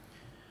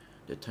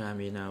 The time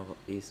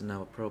is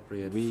now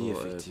appropriate for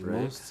a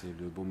break. C'est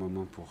le bon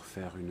moment pour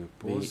faire une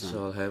We pause.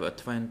 shall have a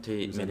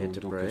 20-minute Nous allons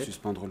donc break,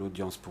 suspendre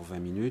l'audience pour 20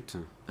 minutes,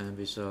 and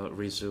we shall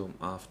resume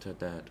after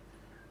that.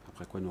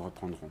 après quoi nous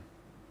reprendrons.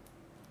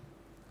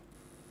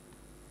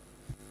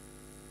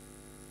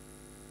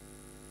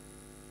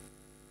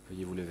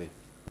 Veuillez vous lever.